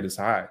recidivism rate is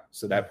high.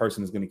 So that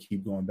person is going to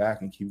keep going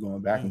back and keep going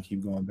back and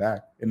keep going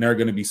back. And there are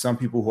going to be some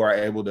people who are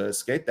able to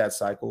escape that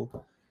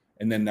cycle.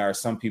 And then there are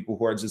some people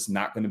who are just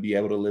not going to be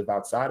able to live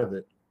outside of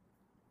it.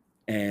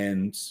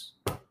 And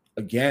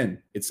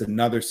again, it's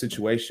another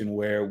situation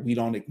where we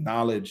don't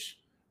acknowledge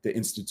the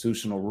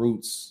institutional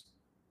roots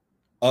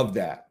of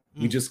that.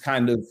 We just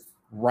kind of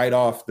write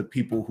off the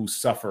people who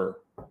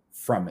suffer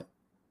from it.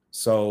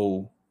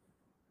 So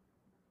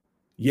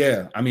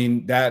yeah, I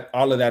mean,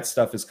 all of that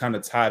stuff is kind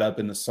of tied up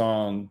in the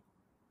song.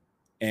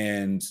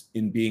 And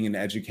in being an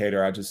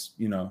educator, I just,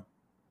 to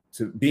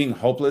being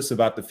hopeless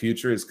about the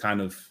future is kind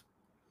of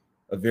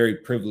a very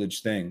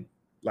privileged thing.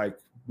 Like,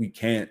 we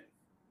can't,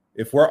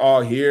 if we're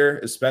all here,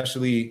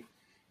 especially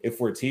if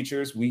we're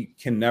teachers, we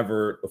can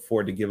never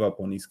afford to give up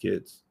on these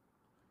kids.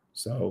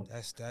 So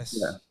that's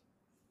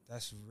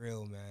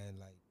real, man.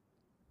 Like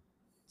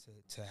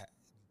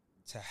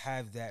to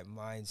have that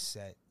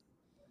mindset,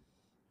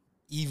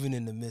 even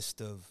in the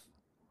midst of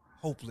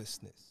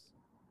hopelessness,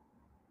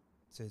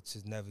 to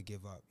never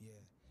give up. Yeah.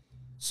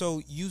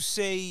 So you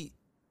say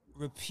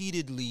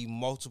repeatedly,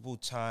 multiple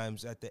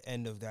times at the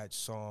end of that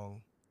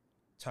song,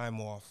 Time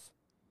Off,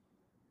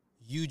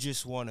 you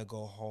just want to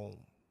go home.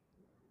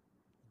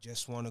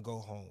 Just want to go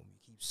home. You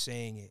keep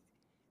saying it.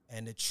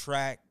 And the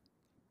track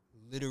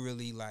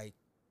literally like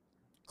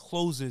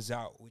closes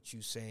out with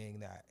you saying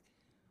that.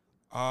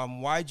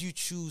 Why'd you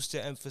choose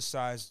to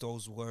emphasize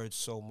those words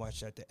so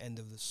much at the end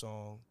of the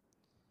song?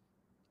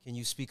 Can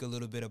you speak a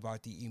little bit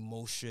about the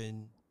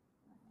emotion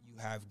you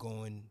have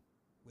going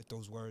with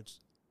those words?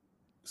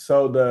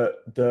 So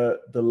the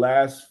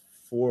last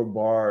 4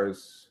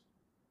 bars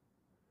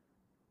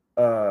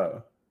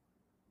of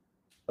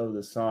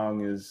the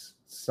song is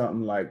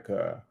something like,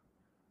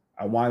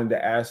 I wanted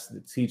to ask the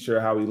teacher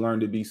how he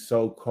learned to be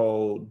so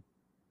cold.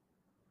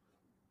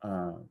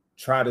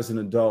 Tried as an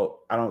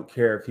adult. I don't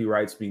care if he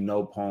writes me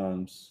no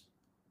poems.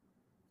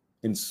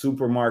 in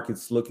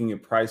supermarkets looking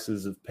at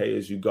prices of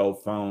pay-as-you-go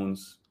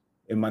phones.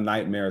 In my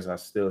nightmares, I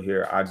still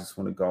hear, I just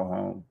want to go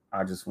home.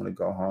 I just want to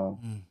go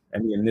home.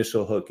 And the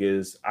initial hook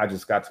is, I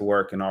just got to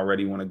work and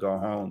already want to go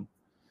home.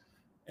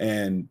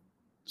 And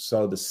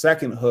so the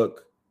second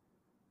hook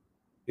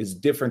is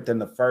different than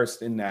the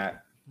first in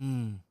that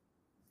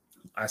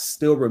I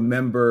still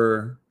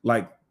remember,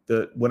 like,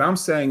 what I'm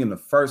saying in the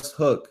first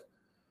hook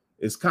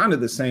is kind of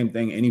the same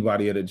thing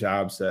anybody at a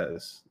job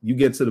says. You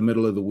get to the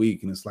middle of the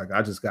week and it's like,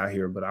 I just got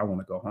here, but I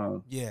want to go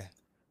home. Yeah.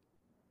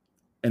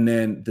 And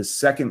then the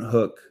second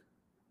hook,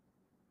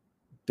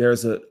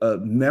 there's a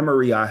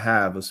memory I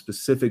have, a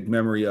specific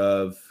memory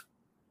of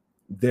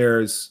there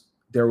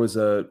was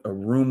a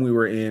room we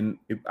were in.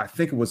 I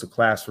think it was a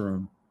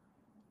classroom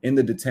in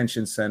the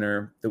detention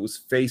center that was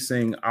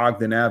facing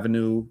Ogden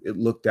Avenue. It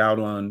looked out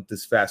on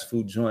this fast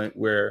food joint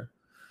where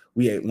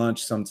we ate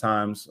lunch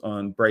sometimes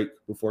on break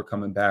before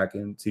coming back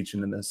and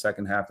teaching in the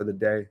second half of the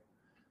day.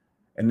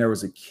 And there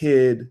was a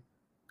kid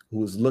who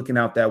was looking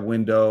out that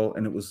window,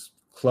 and it was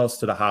close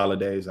to the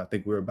holidays. I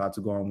think we were about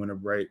to go on winter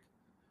break.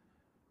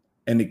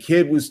 And the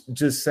kid was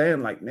just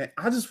saying, like, man,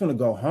 I just want to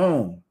go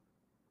home.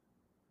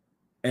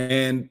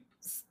 And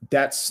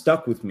that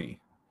stuck with me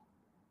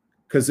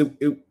because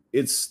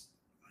it's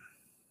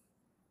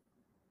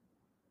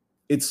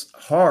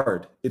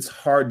hard. It's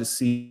hard to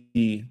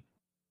see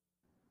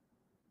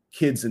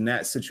kids in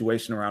that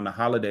situation around the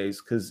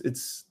holidays because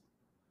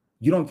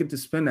you don't get to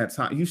spend that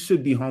time. You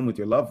should be home with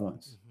your loved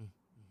ones,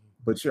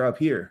 but you're up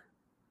here.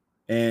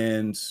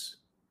 And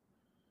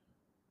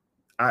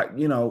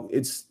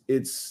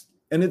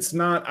it's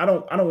not, I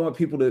don't want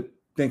people to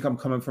think I'm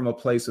coming from a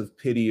place of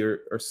pity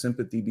or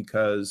sympathy,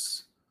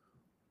 because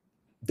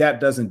that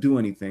doesn't do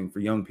anything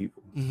for young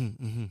people.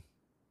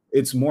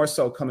 It's more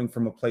so coming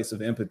from a place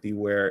of empathy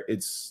where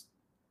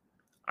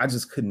I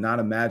just could not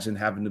imagine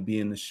having to be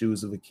in the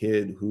shoes of a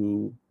kid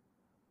who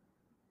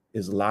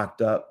is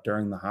locked up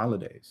during the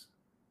holidays.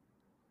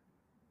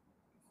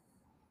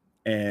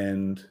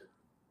 And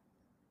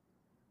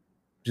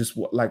just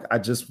like, I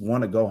just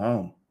want to go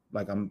home.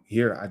 Like, I'm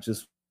here. I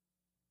just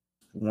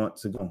want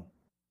to go.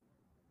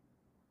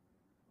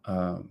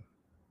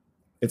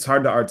 It's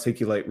hard to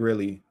articulate,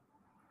 really,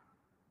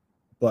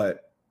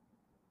 but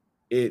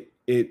it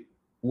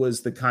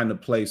was the kind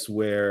of place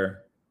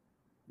where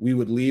we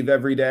would leave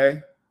every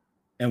day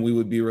and we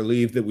would be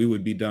relieved that we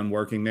would be done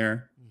working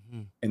there.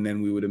 And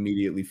then we would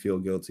immediately feel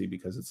guilty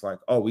because it's like,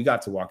 oh, we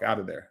got to walk out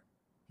of there.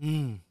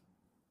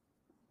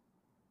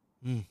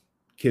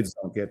 Kids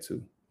don't get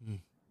to.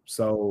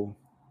 So,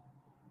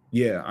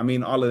 yeah, I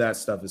mean, all of that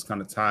stuff is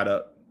kind of tied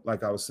up,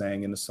 like I was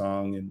saying, in the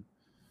song, and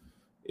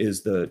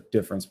is the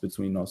difference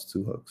between those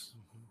two hooks.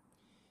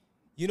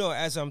 You know,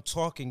 as I'm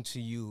talking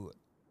to you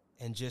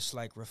and just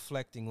like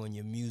reflecting on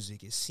your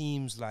music, it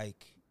seems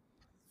like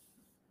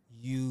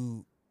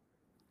you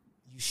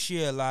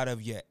share a lot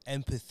of your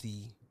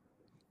empathy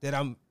that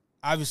I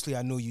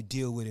know you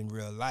deal with in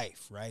real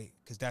life, right?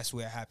 Because that's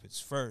where it happens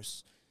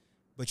first.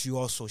 But you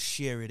also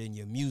share it in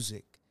your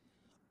music.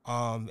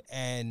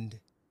 And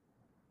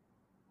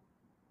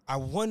I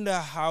wonder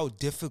how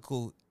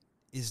difficult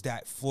is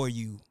that for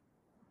you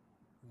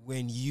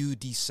when you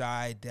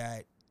decide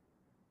that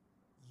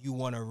you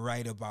want to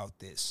write about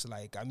this?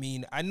 Like, I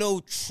mean, I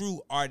know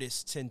true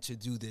artists tend to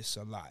do this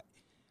a lot,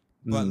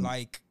 but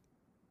like,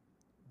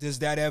 is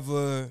it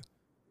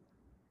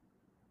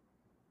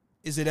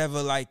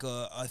ever like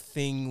a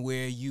thing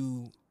where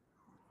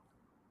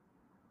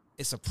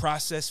it's a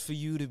process for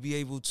you to be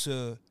able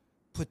to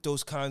put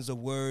those kinds of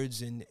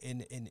words in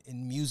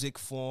music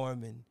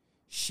form and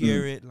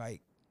share it?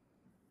 Like,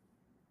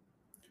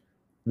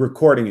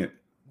 recording it,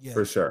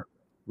 for sure.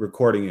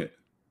 Recording it.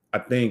 I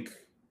think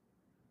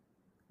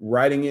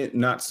writing it,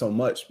 not so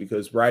much,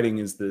 because writing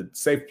is the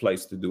safe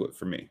place to do it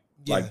for me.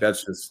 Like,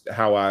 that's just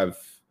how I've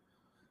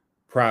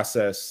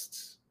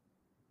processed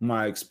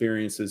my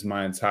experiences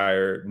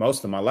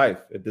most of my life.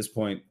 At this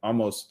point,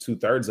 almost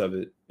 2/3 of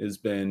it has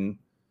been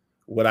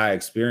what I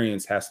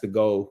experience has to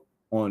go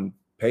on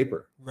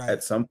paper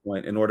at some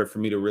point in order for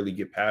me to really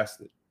get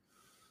past it.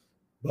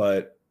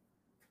 But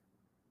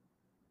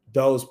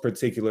those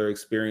particular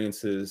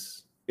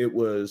experiences, it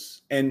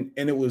was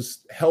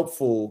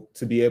helpful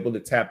to be able to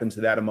tap into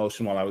that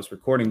emotion while I was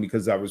recording,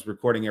 because I was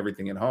recording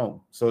everything at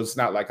home. So it's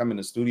not like I'm in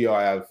the studio.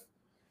 I have,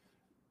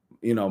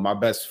 my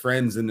best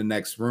friends in the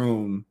next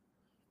room,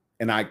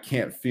 and I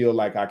can't feel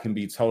like I can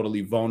be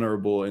totally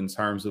vulnerable in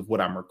terms of what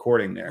I'm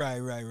recording there.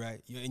 Right.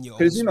 You're in your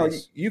own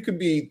space.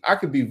 Because, I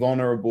could be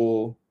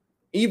vulnerable.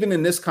 Even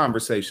in this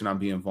conversation, I'm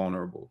being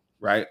vulnerable,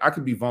 right? I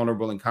could be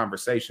vulnerable in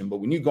conversation, but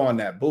when you go in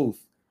that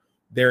booth,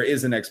 there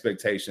is an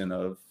expectation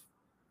of,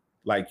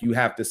 like, you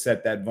have to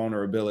set that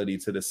vulnerability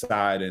to the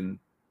side and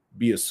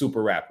be a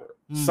super rapper.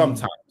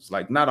 Sometimes,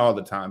 like, not all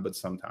the time, but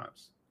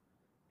sometimes.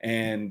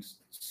 And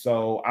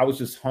so I was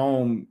just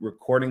home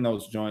recording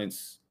those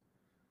joints.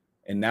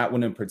 And that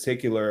one in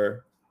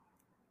particular,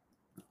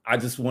 I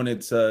just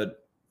wanted to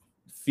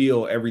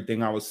feel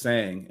everything I was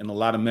saying. And a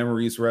lot of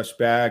memories rush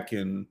back.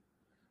 And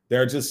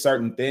there are just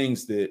certain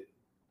things that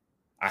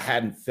I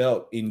hadn't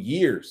felt in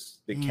years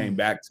that came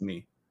back to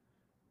me.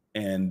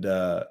 And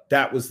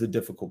that was the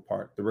difficult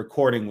part. The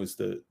recording was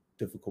the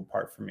difficult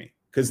part for me.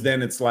 Because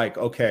then it's like,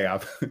 okay,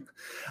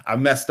 I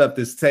messed up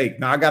this take.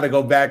 Now I got to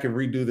go back and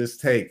redo this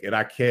take. And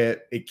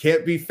it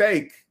can't be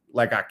fake.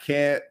 Like I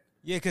can't.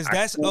 Yeah, because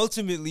that's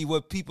ultimately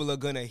what people are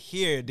going to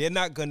hear. They're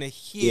not going to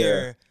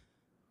hear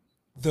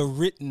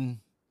the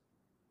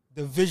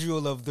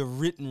visual of the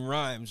written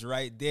rhymes,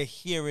 right? They're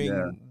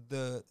hearing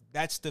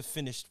that's the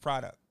finished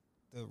product,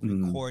 the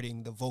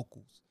recording, the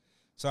vocals.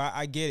 So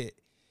I get it.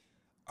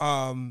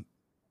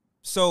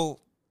 So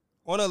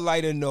on a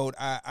lighter note,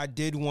 I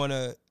did want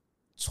to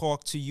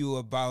talk to you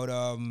about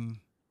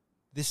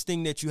this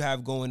thing that you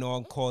have going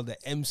on called the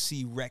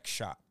MC Rec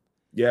Shop.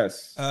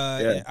 Yes.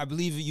 I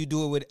believe you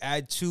do it with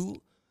Add2.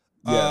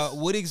 Yes.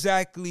 What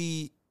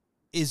exactly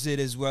is it,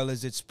 as well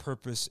as its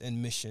purpose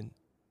and mission?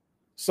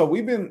 So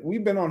we've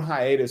been on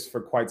hiatus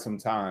for quite some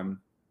time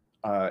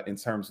in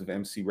terms of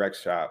MC Rec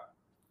Shop.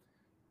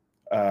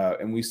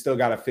 And we still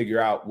got to figure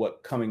out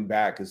what coming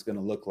back is going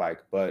to look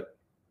like. But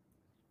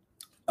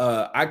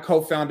I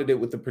co-founded it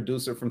with a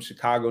producer from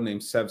Chicago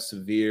named Sev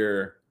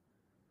Severe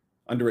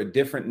under a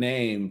different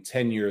name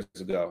 10 years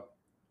ago.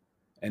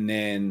 And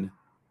then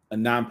a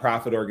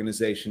nonprofit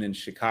organization in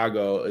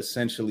Chicago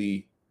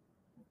essentially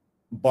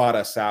bought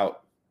us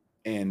out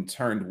and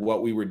turned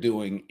what we were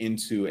doing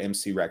into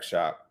MC Rec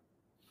Shop.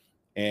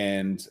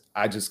 And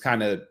I just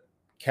kind of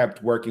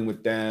kept working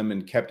with them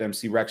and kept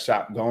MC Rec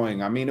Shop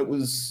going. I mean, it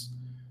was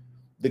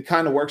the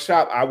kind of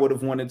workshop I would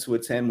have wanted to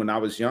attend when I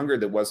was younger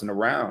that wasn't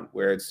around,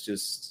 where it's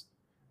just,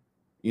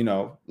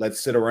 let's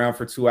sit around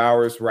for 2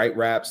 hours, write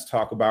raps,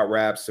 talk about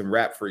raps, and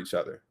rap for each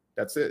other.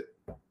 That's it.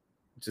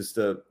 Just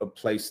a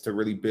place to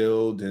really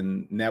build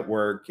and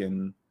network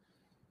and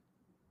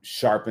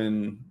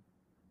sharpen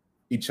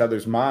each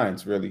other's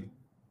minds, really.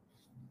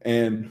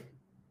 And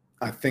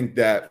I think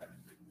that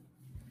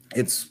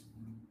it's,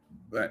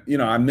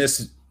 I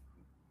miss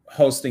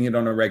hosting it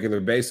on a regular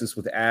basis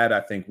with Ad.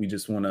 I think we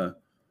just want to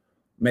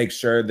make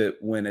sure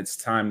that when it's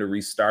time to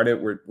restart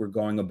it, we're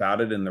going about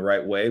it in the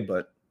right way.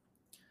 But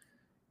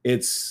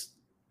it's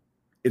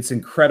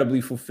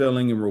incredibly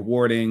fulfilling and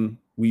rewarding.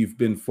 We've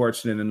been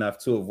fortunate enough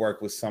to have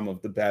worked with some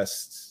of the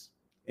best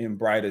and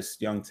brightest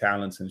young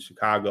talents in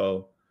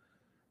Chicago.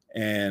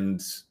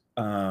 And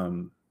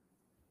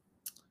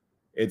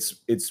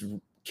it's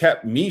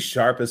kept me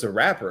sharp as a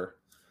rapper.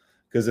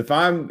 Because if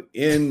I'm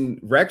in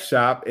Rec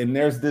Shop and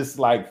there's this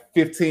like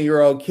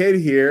 15-year-old kid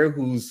here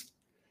who's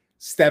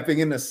stepping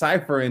into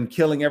Cypher and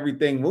killing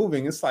everything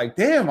moving, it's like,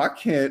 damn, I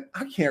can't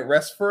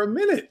rest for a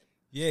minute.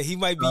 Yeah, he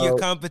might be your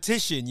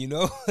competition,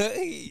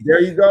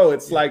 There you go.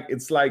 It's like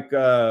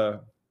I'm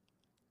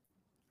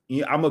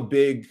a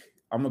big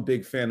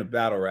fan of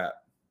battle rap.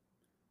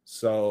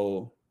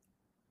 So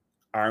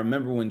I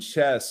remember when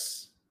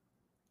Chess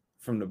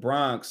from the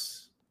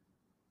Bronx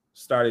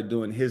started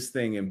doing his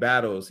thing in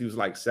battles. He was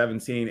like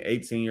 17,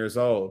 18 years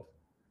old.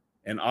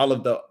 And all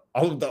of the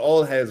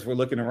old heads were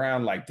looking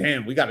around like,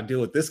 damn, we got to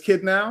deal with this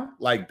kid now.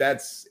 Like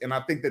and I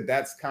think that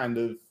that's kind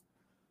of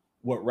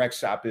what Rec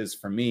Shop is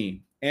for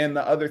me. And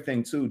the other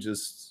thing too,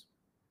 just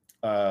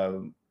I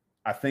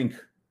think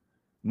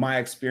my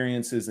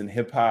experiences in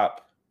hip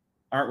hop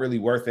aren't really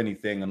worth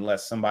anything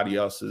unless somebody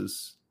else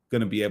is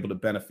going to be able to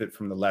benefit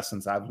from the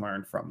lessons I've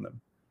learned from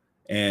them.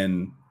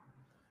 And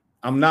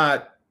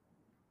I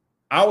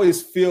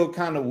always feel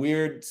kind of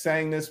weird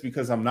saying this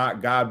because I'm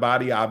not God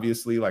body,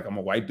 obviously, like I'm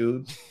a white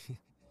dude.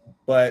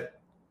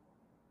 But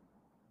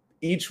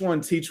each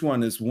one teach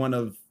one is one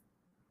of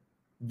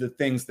the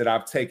things that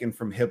I've taken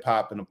from hip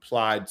hop and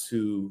applied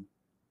to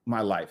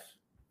my life.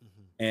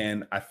 Mm-hmm.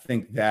 And I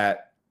think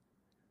that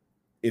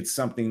it's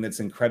something that's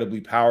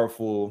incredibly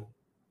powerful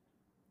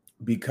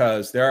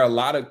because there are a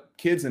lot of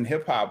kids in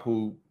hip hop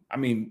who, I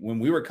mean, when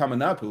we were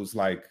coming up, it was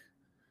like,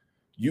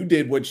 you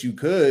did what you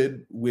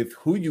could with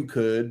who you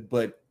could,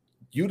 but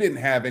you didn't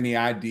have any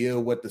idea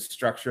what the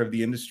structure of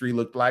the industry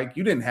looked like.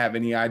 You didn't have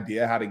any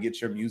idea how to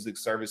get your music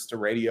service to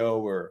radio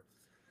or,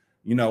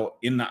 in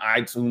the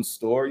iTunes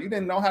store. You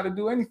didn't know how to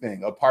do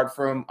anything apart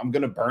from, I'm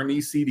going to burn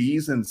these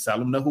CDs and sell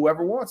them to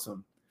whoever wants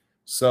them.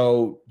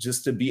 So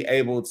just to be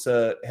able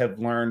to have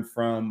learned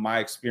from my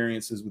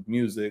experiences with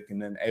music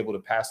and then able to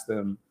pass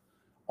them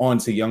on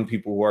to young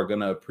people who are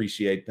going to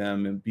appreciate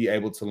them and be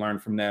able to learn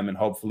from them and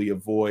hopefully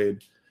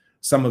avoid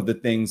some of the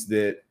things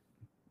that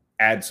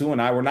Add2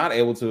 and I were not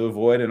able to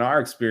avoid in our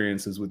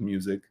experiences with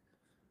music.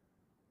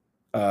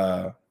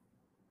 I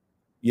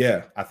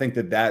think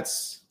that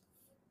that's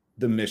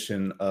the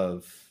mission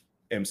of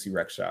MC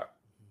Rec Shop.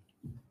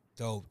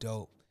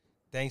 Dope.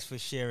 Thanks for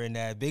sharing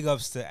that. Big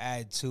ups to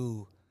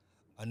Add2,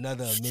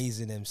 another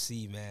amazing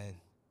MC, man.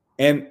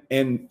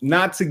 And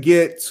not to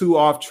get too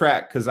off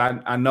track, because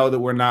I know that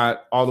we're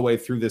not all the way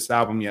through this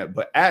album yet,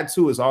 but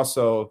Add2 is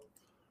also,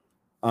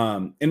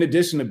 in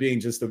addition to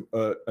being just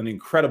an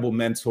incredible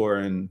mentor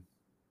and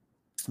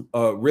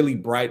a really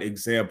bright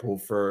example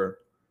for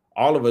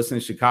all of us in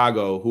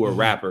Chicago who are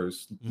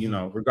rappers,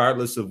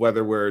 regardless of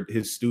whether we're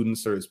his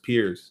students or his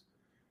peers,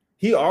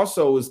 he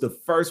also was the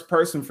first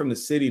person from the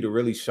city to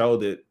really show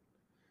that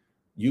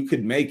you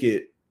could make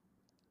it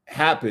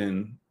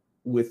happen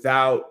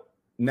without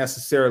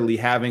necessarily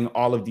having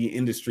all of the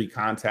industry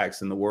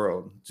contacts in the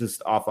world,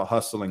 just off a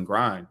hustle and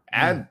grind.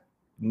 Ad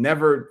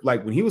never,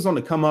 like when he was on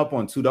the come up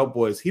on Two Dope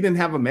Boys, he didn't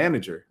have a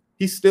manager.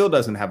 He still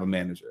doesn't have a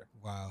manager.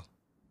 Wow.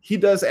 He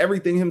does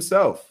everything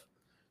himself.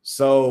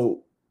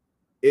 So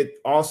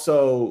it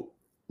also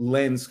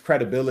lends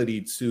credibility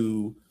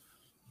to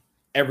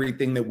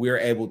everything that we're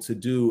able to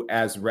do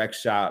as Rec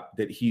Shop,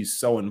 that he's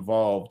so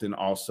involved and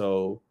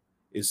also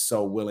is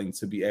so willing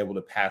to be able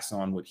to pass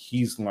on what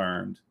he's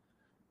learned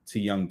to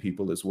young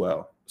people as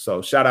well.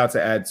 So shout out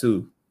to Ad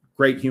too.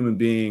 Great human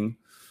being,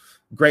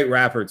 great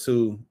rapper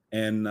too.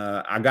 And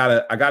I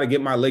gotta get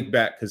my lick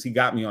back because he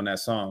got me on that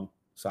song.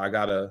 So I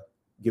gotta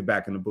get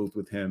back in the booth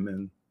with him,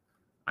 and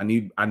I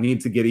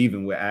need to get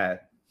even with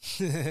Ad.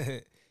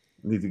 I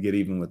need to get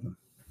even with him.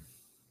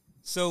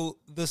 So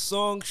the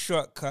song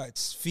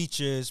Shortcuts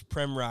features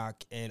Prem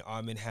Rock and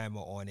Armand Hammer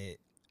on it.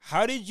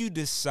 How did you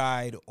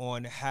decide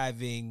on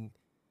having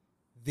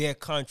their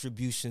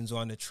contributions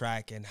on the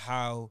track, and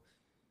how,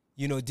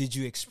 did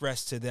you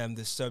express to them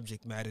the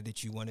subject matter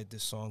that you wanted the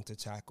song to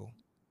tackle?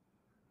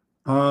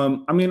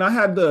 I mean,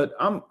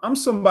 I'm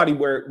somebody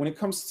where when it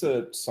comes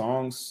to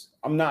songs,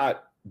 I'm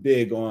not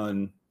big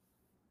on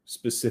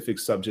specific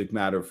subject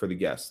matter for the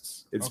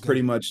guests. It's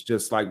pretty much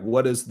just like,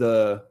 what does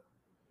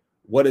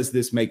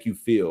this make you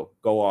feel?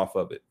 Go off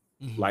of it.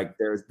 Mm-hmm. Like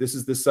this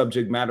is the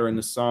subject matter in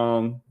the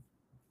song,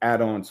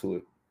 add on to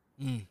it.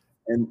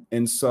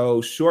 And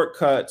so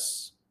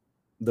Shortcuts,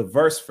 the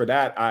verse for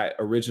that, I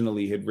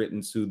originally had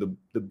written to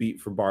the beat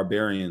for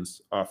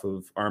Barbarians off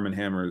of Armand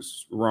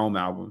Hammer's Rome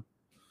album.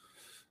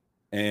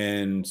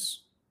 And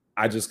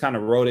I just kind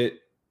of wrote it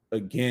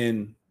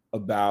again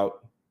about,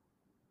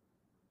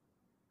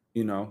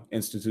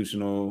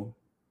 institutional,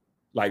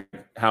 like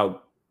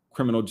how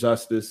criminal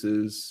justice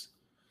is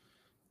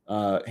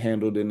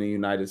handled in the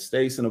United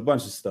States and a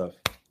bunch of stuff.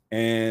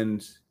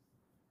 And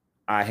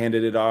I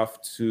handed it off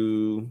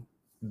to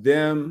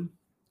them,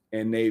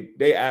 and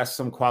they asked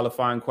some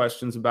qualifying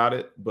questions about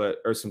it,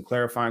 or some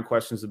clarifying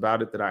questions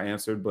about it that I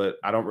answered, but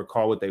I don't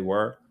recall what they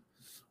were.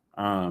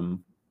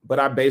 But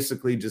I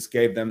basically just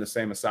gave them the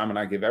same assignment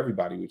I give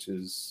everybody, which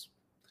is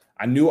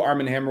I knew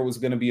Armand Hammer was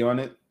going to be on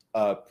it.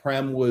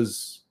 Prem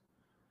was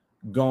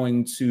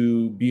going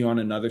to be on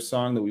another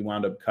song that we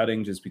wound up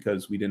cutting just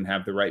because we didn't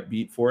have the right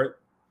beat for it.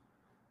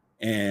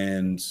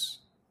 And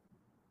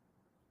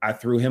I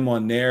threw him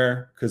on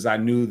there because I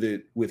knew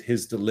that with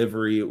his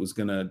delivery, it was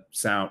going to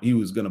sound, he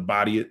was going to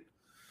body it.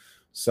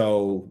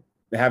 So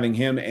having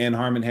him and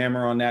Armand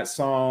Hammer on that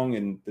song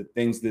and the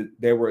things that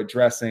they were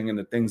addressing and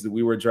the things that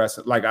we were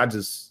addressing, like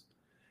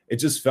it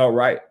just felt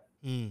right.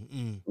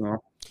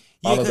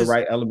 All of the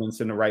right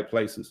elements in the right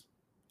places.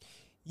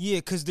 Yeah,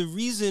 because the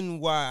reason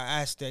why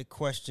I asked that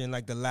question,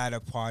 like the latter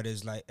part,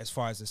 is like as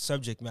far as the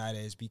subject matter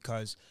is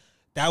because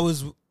that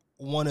was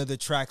one of the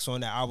tracks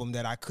on the album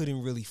that I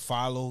couldn't really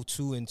follow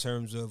to in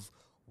terms of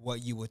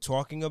what you were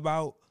talking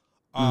about.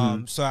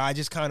 So I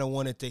just kind of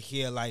wanted to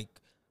hear like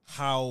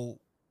how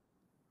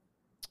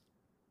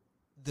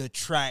the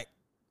track,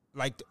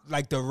 like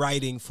the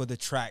writing for the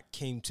track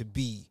came to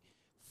be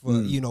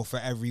for, for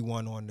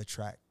everyone on the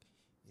track,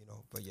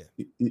 but yeah.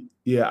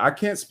 Yeah, I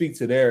can't speak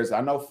to theirs.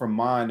 I know for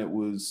mine, it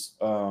was,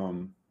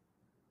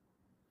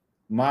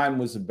 mine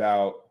was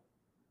about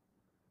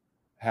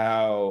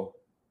how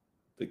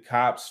the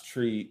cops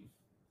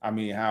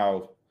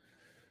how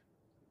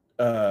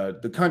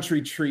the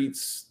country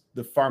treats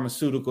the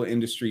pharmaceutical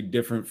industry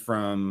different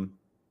from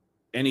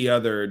any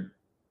other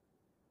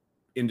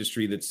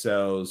industry that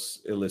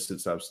sells illicit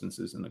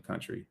substances in the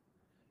country.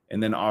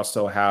 And then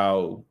also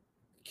how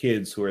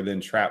kids who are then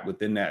trapped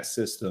within that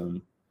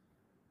system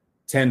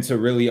tend to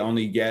really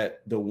only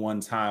get the one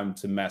time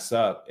to mess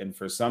up. And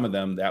for some of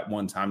them, that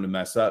one time to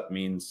mess up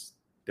means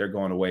they're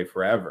going away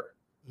forever.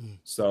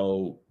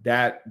 So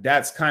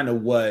that's kind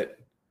of what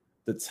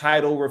the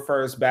title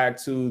refers back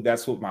to.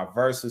 That's what my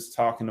verse is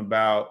talking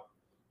about.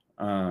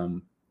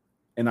 And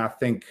I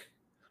think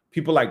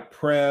people like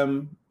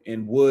Prem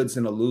and Woods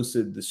and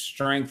Elucid, the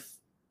strength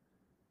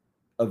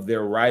of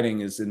their writing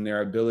is in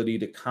their ability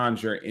to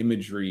conjure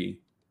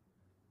imagery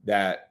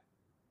that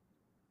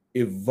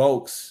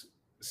evokes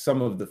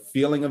some of the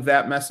feeling of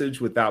that message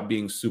without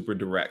being super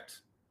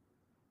direct.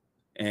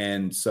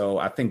 And so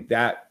I think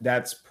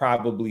that's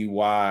probably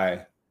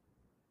why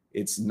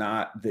it's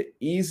not the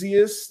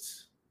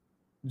easiest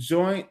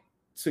joint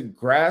to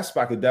grasp.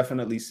 I could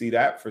definitely see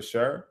that for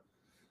sure.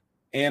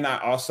 And I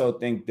also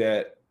think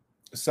that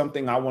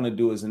something I want to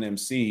do as an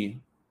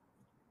MC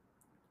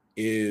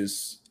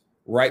is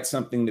write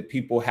something that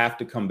people have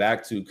to come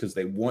back to because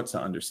they want to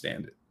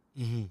understand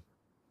it.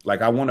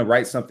 Like I want to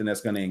write something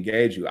that's going to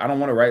engage you. I don't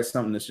want to write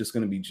something that's just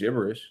going to be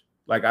gibberish.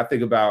 Like I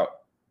think about,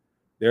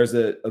 there's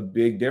a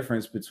big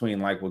difference between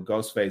like what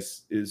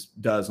Ghostface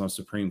does on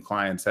Supreme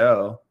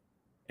Clientele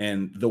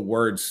and the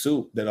word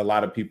soup that a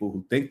lot of people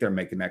who think they're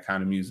making that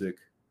kind of music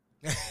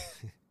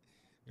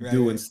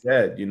do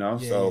instead, Yeah.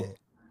 So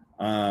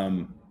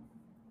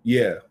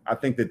Yeah, I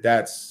think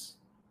that's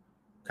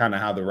kind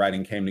of how the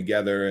writing came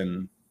together,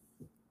 and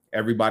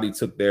everybody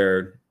took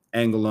their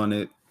angle on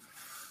it.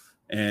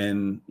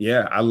 And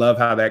yeah, I love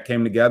how that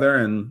came together.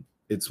 And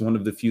it's one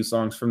of the few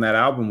songs from that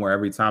album where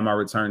every time I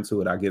return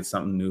to it, I get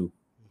something new.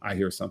 I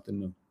hear something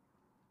new.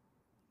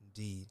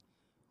 Indeed.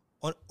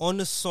 On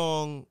the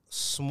song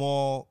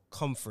Small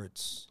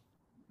Comforts,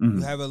 Mm-hmm.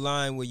 you have a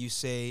line where you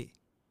say,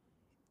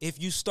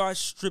 if you start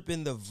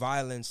stripping the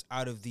violence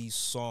out of these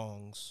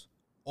songs,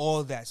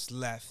 all that's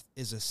left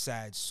is a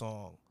sad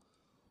song.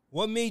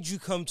 What made you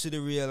come to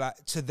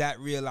that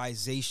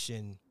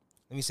realization?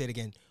 Let me say it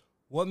again.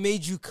 What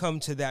made you come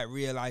to that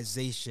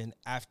realization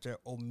after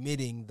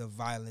omitting the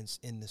violence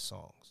in the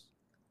songs?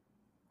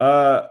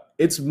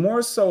 It's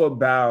more so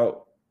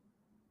about,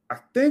 I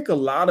think a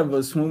lot of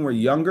us when we're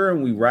younger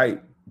and we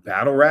write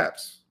battle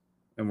raps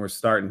and we're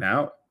starting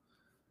out,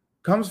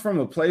 comes from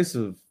a place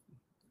of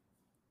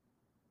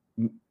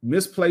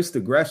misplaced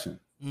aggression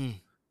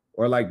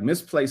or like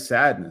misplaced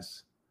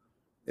sadness.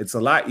 It's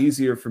a lot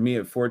easier for me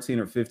at 14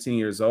 or 15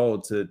 years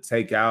old to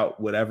take out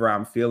whatever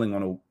I'm feeling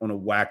on a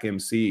whack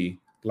MC,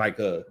 like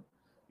the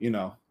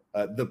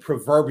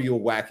proverbial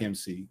whack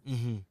MC,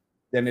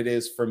 than it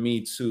is for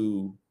me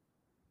to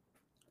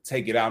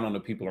take it out on the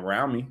people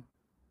around me.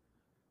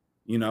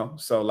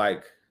 So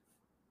like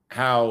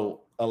how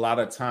a lot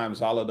of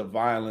times all of the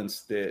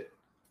violence that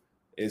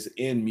is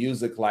in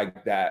music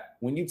like that,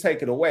 when you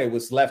take it away,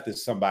 what's left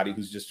is somebody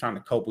who's just trying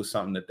to cope with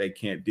something that they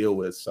can't deal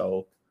with.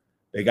 So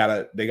they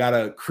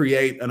gotta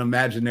create an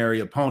imaginary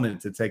opponent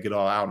to take it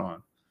all out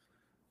on.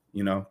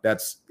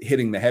 That's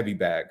hitting the heavy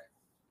bag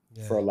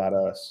for a lot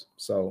of us.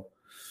 So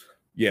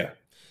yeah.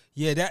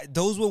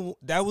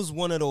 That was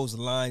one of those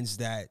lines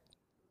that,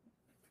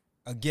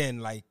 again,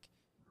 like,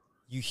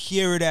 you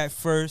hear it at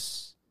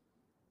first,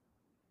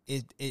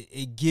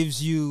 it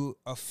gives you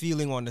a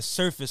feeling on the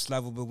surface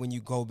level, but when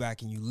you go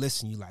back and you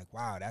listen, you're like,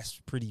 wow,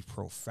 that's pretty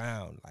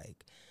profound.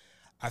 Like,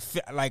 I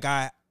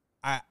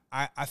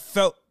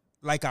felt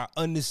like I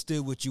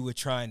understood what you were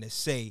trying to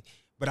say,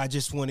 but I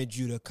just wanted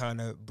you to kind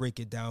of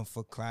break it down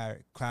for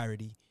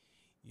clarity.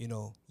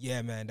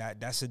 Yeah, man,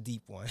 that's a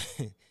deep one.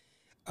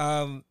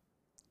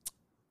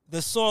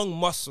 The song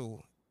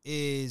Muscle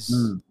is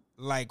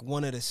like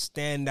one of the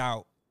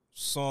standout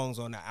songs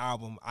on the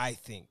album, I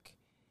think.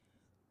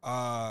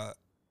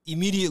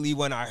 Immediately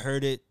when I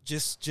heard it,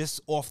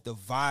 just off the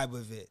vibe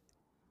of it,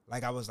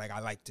 like, I was like, I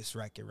like this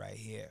record right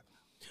here.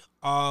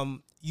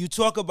 You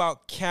talk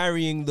about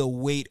carrying the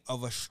weight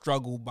of a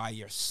struggle by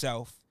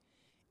yourself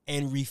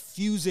and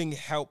refusing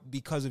help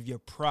because of your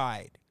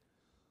pride.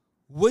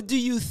 What do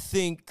you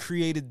think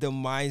created the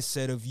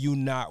mindset of you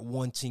not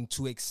wanting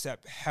to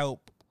accept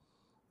help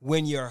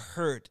when you're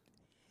hurt?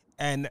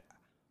 And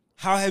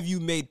how have you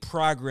made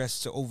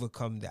progress to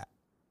overcome that?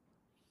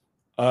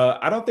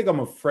 I don't think I'm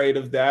afraid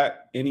of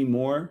that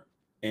anymore.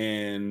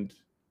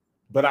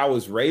 But I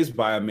was raised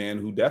by a man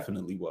who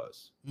definitely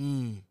was.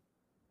 And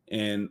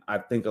I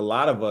think a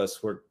lot of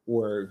us were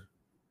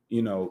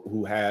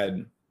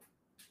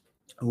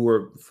who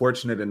were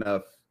fortunate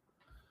enough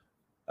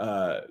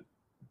to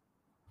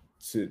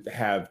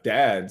have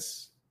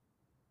dads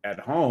at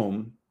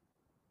home,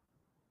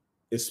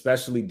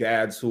 especially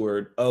dads who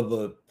are of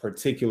a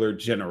particular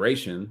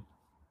generation.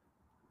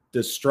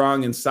 The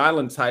strong and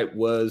silent type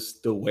was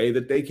the way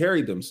that they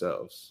carried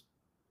themselves.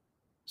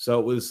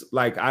 So it was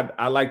like,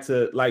 I like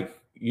to, like,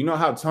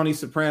 how Tony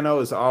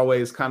Soprano is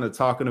always kind of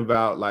talking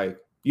about, like,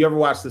 you ever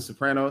watch The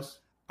Sopranos?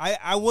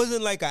 I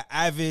wasn't like an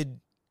avid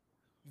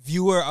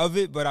viewer of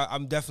it, but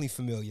I'm definitely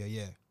familiar,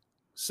 yeah.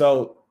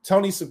 So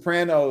Tony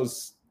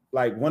Soprano's,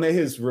 like, one of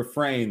his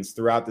refrains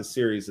throughout the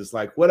series is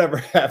like, whatever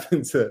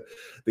happened to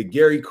the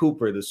Gary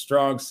Cooper, the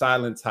strong,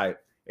 silent type?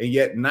 And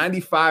yet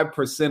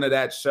 95% of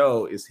that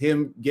show is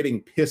him getting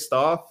pissed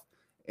off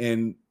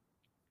and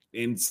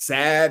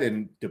sad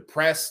and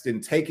depressed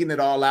and taking it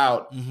all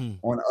out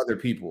on other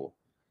people.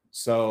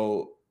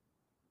 So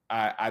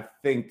I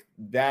think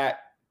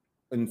that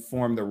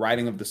informed the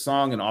writing of the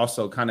song and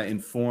also kind of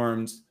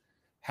informed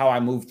how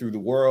I move through the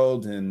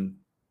world. And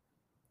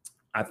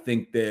I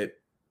think that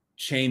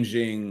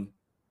changing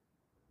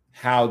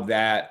how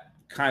that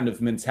kind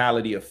of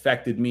mentality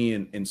affected me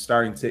and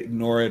starting to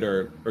ignore it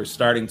or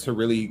starting to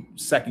really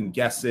second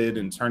guess it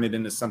and turn it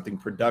into something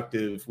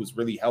productive was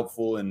really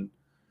helpful in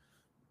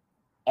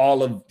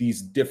all of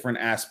these different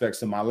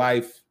aspects of my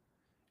life.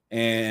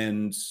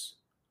 And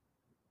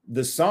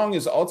the song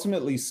is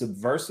ultimately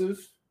subversive.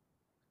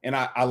 And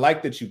I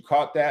like that you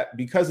caught that,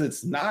 because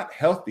it's not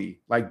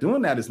healthy. Like,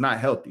 doing that is not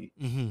healthy.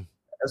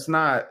 It's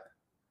not,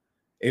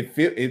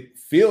 it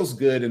feels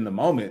good in the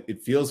moment.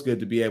 It feels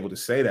good to be able to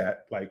say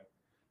that, like,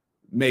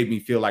 made me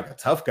feel like a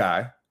tough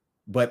guy.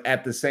 But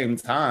at the same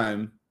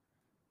time,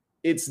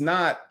 it's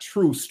not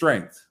true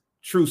strength.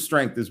 True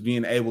strength is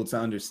being able to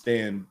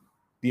understand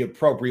the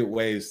appropriate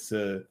ways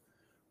to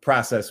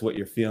process what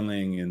you're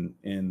feeling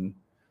and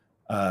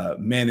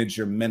manage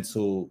your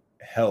mental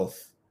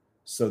health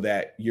so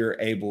that you're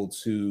able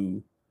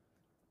to,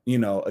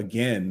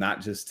 again,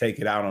 not just take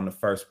it out on the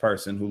first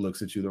person who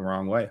looks at you the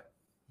wrong way.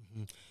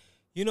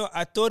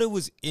 I thought it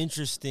was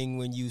interesting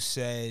when you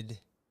said,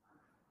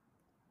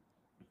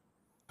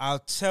 I'll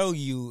tell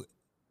you,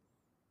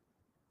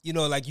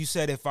 like you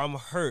said, if I'm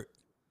hurt,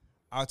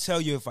 I'll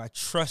tell you if I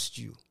trust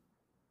you.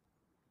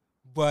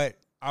 But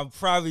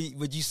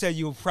you said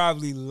you'll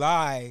probably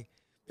lie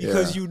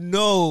because you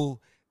know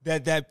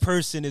that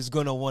person is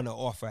going to want to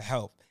offer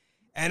help.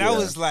 And I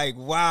was like,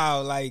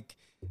 wow, like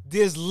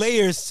there's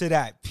layers to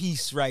that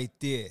piece right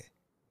there.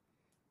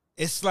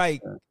 It's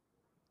like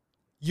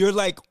you're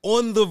like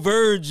on the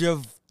verge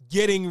of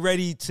getting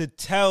ready to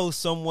tell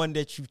someone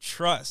that you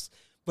trust,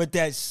 but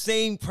that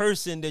same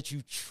person that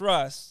you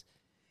trust,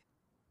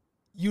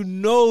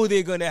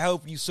 they're going to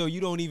help you, so you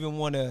don't even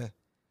want to,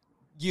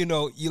 you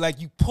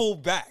pull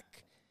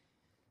back.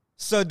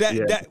 So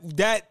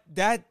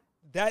that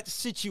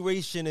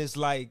situation is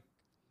like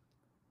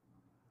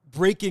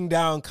breaking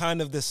down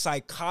kind of the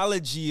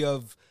psychology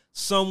of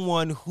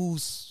someone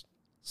who's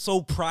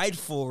so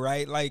prideful,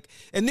 right? Like,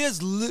 and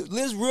there's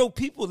real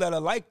people that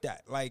are like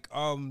that. Like,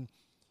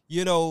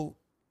 you'll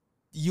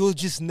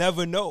just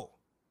never know.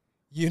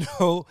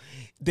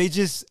 They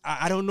just,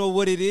 I don't know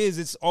what it is.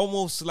 It's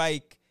almost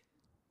like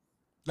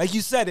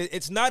you said,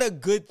 it's not a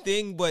good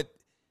thing, but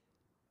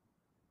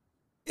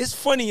it's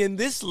funny in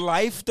this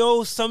life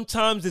though.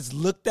 Sometimes it's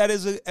looked at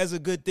as a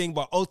good thing,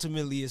 but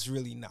ultimately it's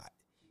really not.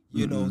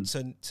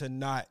 To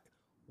not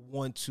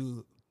want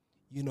to,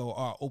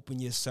 open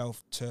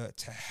yourself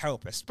to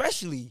help,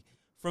 especially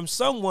from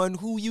someone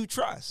who you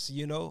trust.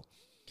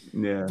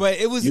 Yeah. But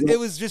it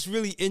was just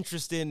really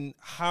interesting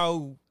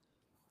how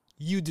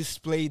you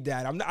displayed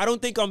that. I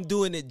don't think I'm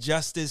doing it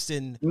justice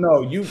in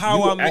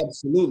how I'm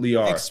absolutely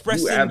are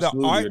expressing you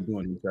absolutely the art. Are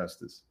doing it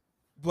justice.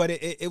 But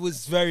it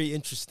was very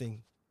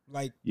interesting,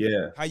 like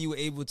how you were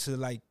able to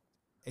like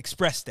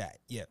express that.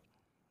 Yeah,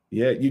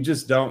 you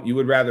just don't. You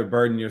would rather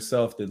burden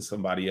yourself than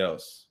somebody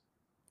else,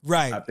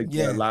 right? I think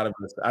there are a lot of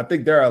us. I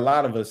think there are a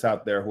lot of us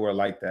out there who are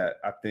like that.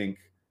 I think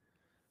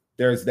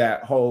there's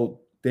that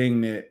whole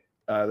thing that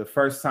the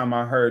first time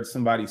I heard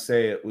somebody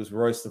say it was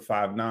Royce the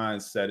 5'9"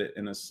 said it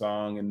in a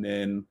song, and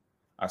then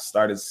I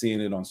started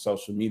seeing it on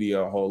social media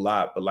a whole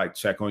lot. But like,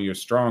 check on your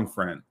strong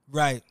friend,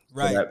 right?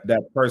 So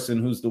that person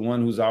who's the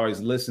one who's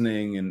always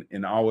listening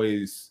and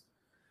always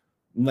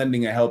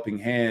lending a helping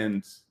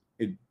hand.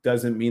 It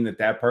doesn't mean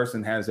that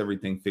person has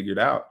everything figured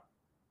out.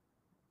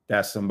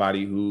 That's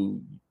somebody who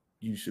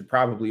you should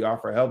probably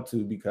offer help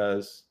to,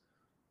 because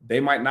they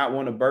might not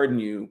want to burden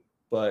you,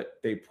 but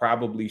they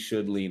probably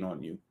should lean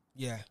on you.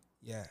 Yeah.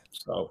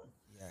 So.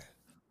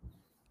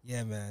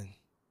 Yeah, man,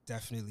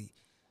 definitely.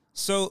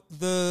 So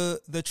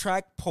the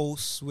track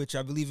Pulse, which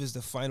I believe is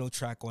the final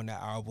track on the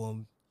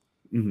album,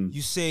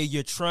 you say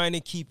you're trying to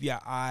keep your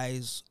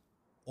eyes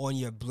on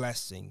your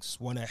blessings,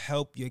 want to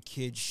help your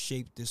kids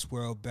shape this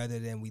world better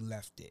than we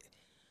left it.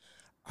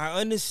 I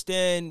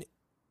understand,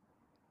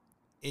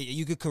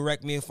 you could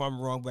correct me if I'm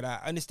wrong, but I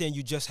understand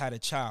you just had a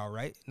child,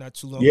 right? Not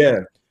too long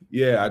ago.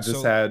 Yeah, I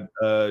just had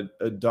a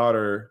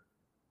daughter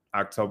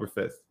October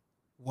 5th.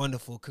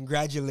 Wonderful.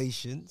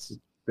 Congratulations.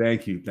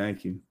 Thank you.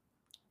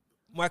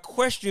 My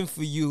question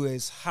for you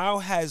is, how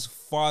has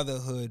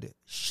fatherhood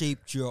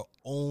shaped your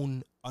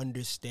own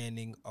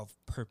understanding of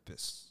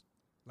purpose?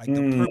 Like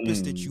the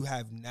purpose that you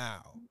have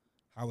now,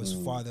 how has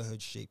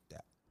fatherhood shaped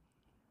that?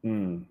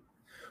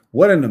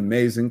 What an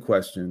amazing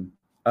question.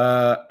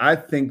 I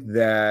think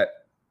that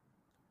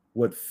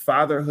what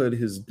fatherhood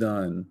has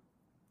done,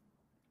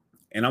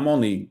 and I'm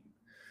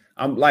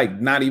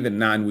like not even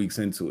 9 weeks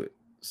into it,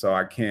 so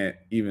I can't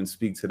even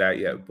speak to that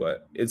yet,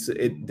 but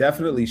it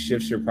definitely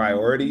shifts your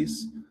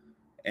priorities,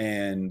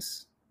 and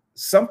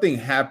something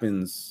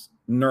happens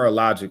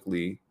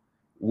neurologically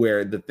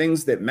where the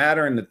things that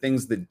matter and the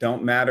things that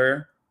don't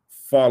matter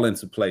fall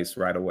into place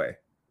right away.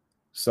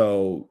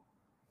 So,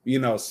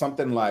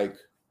 something like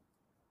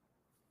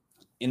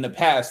in the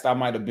past, I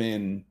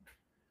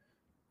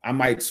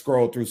might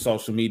scroll through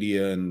social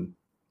media and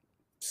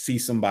see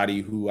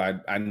somebody who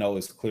I know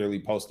is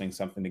clearly posting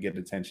something to get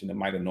attention that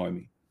might annoy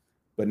me.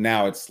 But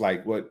now it's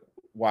like,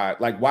 why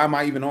am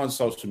I even on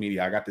social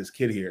media? I got this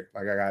kid here.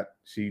 Like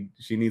she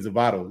needs a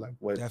bottle. Like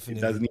what? Definitely.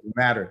 It doesn't even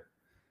matter.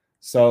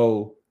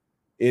 So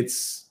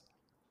it's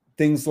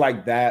things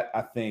like that.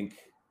 I think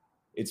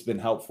it's been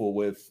helpful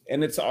with,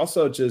 and it's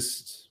also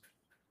just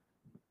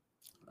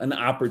an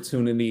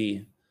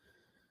opportunity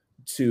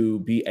to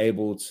be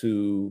able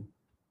to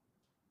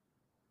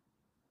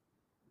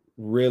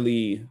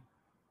really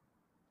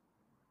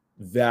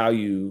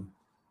value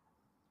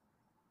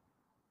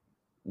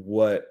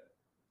what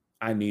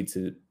I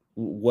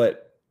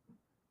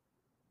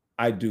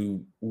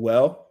do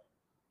well,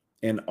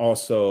 and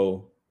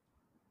also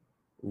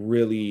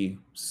really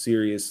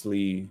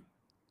seriously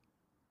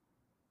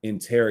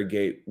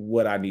interrogate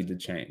what I need to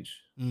change.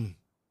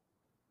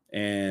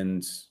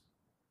 And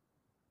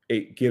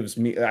it gives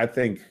me, I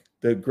think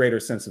the greater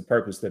sense of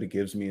purpose that it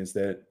gives me is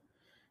that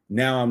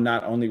now I'm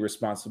not only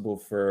responsible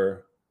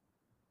for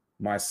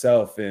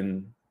myself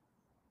and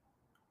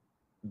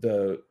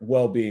the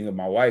well-being of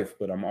my wife,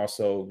 but I'm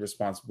also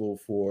responsible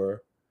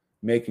for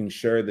making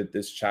sure that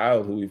this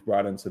child who we've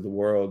brought into the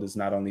world is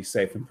not only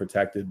safe and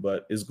protected,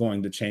 but is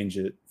going to change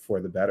it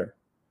for the better.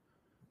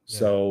 Yeah.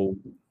 So,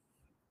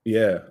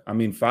 yeah, I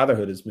mean,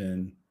 fatherhood has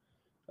been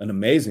an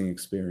amazing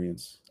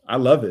experience. I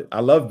love it.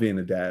 I love being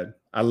a dad.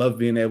 I love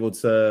being able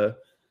to,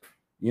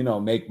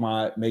 make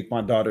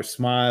my daughter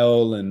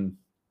smile, and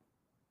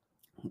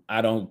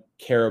I don't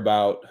care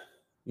about,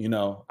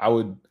 I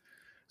would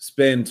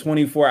spend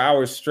 24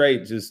 hours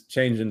straight just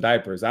changing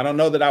diapers. I don't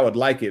know that I would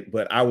like it,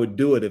 but I would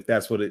do it if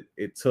that's what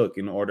it took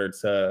in order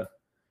to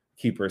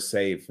keep her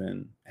safe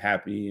and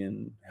happy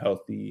and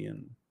healthy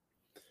and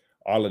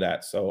all of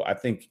that. So I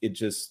think it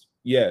just,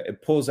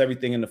 it pulls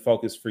everything into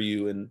focus for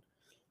you,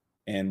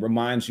 and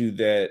reminds you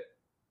that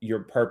your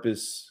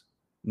purpose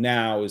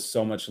now is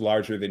so much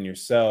larger than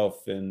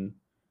yourself. And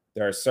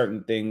there are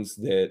certain things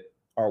that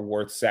are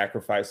worth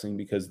sacrificing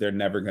because they're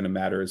never going to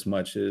matter as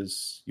much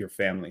as your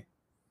family.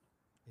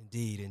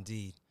 Indeed,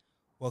 indeed.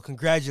 Well,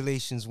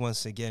 congratulations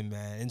once again,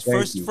 man. And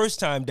Thank you. first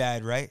time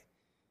dad, right?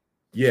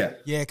 Yeah.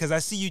 Yeah, because I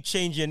see you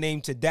change your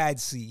name to Dad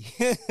C.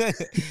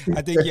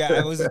 I think,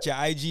 was it your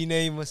IG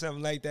name or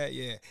something like that?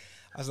 Yeah.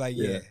 I was like,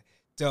 yeah.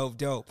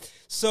 Dope.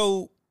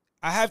 So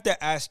I have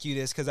to ask you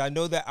this because I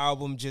know the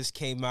album just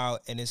came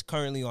out and is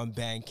currently on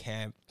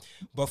Bandcamp.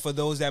 But for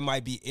those that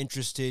might be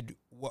interested,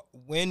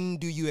 when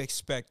do you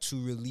expect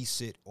to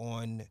release it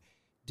on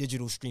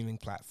digital streaming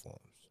platforms?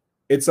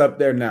 It's up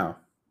there now.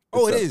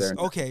 Oh, it is?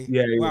 Okay.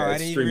 Yeah. Wow, I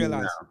didn't even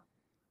realize. Now.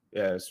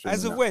 Yeah, it's streaming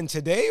As of now. when?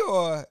 Today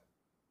or?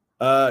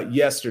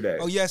 Yesterday.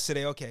 Oh,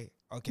 yesterday. Okay.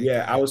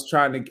 Yeah, I was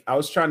trying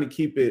to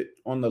keep it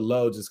on the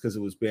low just because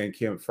it was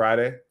Bandcamp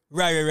Friday.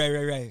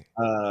 Right.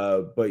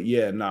 But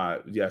yeah,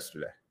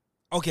 yesterday.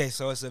 Okay,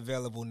 so it's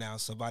available now.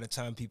 So by the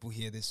time people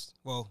hear this,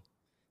 well,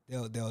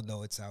 they'll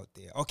know it's out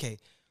there. Okay,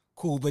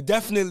 cool. But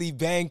definitely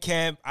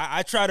Bandcamp.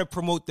 I try to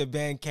promote the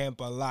Bandcamp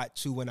a lot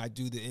too when I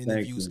do the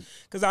interviews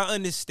because I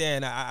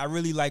understand. I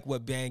really like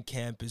what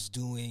Bandcamp is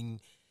doing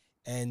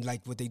and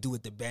like what they do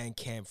with the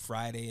Bandcamp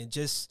Friday, and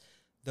just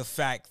the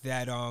fact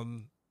that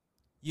in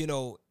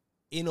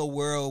a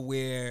world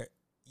where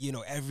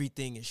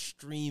everything is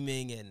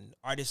streaming and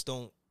artists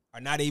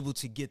are not able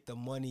to get the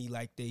money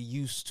like they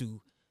used to.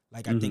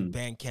 Like, I think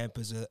Bandcamp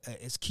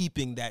is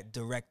keeping that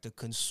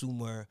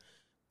direct-to-consumer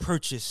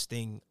purchase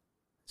thing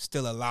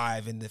still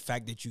alive, and the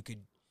fact that you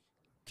could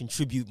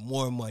contribute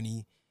more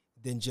money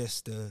than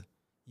just the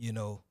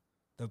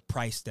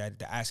price,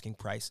 the asking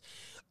price.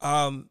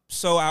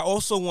 So I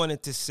also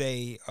wanted to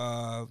say,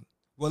 well,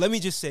 let me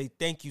just say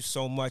thank you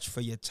so much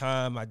for your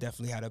time. I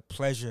definitely had a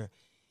pleasure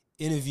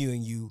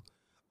interviewing you.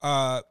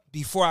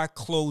 Before I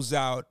close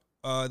out,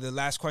 the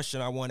last question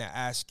I want to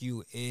ask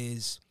you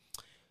is,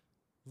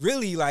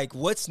 really, like,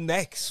 what's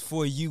next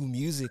for you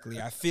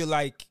musically? I feel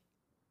like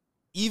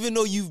even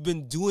though you've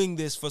been doing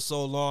this for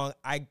so long,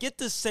 I get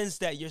the sense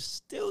that you're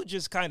still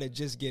just kind of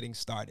just getting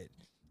started.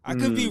 I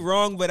could be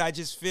wrong, but I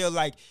just feel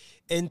like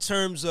in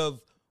terms of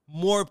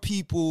more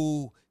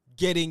people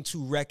getting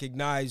to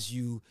recognize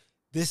you,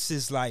 this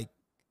is like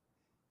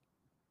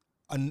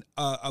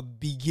a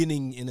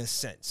beginning in a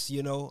sense,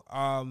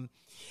 And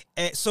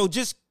so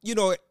just,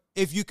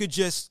 if you could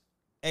just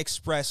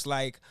express,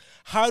 like,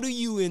 how do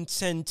you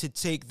intend to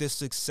take the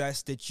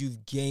success that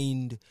you've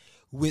gained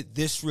with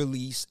this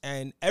release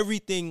and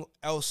everything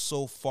else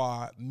so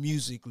far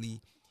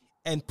musically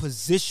and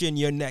position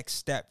your next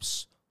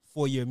steps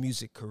for your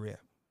music career?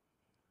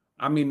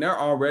 I mean, they're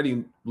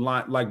already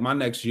like my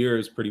next year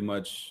is pretty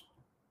much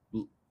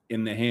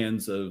in the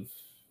hands of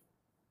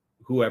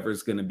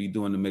whoever's going to be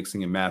doing the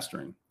mixing and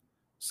mastering.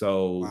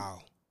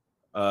 So,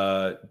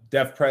 wow.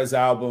 Def Prez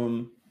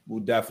album will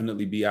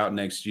definitely be out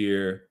next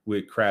year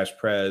with Crash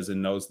Prez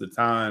and Knows the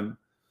Time.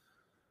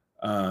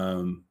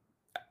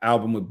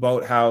 Album with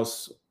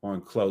Boathouse on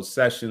Closed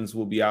Sessions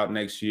will be out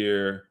next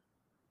year.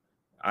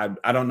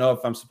 I don't know if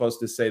I'm supposed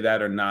to say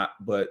that or not,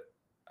 but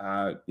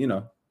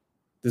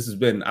this has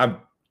been, I've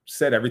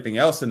said everything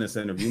else in this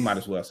interview. Might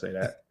as well say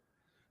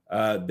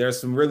that. There's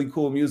some really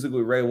cool music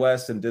with Ray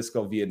West and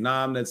Disco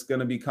Vietnam that's going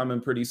to be coming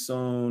pretty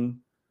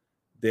soon.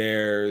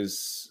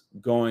 There's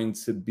going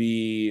to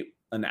be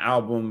an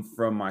album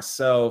from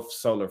myself,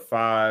 Solar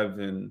 5,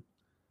 and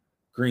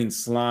Green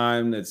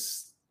Slime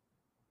that's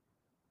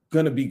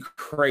going to be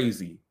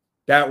crazy.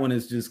 That one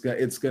is just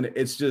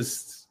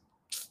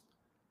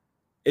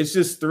it's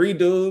just three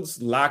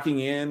dudes locking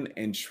in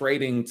and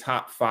trading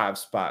top 5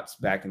 spots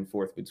back and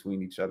forth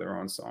between each other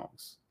on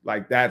songs.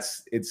 Like,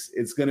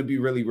 it's going to be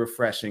really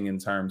refreshing in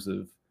terms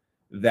of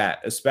that,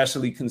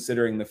 especially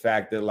considering the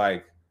fact that,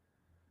 like,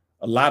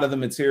 a lot of the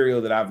material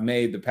that I've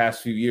made the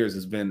past few years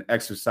has been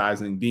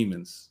exercising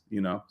demons,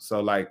 So,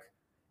 like,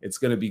 it's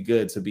going to be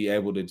good to be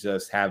able to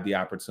just have the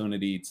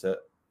opportunity to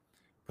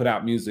put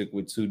out music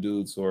with two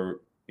dudes who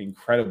are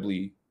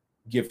incredibly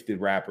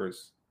gifted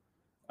rappers,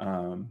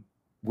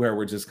 where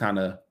we're just kind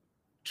of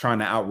trying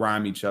to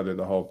out-rhyme each other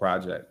the whole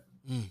project.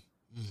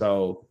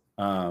 So,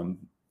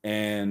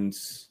 and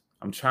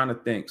I'm trying to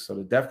think. So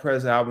the Def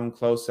Prez album,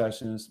 Closed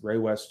Sessions, Ray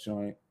West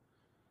joint.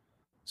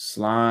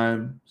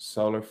 Slime,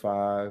 Solar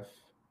 5,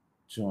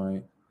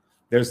 Joint.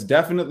 There's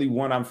definitely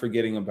one I'm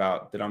forgetting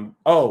about that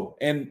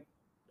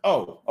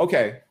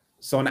okay.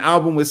 So an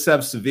album with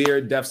Def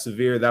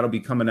Severe, that'll be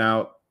coming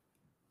out.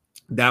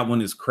 That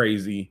one is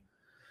crazy.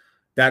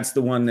 That's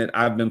the one that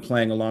I've been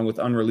playing along with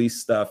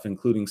unreleased stuff,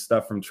 including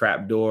stuff from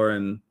Trapdoor,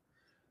 and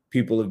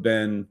people have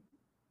been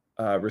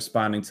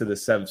responding to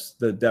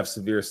the Def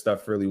Severe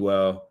stuff really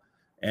well.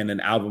 And an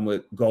album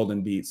with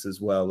Golden Beats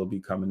as well will be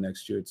coming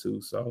next year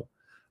too. So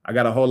I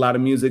got a whole lot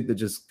of music that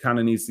just kind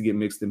of needs to get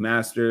mixed and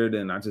mastered,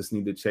 and I just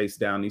need to chase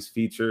down these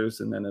features,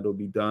 and then it'll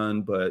be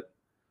done. But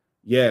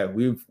yeah,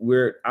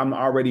 I'm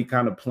already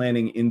kind of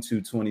planning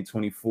into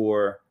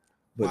 2024,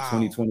 but wow.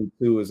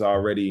 2022 is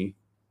already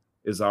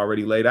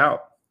laid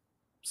out.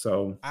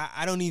 So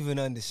I don't even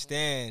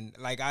understand.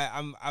 Like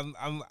I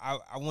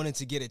wanted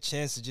to get a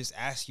chance to just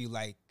ask you,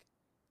 like,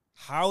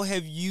 how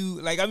have you,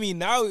 like, I mean,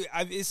 now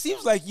it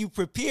seems like you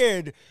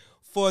prepared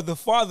for the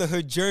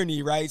fatherhood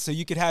journey, right? So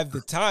you could have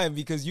the time,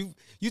 because you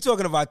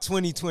talking about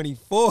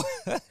 2024.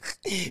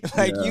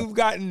 Like,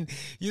 yeah.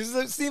 You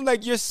seem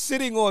like you're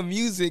sitting on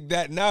music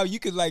that now you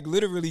could, like,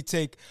 literally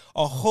take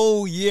a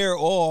whole year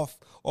off,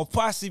 or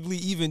possibly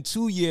even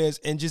 2 years,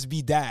 and just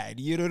be dad.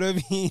 You know what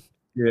I mean?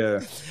 Yeah.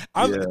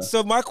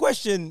 So my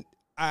question,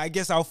 I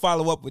guess I'll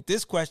follow up with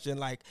this question.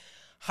 Like,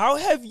 how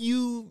have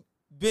you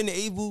been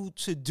able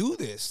to do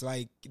this?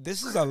 Like,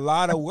 this is a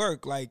lot of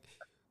work. Like,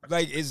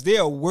 is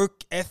there a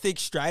work ethic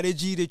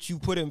strategy that you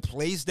put in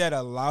place that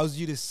allows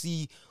you to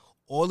see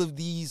all of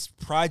these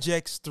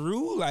projects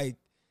through? Like,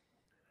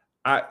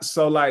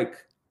 so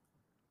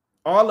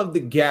all of the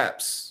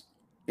gaps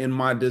in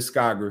my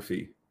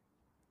discography,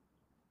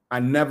 I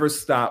never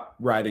stopped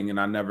writing and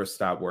I never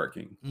stopped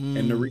working.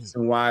 And the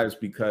reason why is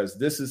because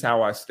this is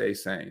how I stay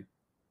sane.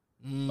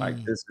 Like,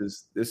 this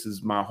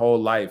is my whole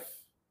life.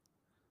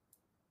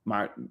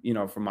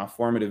 From my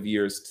formative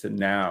years to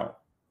now,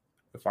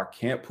 if I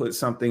can't put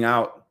something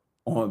out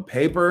on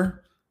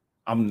paper,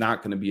 I'm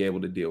not going to be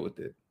able to deal with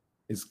it.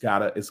 It's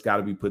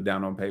gotta be put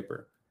down on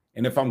paper.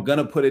 And if I'm going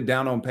to put it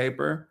down on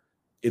paper,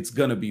 it's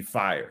going to be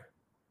fire.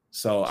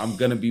 So I'm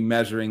going to be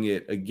measuring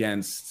it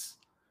against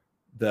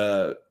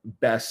the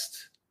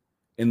best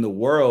in the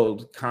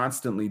world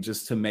constantly,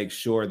 just to make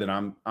sure that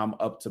I'm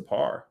up to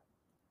par.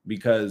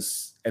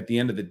 Because at the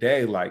end of the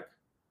day, like,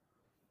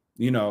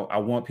 I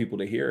want people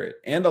to hear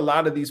it. And a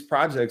lot of these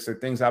projects are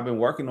things I've been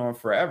working on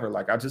forever.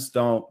 Like, I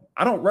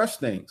don't rush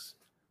things.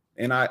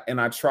 And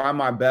I try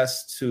my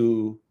best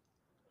to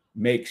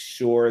make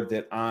sure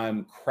that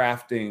I'm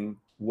crafting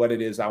what it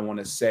is I want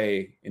to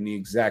say in the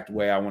exact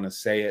way I want to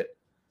say it.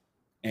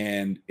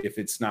 And if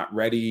it's not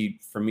ready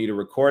for me to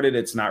record it,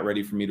 it's not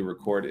ready for me to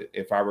record it.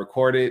 If I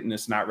record it and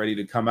it's not ready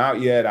to come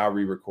out yet, I'll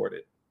re-record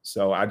it.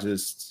 So I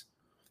just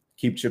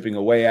keep chipping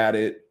away at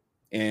it.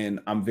 And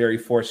I'm very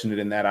fortunate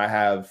in that I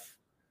have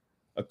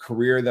a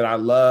career that I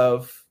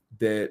love,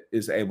 that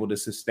is able to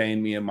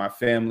sustain me and my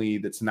family,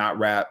 that's not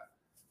rap.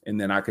 And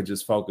then I could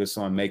just focus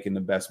on making the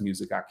best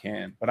music I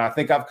can. But I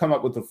think I've come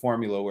up with a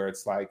formula where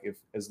it's like,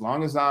 as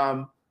long as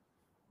I'm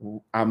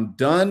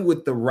done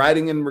with the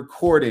writing and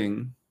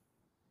recording,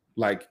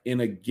 like,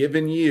 in a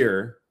given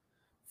year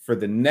for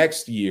the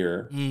next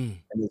year, and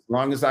as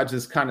long as I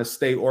just kind of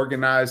stay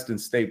organized and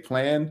stay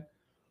planned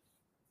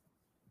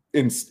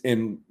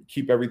and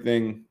keep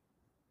everything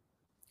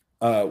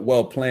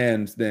well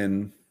planned,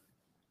 then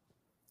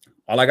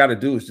all I got to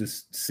do is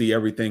just see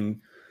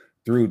everything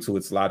through to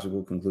its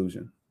logical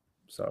conclusion.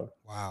 So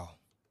wow.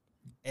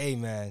 Hey,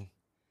 man,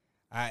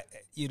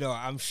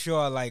 I'm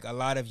sure, like, a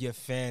lot of your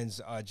fans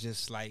are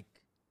just, like,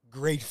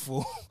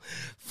 grateful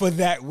for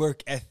that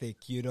work ethic,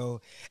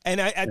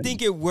 and I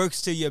think it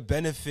works to your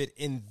benefit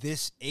in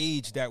this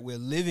age that we're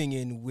living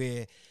in,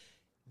 where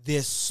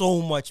there's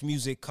so much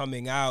music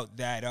coming out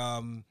that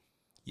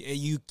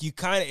you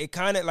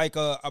kind of like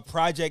a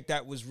project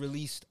that was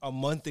released a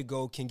month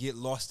ago can get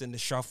lost in the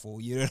shuffle,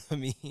 you know what I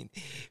mean?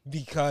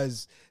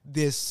 Because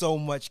there's so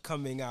much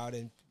coming out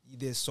and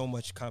there's so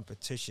much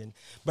competition.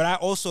 But I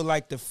also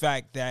like the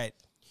fact that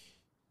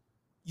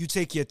you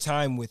take your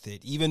time with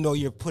it, even though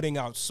you're putting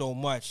out so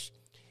much.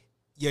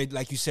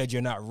 Like you said,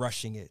 you're not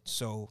rushing it.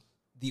 So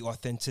the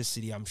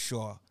authenticity, I'm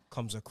sure,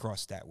 comes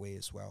across that way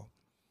as well.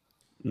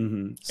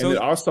 Mm-hmm. So, and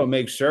it also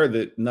makes sure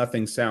that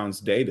nothing sounds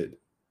dated.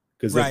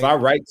 Because if I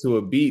write to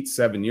a beat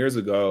 7 years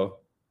ago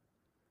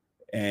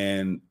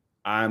and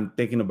I'm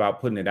thinking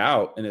about putting it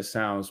out and it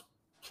sounds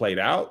played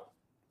out,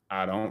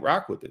 I don't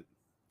rock with it.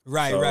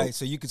 Right.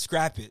 So you could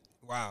scrap it.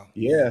 Wow.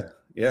 Yeah.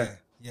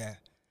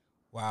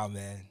 Wow,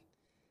 man.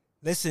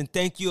 Listen,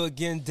 thank you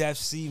again, Def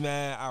C,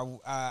 man.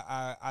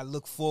 I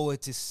look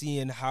forward to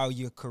seeing how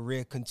your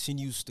career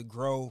continues to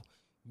grow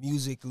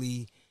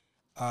musically.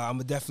 I'm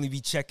gonna definitely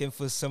be checking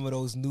for some of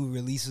those new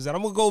releases, and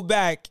I'm gonna go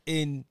back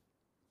and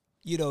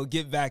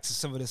get back to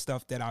some of the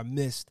stuff that I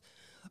missed.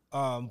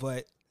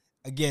 But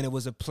again, it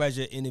was a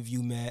pleasure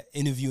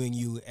interviewing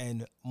you,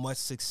 and much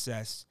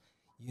success,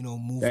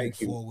 moving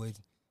forward,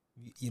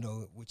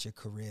 with your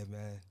career,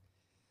 man.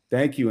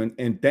 Thank you.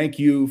 And thank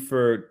you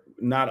for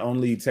not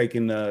only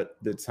taking the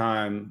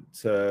time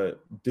to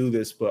do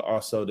this, but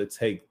also to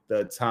take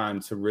the time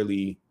to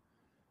really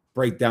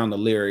break down the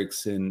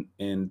lyrics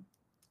and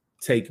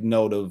take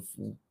note of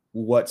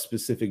what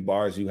specific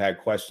bars you had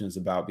questions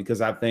about.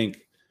 Because I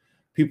think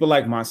people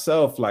like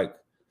myself, like,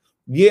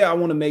 yeah, I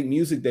want to make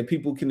music that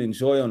people can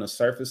enjoy on a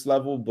surface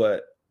level,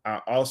 but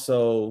I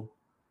also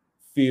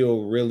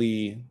feel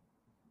really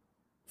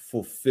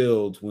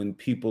fulfilled when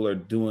people are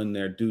doing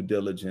their due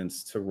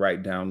diligence to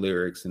write down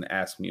lyrics and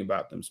ask me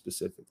about them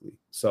specifically.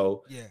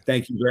 So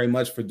Thank you very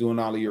much for doing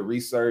all of your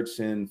research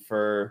and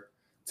for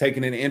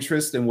taking an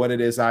interest in what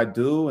it is I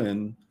do.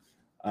 And,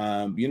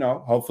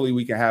 hopefully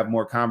we can have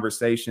more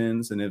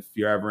conversations. And if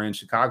you're ever in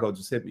Chicago,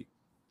 just hit me.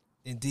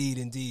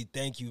 Indeed.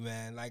 Thank you,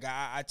 man. Like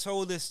I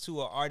told this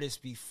to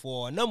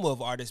a number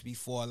of artists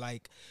before,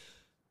 like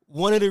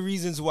one of the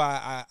reasons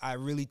why I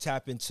really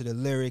tap into the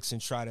lyrics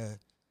and try to,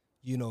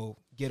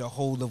 get a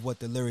hold of what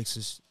the lyrics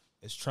is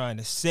trying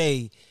to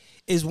say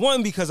is,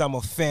 one, because I'm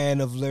a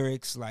fan of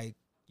lyrics. Like,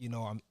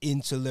 I'm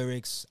into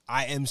lyrics.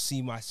 I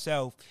MC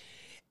myself.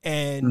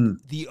 And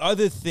the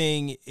other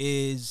thing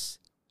is,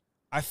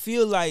 I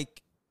feel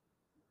like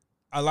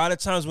a lot of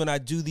times when I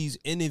do these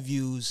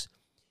interviews,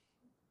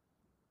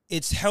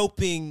 it's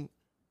helping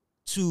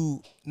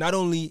to not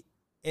only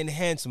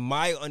enhance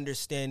my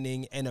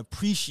understanding and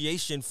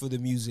appreciation for the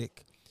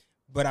music,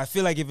 but I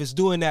feel like if it's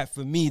doing that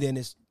for me, then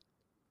it's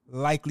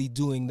likely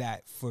doing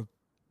that for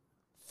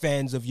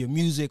fans of your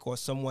music or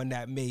someone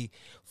that may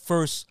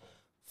first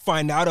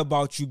find out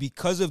about you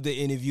because of the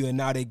interview, and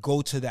now they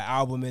go to the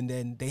album and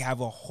then they have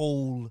a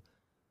whole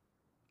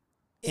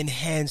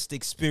enhanced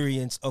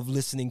experience of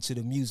listening to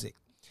the music.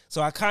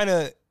 So I kind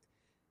of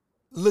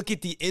look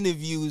at the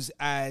interviews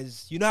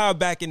as, how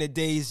back in the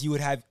days you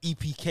would have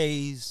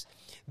EPKs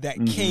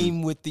that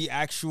came with the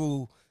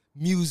actual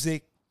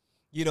music.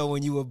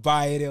 When you would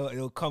buy it,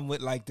 it'll come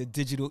with like the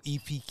digital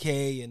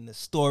EPK and the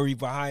story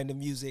behind the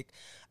music.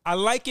 I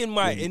liken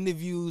my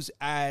interviews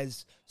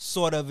as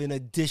sort of an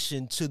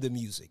addition to the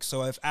music.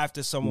 So if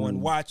after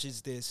someone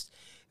watches this,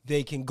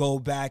 they can go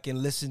back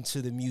and listen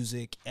to the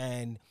music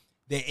and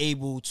they're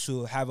able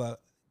to have a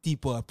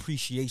deeper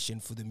appreciation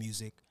for the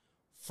music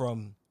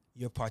from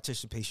your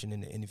participation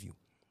in the interview.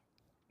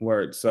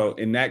 Word. So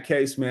in that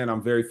case, man,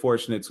 I'm very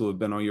fortunate to have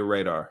been on your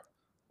radar.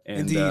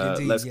 And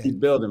indeed, let's keep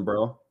building,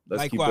 bro.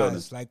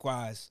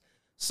 Likewise.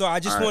 So I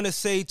just want to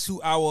say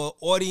to our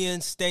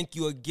audience, thank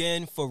you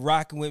again for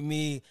rocking with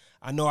me.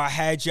 I know I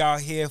had y'all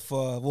here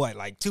for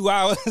like 2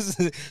 hours.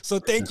 So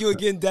thank you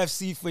again, Def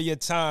C, for your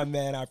time,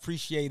 man. I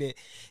appreciate it.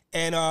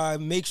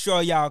 And make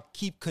sure y'all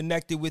keep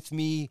connected with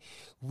me.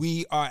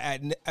 We are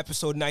at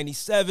episode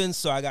 97,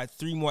 so I got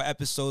 3 more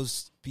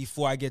episodes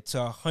before I get to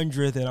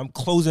 100, and I'm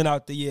closing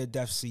out the year,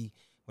 Def C.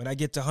 When I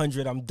get to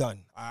 100, I'm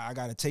done. I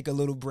got to take a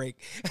little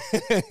break.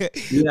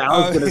 Yeah, I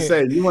was going to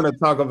say, you want to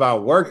talk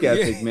about work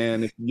ethic,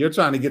 man. If you're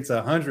trying to get to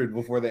 100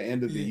 before the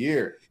end of the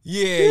year.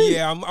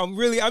 Yeah. I'm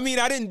really,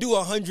 I didn't do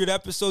 100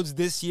 episodes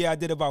this year. I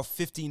did about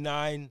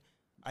 59,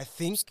 I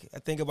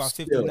think about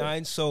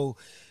 59. So,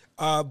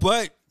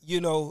 but,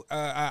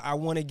 I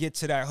want to get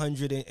to that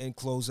 100 and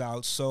close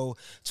out. So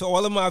to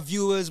all of my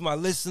viewers, my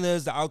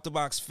listeners, the Out the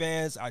Box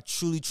fans, I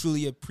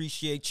truly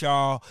appreciate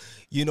y'all.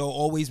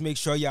 Always make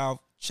sure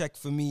y'all check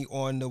for me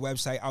on the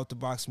website,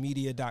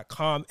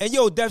 outtheboxmedia.com.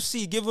 And Def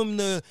C, give them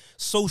the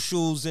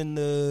socials and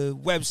the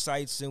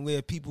websites and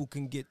where people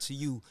can get to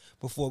you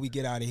before we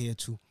get out of here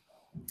too.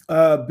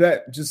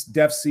 Just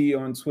Def C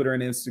on Twitter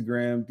and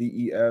Instagram,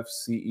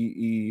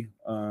 DEFCEE,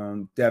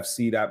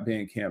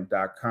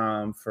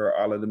 defc.bandcamp.com for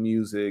all of the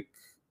music.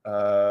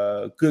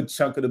 Good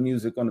chunk of the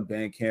music on the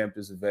Bandcamp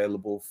is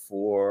available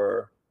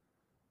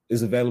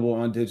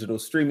on digital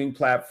streaming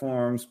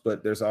platforms,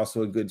 but there's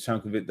also a good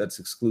chunk of it that's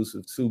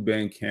exclusive to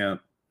Bandcamp.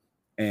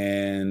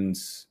 And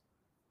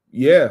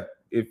yeah,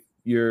 if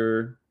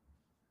you're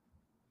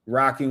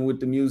rocking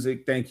with the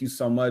music, thank you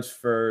so much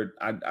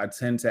I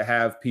tend to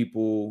have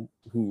people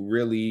who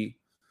really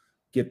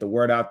get the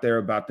word out there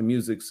about the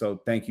music.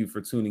 So thank you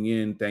for tuning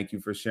in. Thank you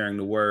for sharing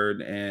the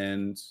word.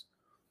 And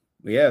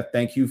yeah,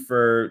 thank you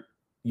for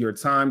your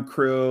time,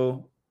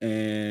 Krill.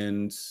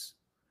 And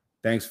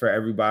thanks for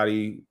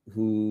everybody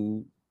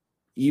who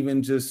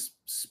even just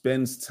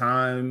spends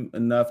time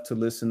enough to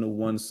listen to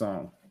one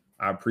song.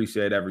 I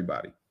appreciate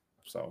everybody.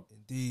 So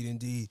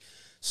Indeed.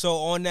 So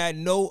on that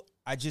note,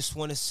 I just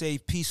want to say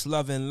peace,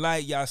 love, and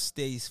light. Y'all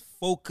stay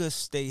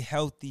focused, stay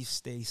healthy,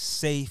 stay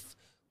safe.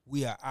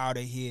 We are out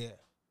of here.